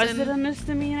person. Was it a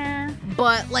misdemeanor?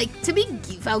 But, like, to be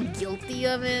found guilty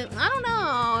of it, I don't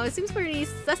know. It seems pretty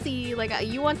sussy. Like,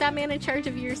 you want that man in charge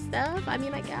of your stuff? I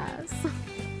mean, I guess.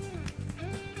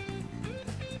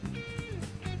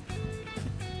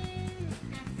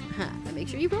 And make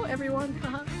sure you vote, everyone.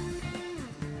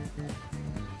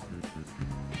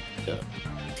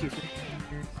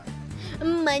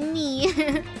 Money.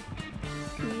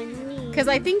 Because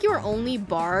I think you're only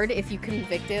barred if you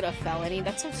convicted a felony.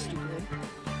 That's so stupid.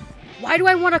 Why do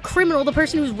I want a criminal, the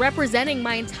person who's representing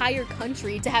my entire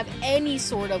country, to have any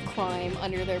sort of crime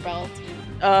under their belt?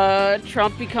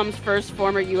 Trump becomes first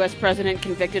former U.S. president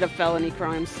convicted of felony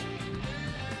crimes.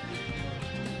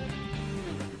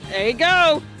 There you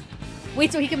go! Wait,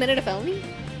 so he committed a felony?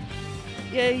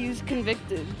 Yeah, he was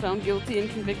convicted. Found guilty and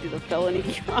convicted of felony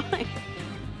crime.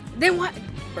 Then what?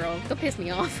 Bro, don't piss me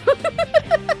off.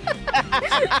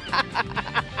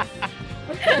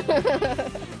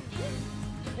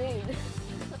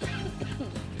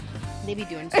 They be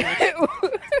doing so much.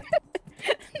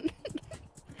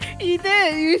 He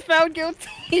did! He was found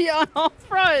guilty on all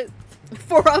fronts.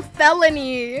 For a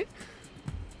felony!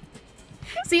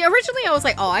 See, originally I was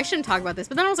like, oh, I shouldn't talk about this.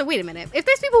 But then I was like, wait a minute. If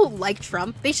there's people who like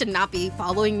Trump, they should not be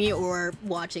following me or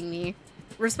watching me.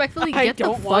 Respectfully, get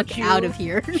the fuck out of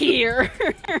here. Here.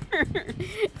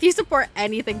 If you support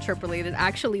anything Trump related,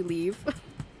 actually leave.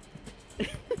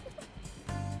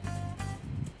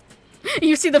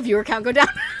 You see the viewer count go down.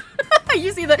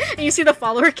 You see the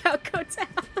follower count go down.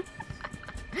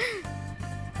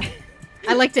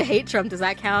 I like to hate Trump. Does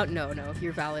that count? No,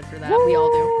 you're valid for that. Woo! We all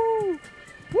do.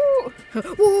 Woo!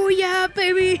 Woo, yeah,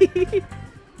 baby!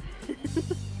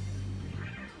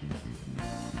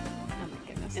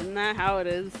 Isn't that how it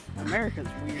is? America's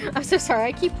weird. I'm so sorry,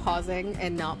 I keep pausing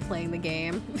and not playing the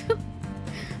game.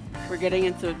 We're getting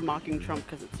into mocking Trump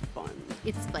because it's fun.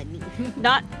 It's funny.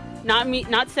 Not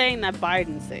saying that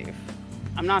Biden's safe.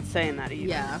 I'm not saying that either.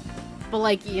 Yeah. But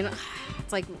like, you know,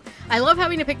 it's like, I love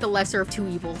having to pick the lesser of two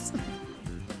evils.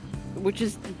 Which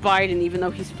is Biden, even though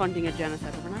he's funding a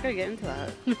genocide. But we're not gonna get into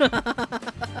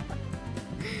that.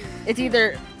 It's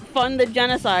either fund the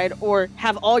genocide or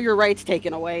have all your rights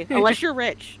taken away, unless you're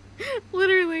rich.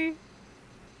 Literally.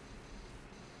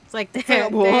 It's like,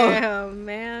 damn,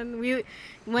 man. You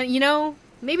know,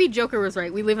 maybe Joker was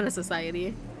right. We live in a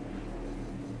society.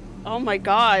 Oh my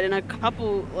god, in a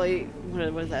couple, like,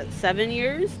 what was that, 7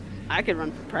 years? I could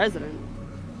run for president.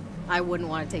 I wouldn't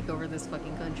want to take over this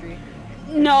fucking country.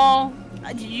 No.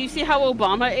 Did you see how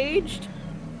Obama aged?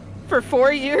 For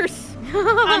 4 years?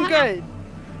 I'm good.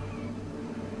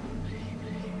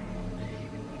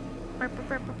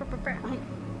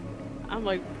 I'm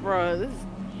like, bro, this is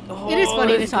It is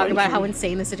funny to talk about how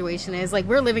insane the situation is. Like,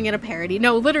 we're living in a parody.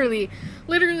 No, literally,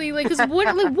 like, cause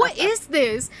what is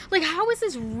this? Like, how is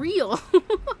this real?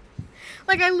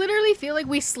 Like, I literally feel like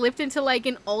we slipped into, like,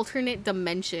 an alternate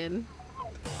dimension.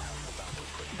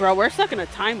 Bro, we're stuck in a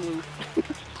time loop.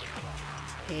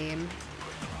 Pain.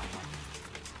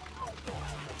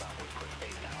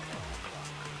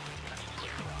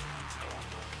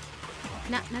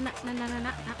 Nah.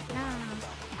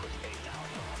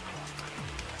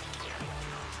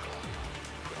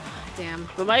 Damn.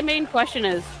 But my main question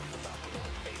is,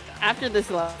 after this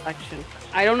election,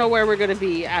 I don't know where we're gonna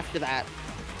be after that.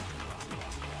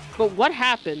 But what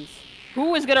happens?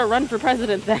 Who is gonna run for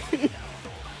president then?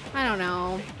 I don't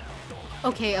know.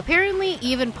 Okay, apparently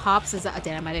even Pops is...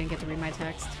 damn, I didn't get to read my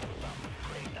text.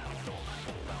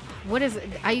 What is it?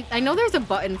 I know there's a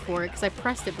button for it because I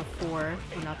pressed it before.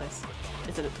 Oh, not this.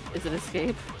 Is it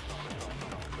escape?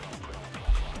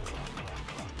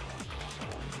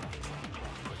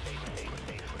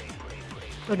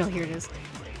 Oh no, here it is.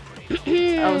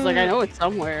 I was like, I know it's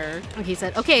somewhere. Okay, he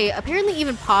said, okay, apparently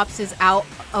even Pops is out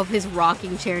of his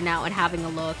rocking chair now and having a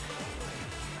look.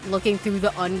 Looking through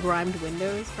the ungrimed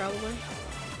windows, probably.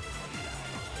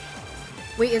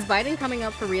 Wait, is Biden coming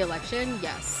up for re-election?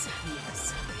 Yes.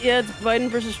 Yes. Yeah, it's Biden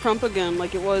versus Trump again,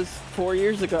 like it was 4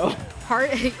 years ago.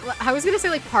 I was gonna say,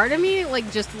 like, part of me, like,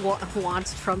 just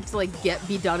wants Trump to, like,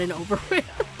 be done and over with.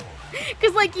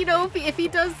 Because, like, you know, if he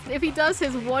does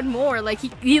his one more, like,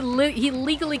 he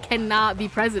legally cannot be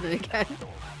president again.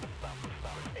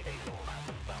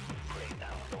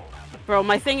 Bro,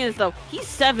 my thing is, though, he's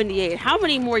 78. How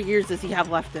many more years does he have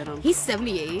left in him? He's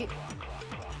 78.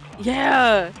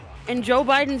 Yeah. And Joe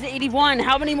Biden's 81.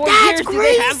 How many more years do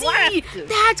they have left?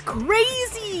 That's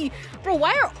crazy! Bro,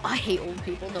 I hate old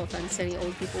people. No offense to any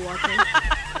old people watching.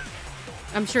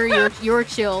 I'm sure you're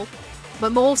chill.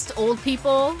 But most old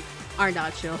people are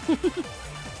not chill.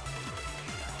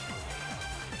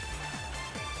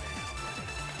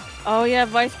 Oh yeah,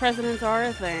 vice presidents are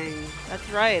a thing. That's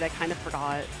right, I kind of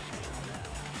forgot.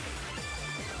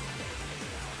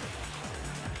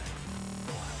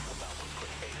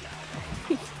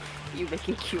 You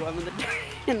making Q, I'm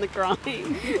in the grind.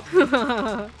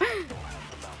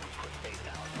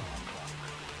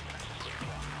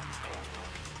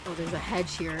 Oh, there's a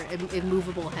hedge here, an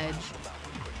immovable hedge.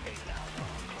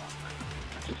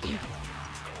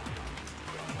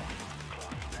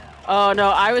 Oh no,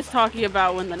 I was talking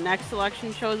about when the next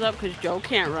election shows up because Joe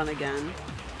can't run again.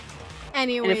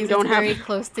 Anyways, it's very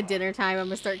close to dinner time. I'm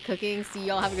gonna start cooking. See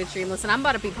y'all have a good stream. Listen, I'm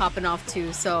about to be popping off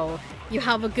too, so you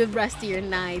have a good rest of your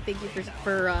night. Thank you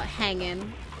for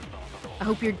hanging. I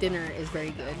hope your dinner is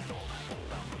very good.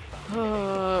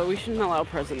 We shouldn't allow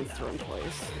presidents to run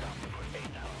twice.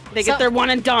 They get their one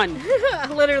and done.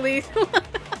 Literally.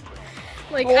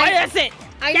 Like, what is it?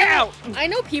 I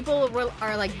know people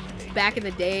are like, back in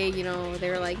the day, you know, they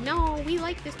were like, no, we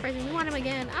like this president, we want him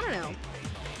again. I don't know.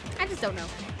 I just don't know.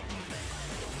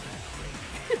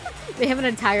 They have an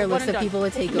entire list of people to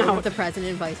take over if the president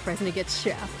and vice president gets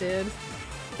shafted.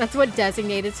 That's what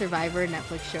Designated Survivor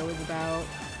Netflix show is about.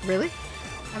 Really?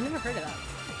 I've never heard of that.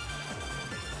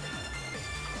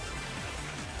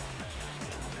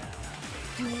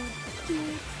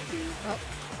 Oh.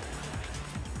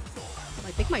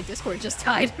 I think my Discord just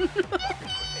died.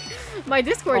 My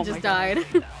Discord just died.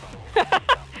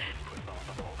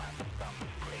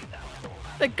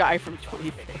 The guy from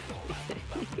 2050.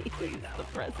 He's the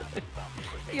president.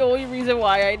 The only reason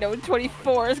why I know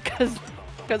 24 is because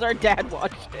our dad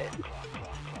watched it.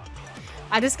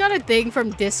 I just got a thing from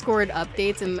Discord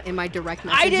updates in my direct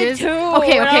messages. I did too.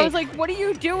 Okay. I was like, "What are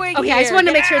you doing?" Okay, here? I just wanted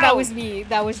to make sure that was me.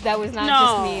 That was not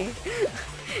just me.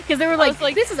 Because they were like,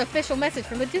 "This is official message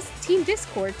from the Team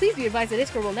Discord. Please be advised that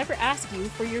Discord will never ask you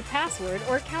for your password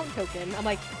or account token." I'm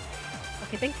like,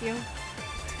 "Okay, thank you."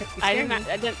 I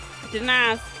didn't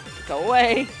ask. Go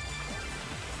away.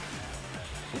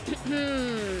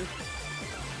 Anyways,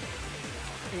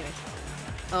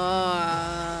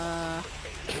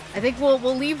 I think we'll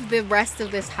leave the rest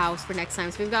of this house for next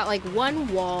time. So we've got like one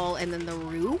wall and then the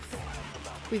roof.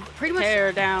 We've pretty much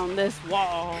tear down this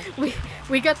wall.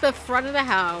 We got the front of the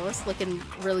house looking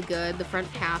really good. The front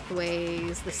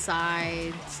pathways, the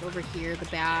sides over here, the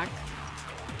back.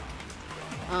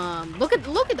 Look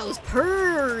at those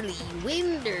pearly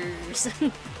windows.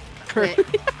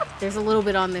 There's a little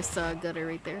bit on this gutter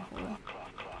right there.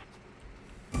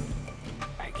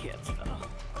 I can't spell.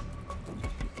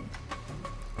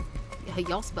 Hey,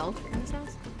 y'all spelled in this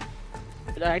house?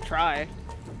 Did I try?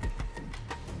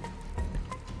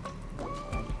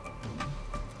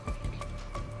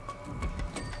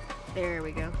 There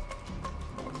we go.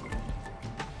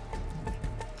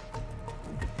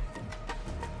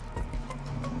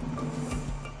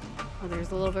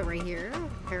 there's a little bit right here,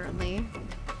 apparently.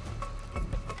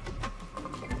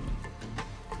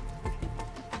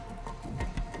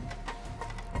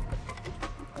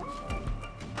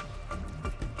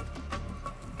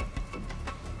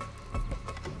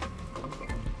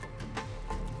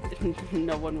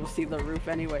 No one will see the roof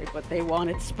anyway, but they want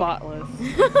it spotless.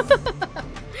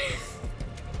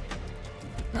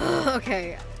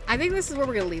 Okay, I think this is where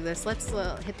we're gonna leave this. Let's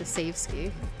hit the save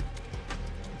ski.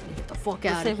 Get the fuck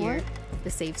out of here. What?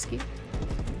 The save ski.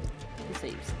 The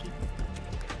save ski.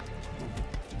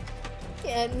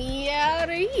 Get me out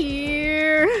of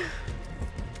here.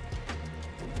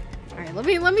 All right,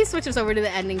 let me switch us over to the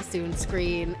ending soon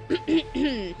screen.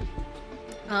 You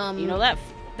know that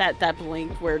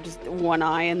blink where just one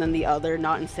eye and then the other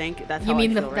not in sync? That's how I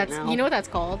feel right now. You know what that's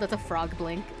called? That's a frog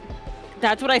blink.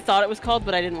 That's what I thought it was called,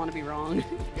 but I didn't want to be wrong.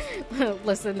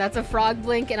 Listen, that's a frog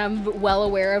blink, and I'm well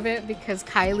aware of it because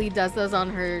Kylie does those on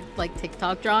her like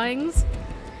TikTok drawings,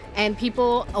 and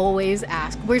people always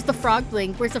ask, "Where's the frog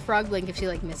blink? Where's the frog blink?" If she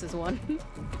like misses one.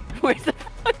 Where's the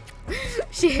frog?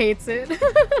 She hates it.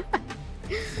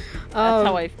 That's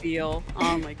how I feel.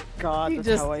 Oh my god,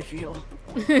 that's how I feel.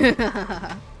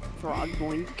 Frog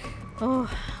blink. Oh,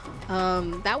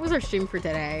 that was our stream for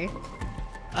today.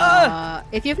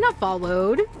 If you have not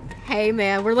followed, hey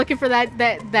man, we're looking for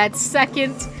that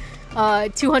second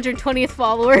 220th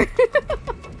follower.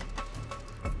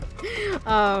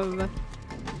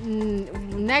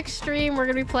 Next stream we're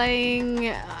gonna be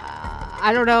playing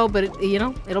I don't know, but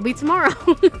it'll be tomorrow.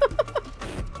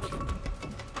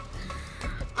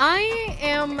 I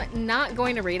am not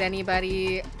going to rate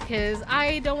anybody because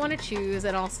I don't want to choose,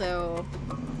 and also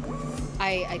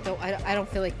I don't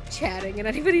feel like chatting in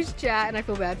anybody's chat, and I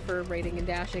feel bad for rating and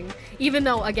dashing. Even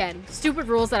though, again, stupid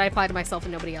rules that I apply to myself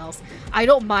and nobody else. I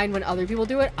don't mind when other people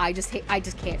do it. I just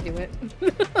can't do it.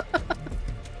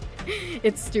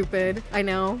 It's stupid. I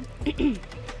know.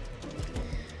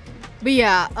 But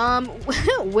yeah,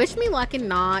 wish me luck in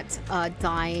not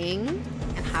dying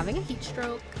and having a heat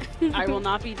stroke. I will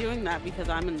not be doing that because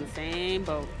I'm in the same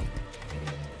boat.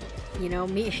 You know,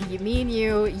 me and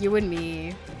you and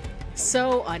me,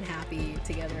 so unhappy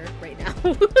together right now.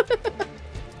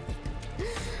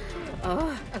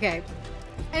 Okay.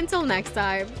 Until next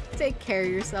time, take care of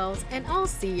yourselves, and I'll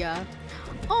see ya.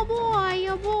 Oh boy,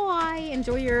 oh boy.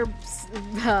 Enjoy your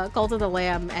Cult of the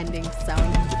Lamb ending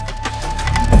sound.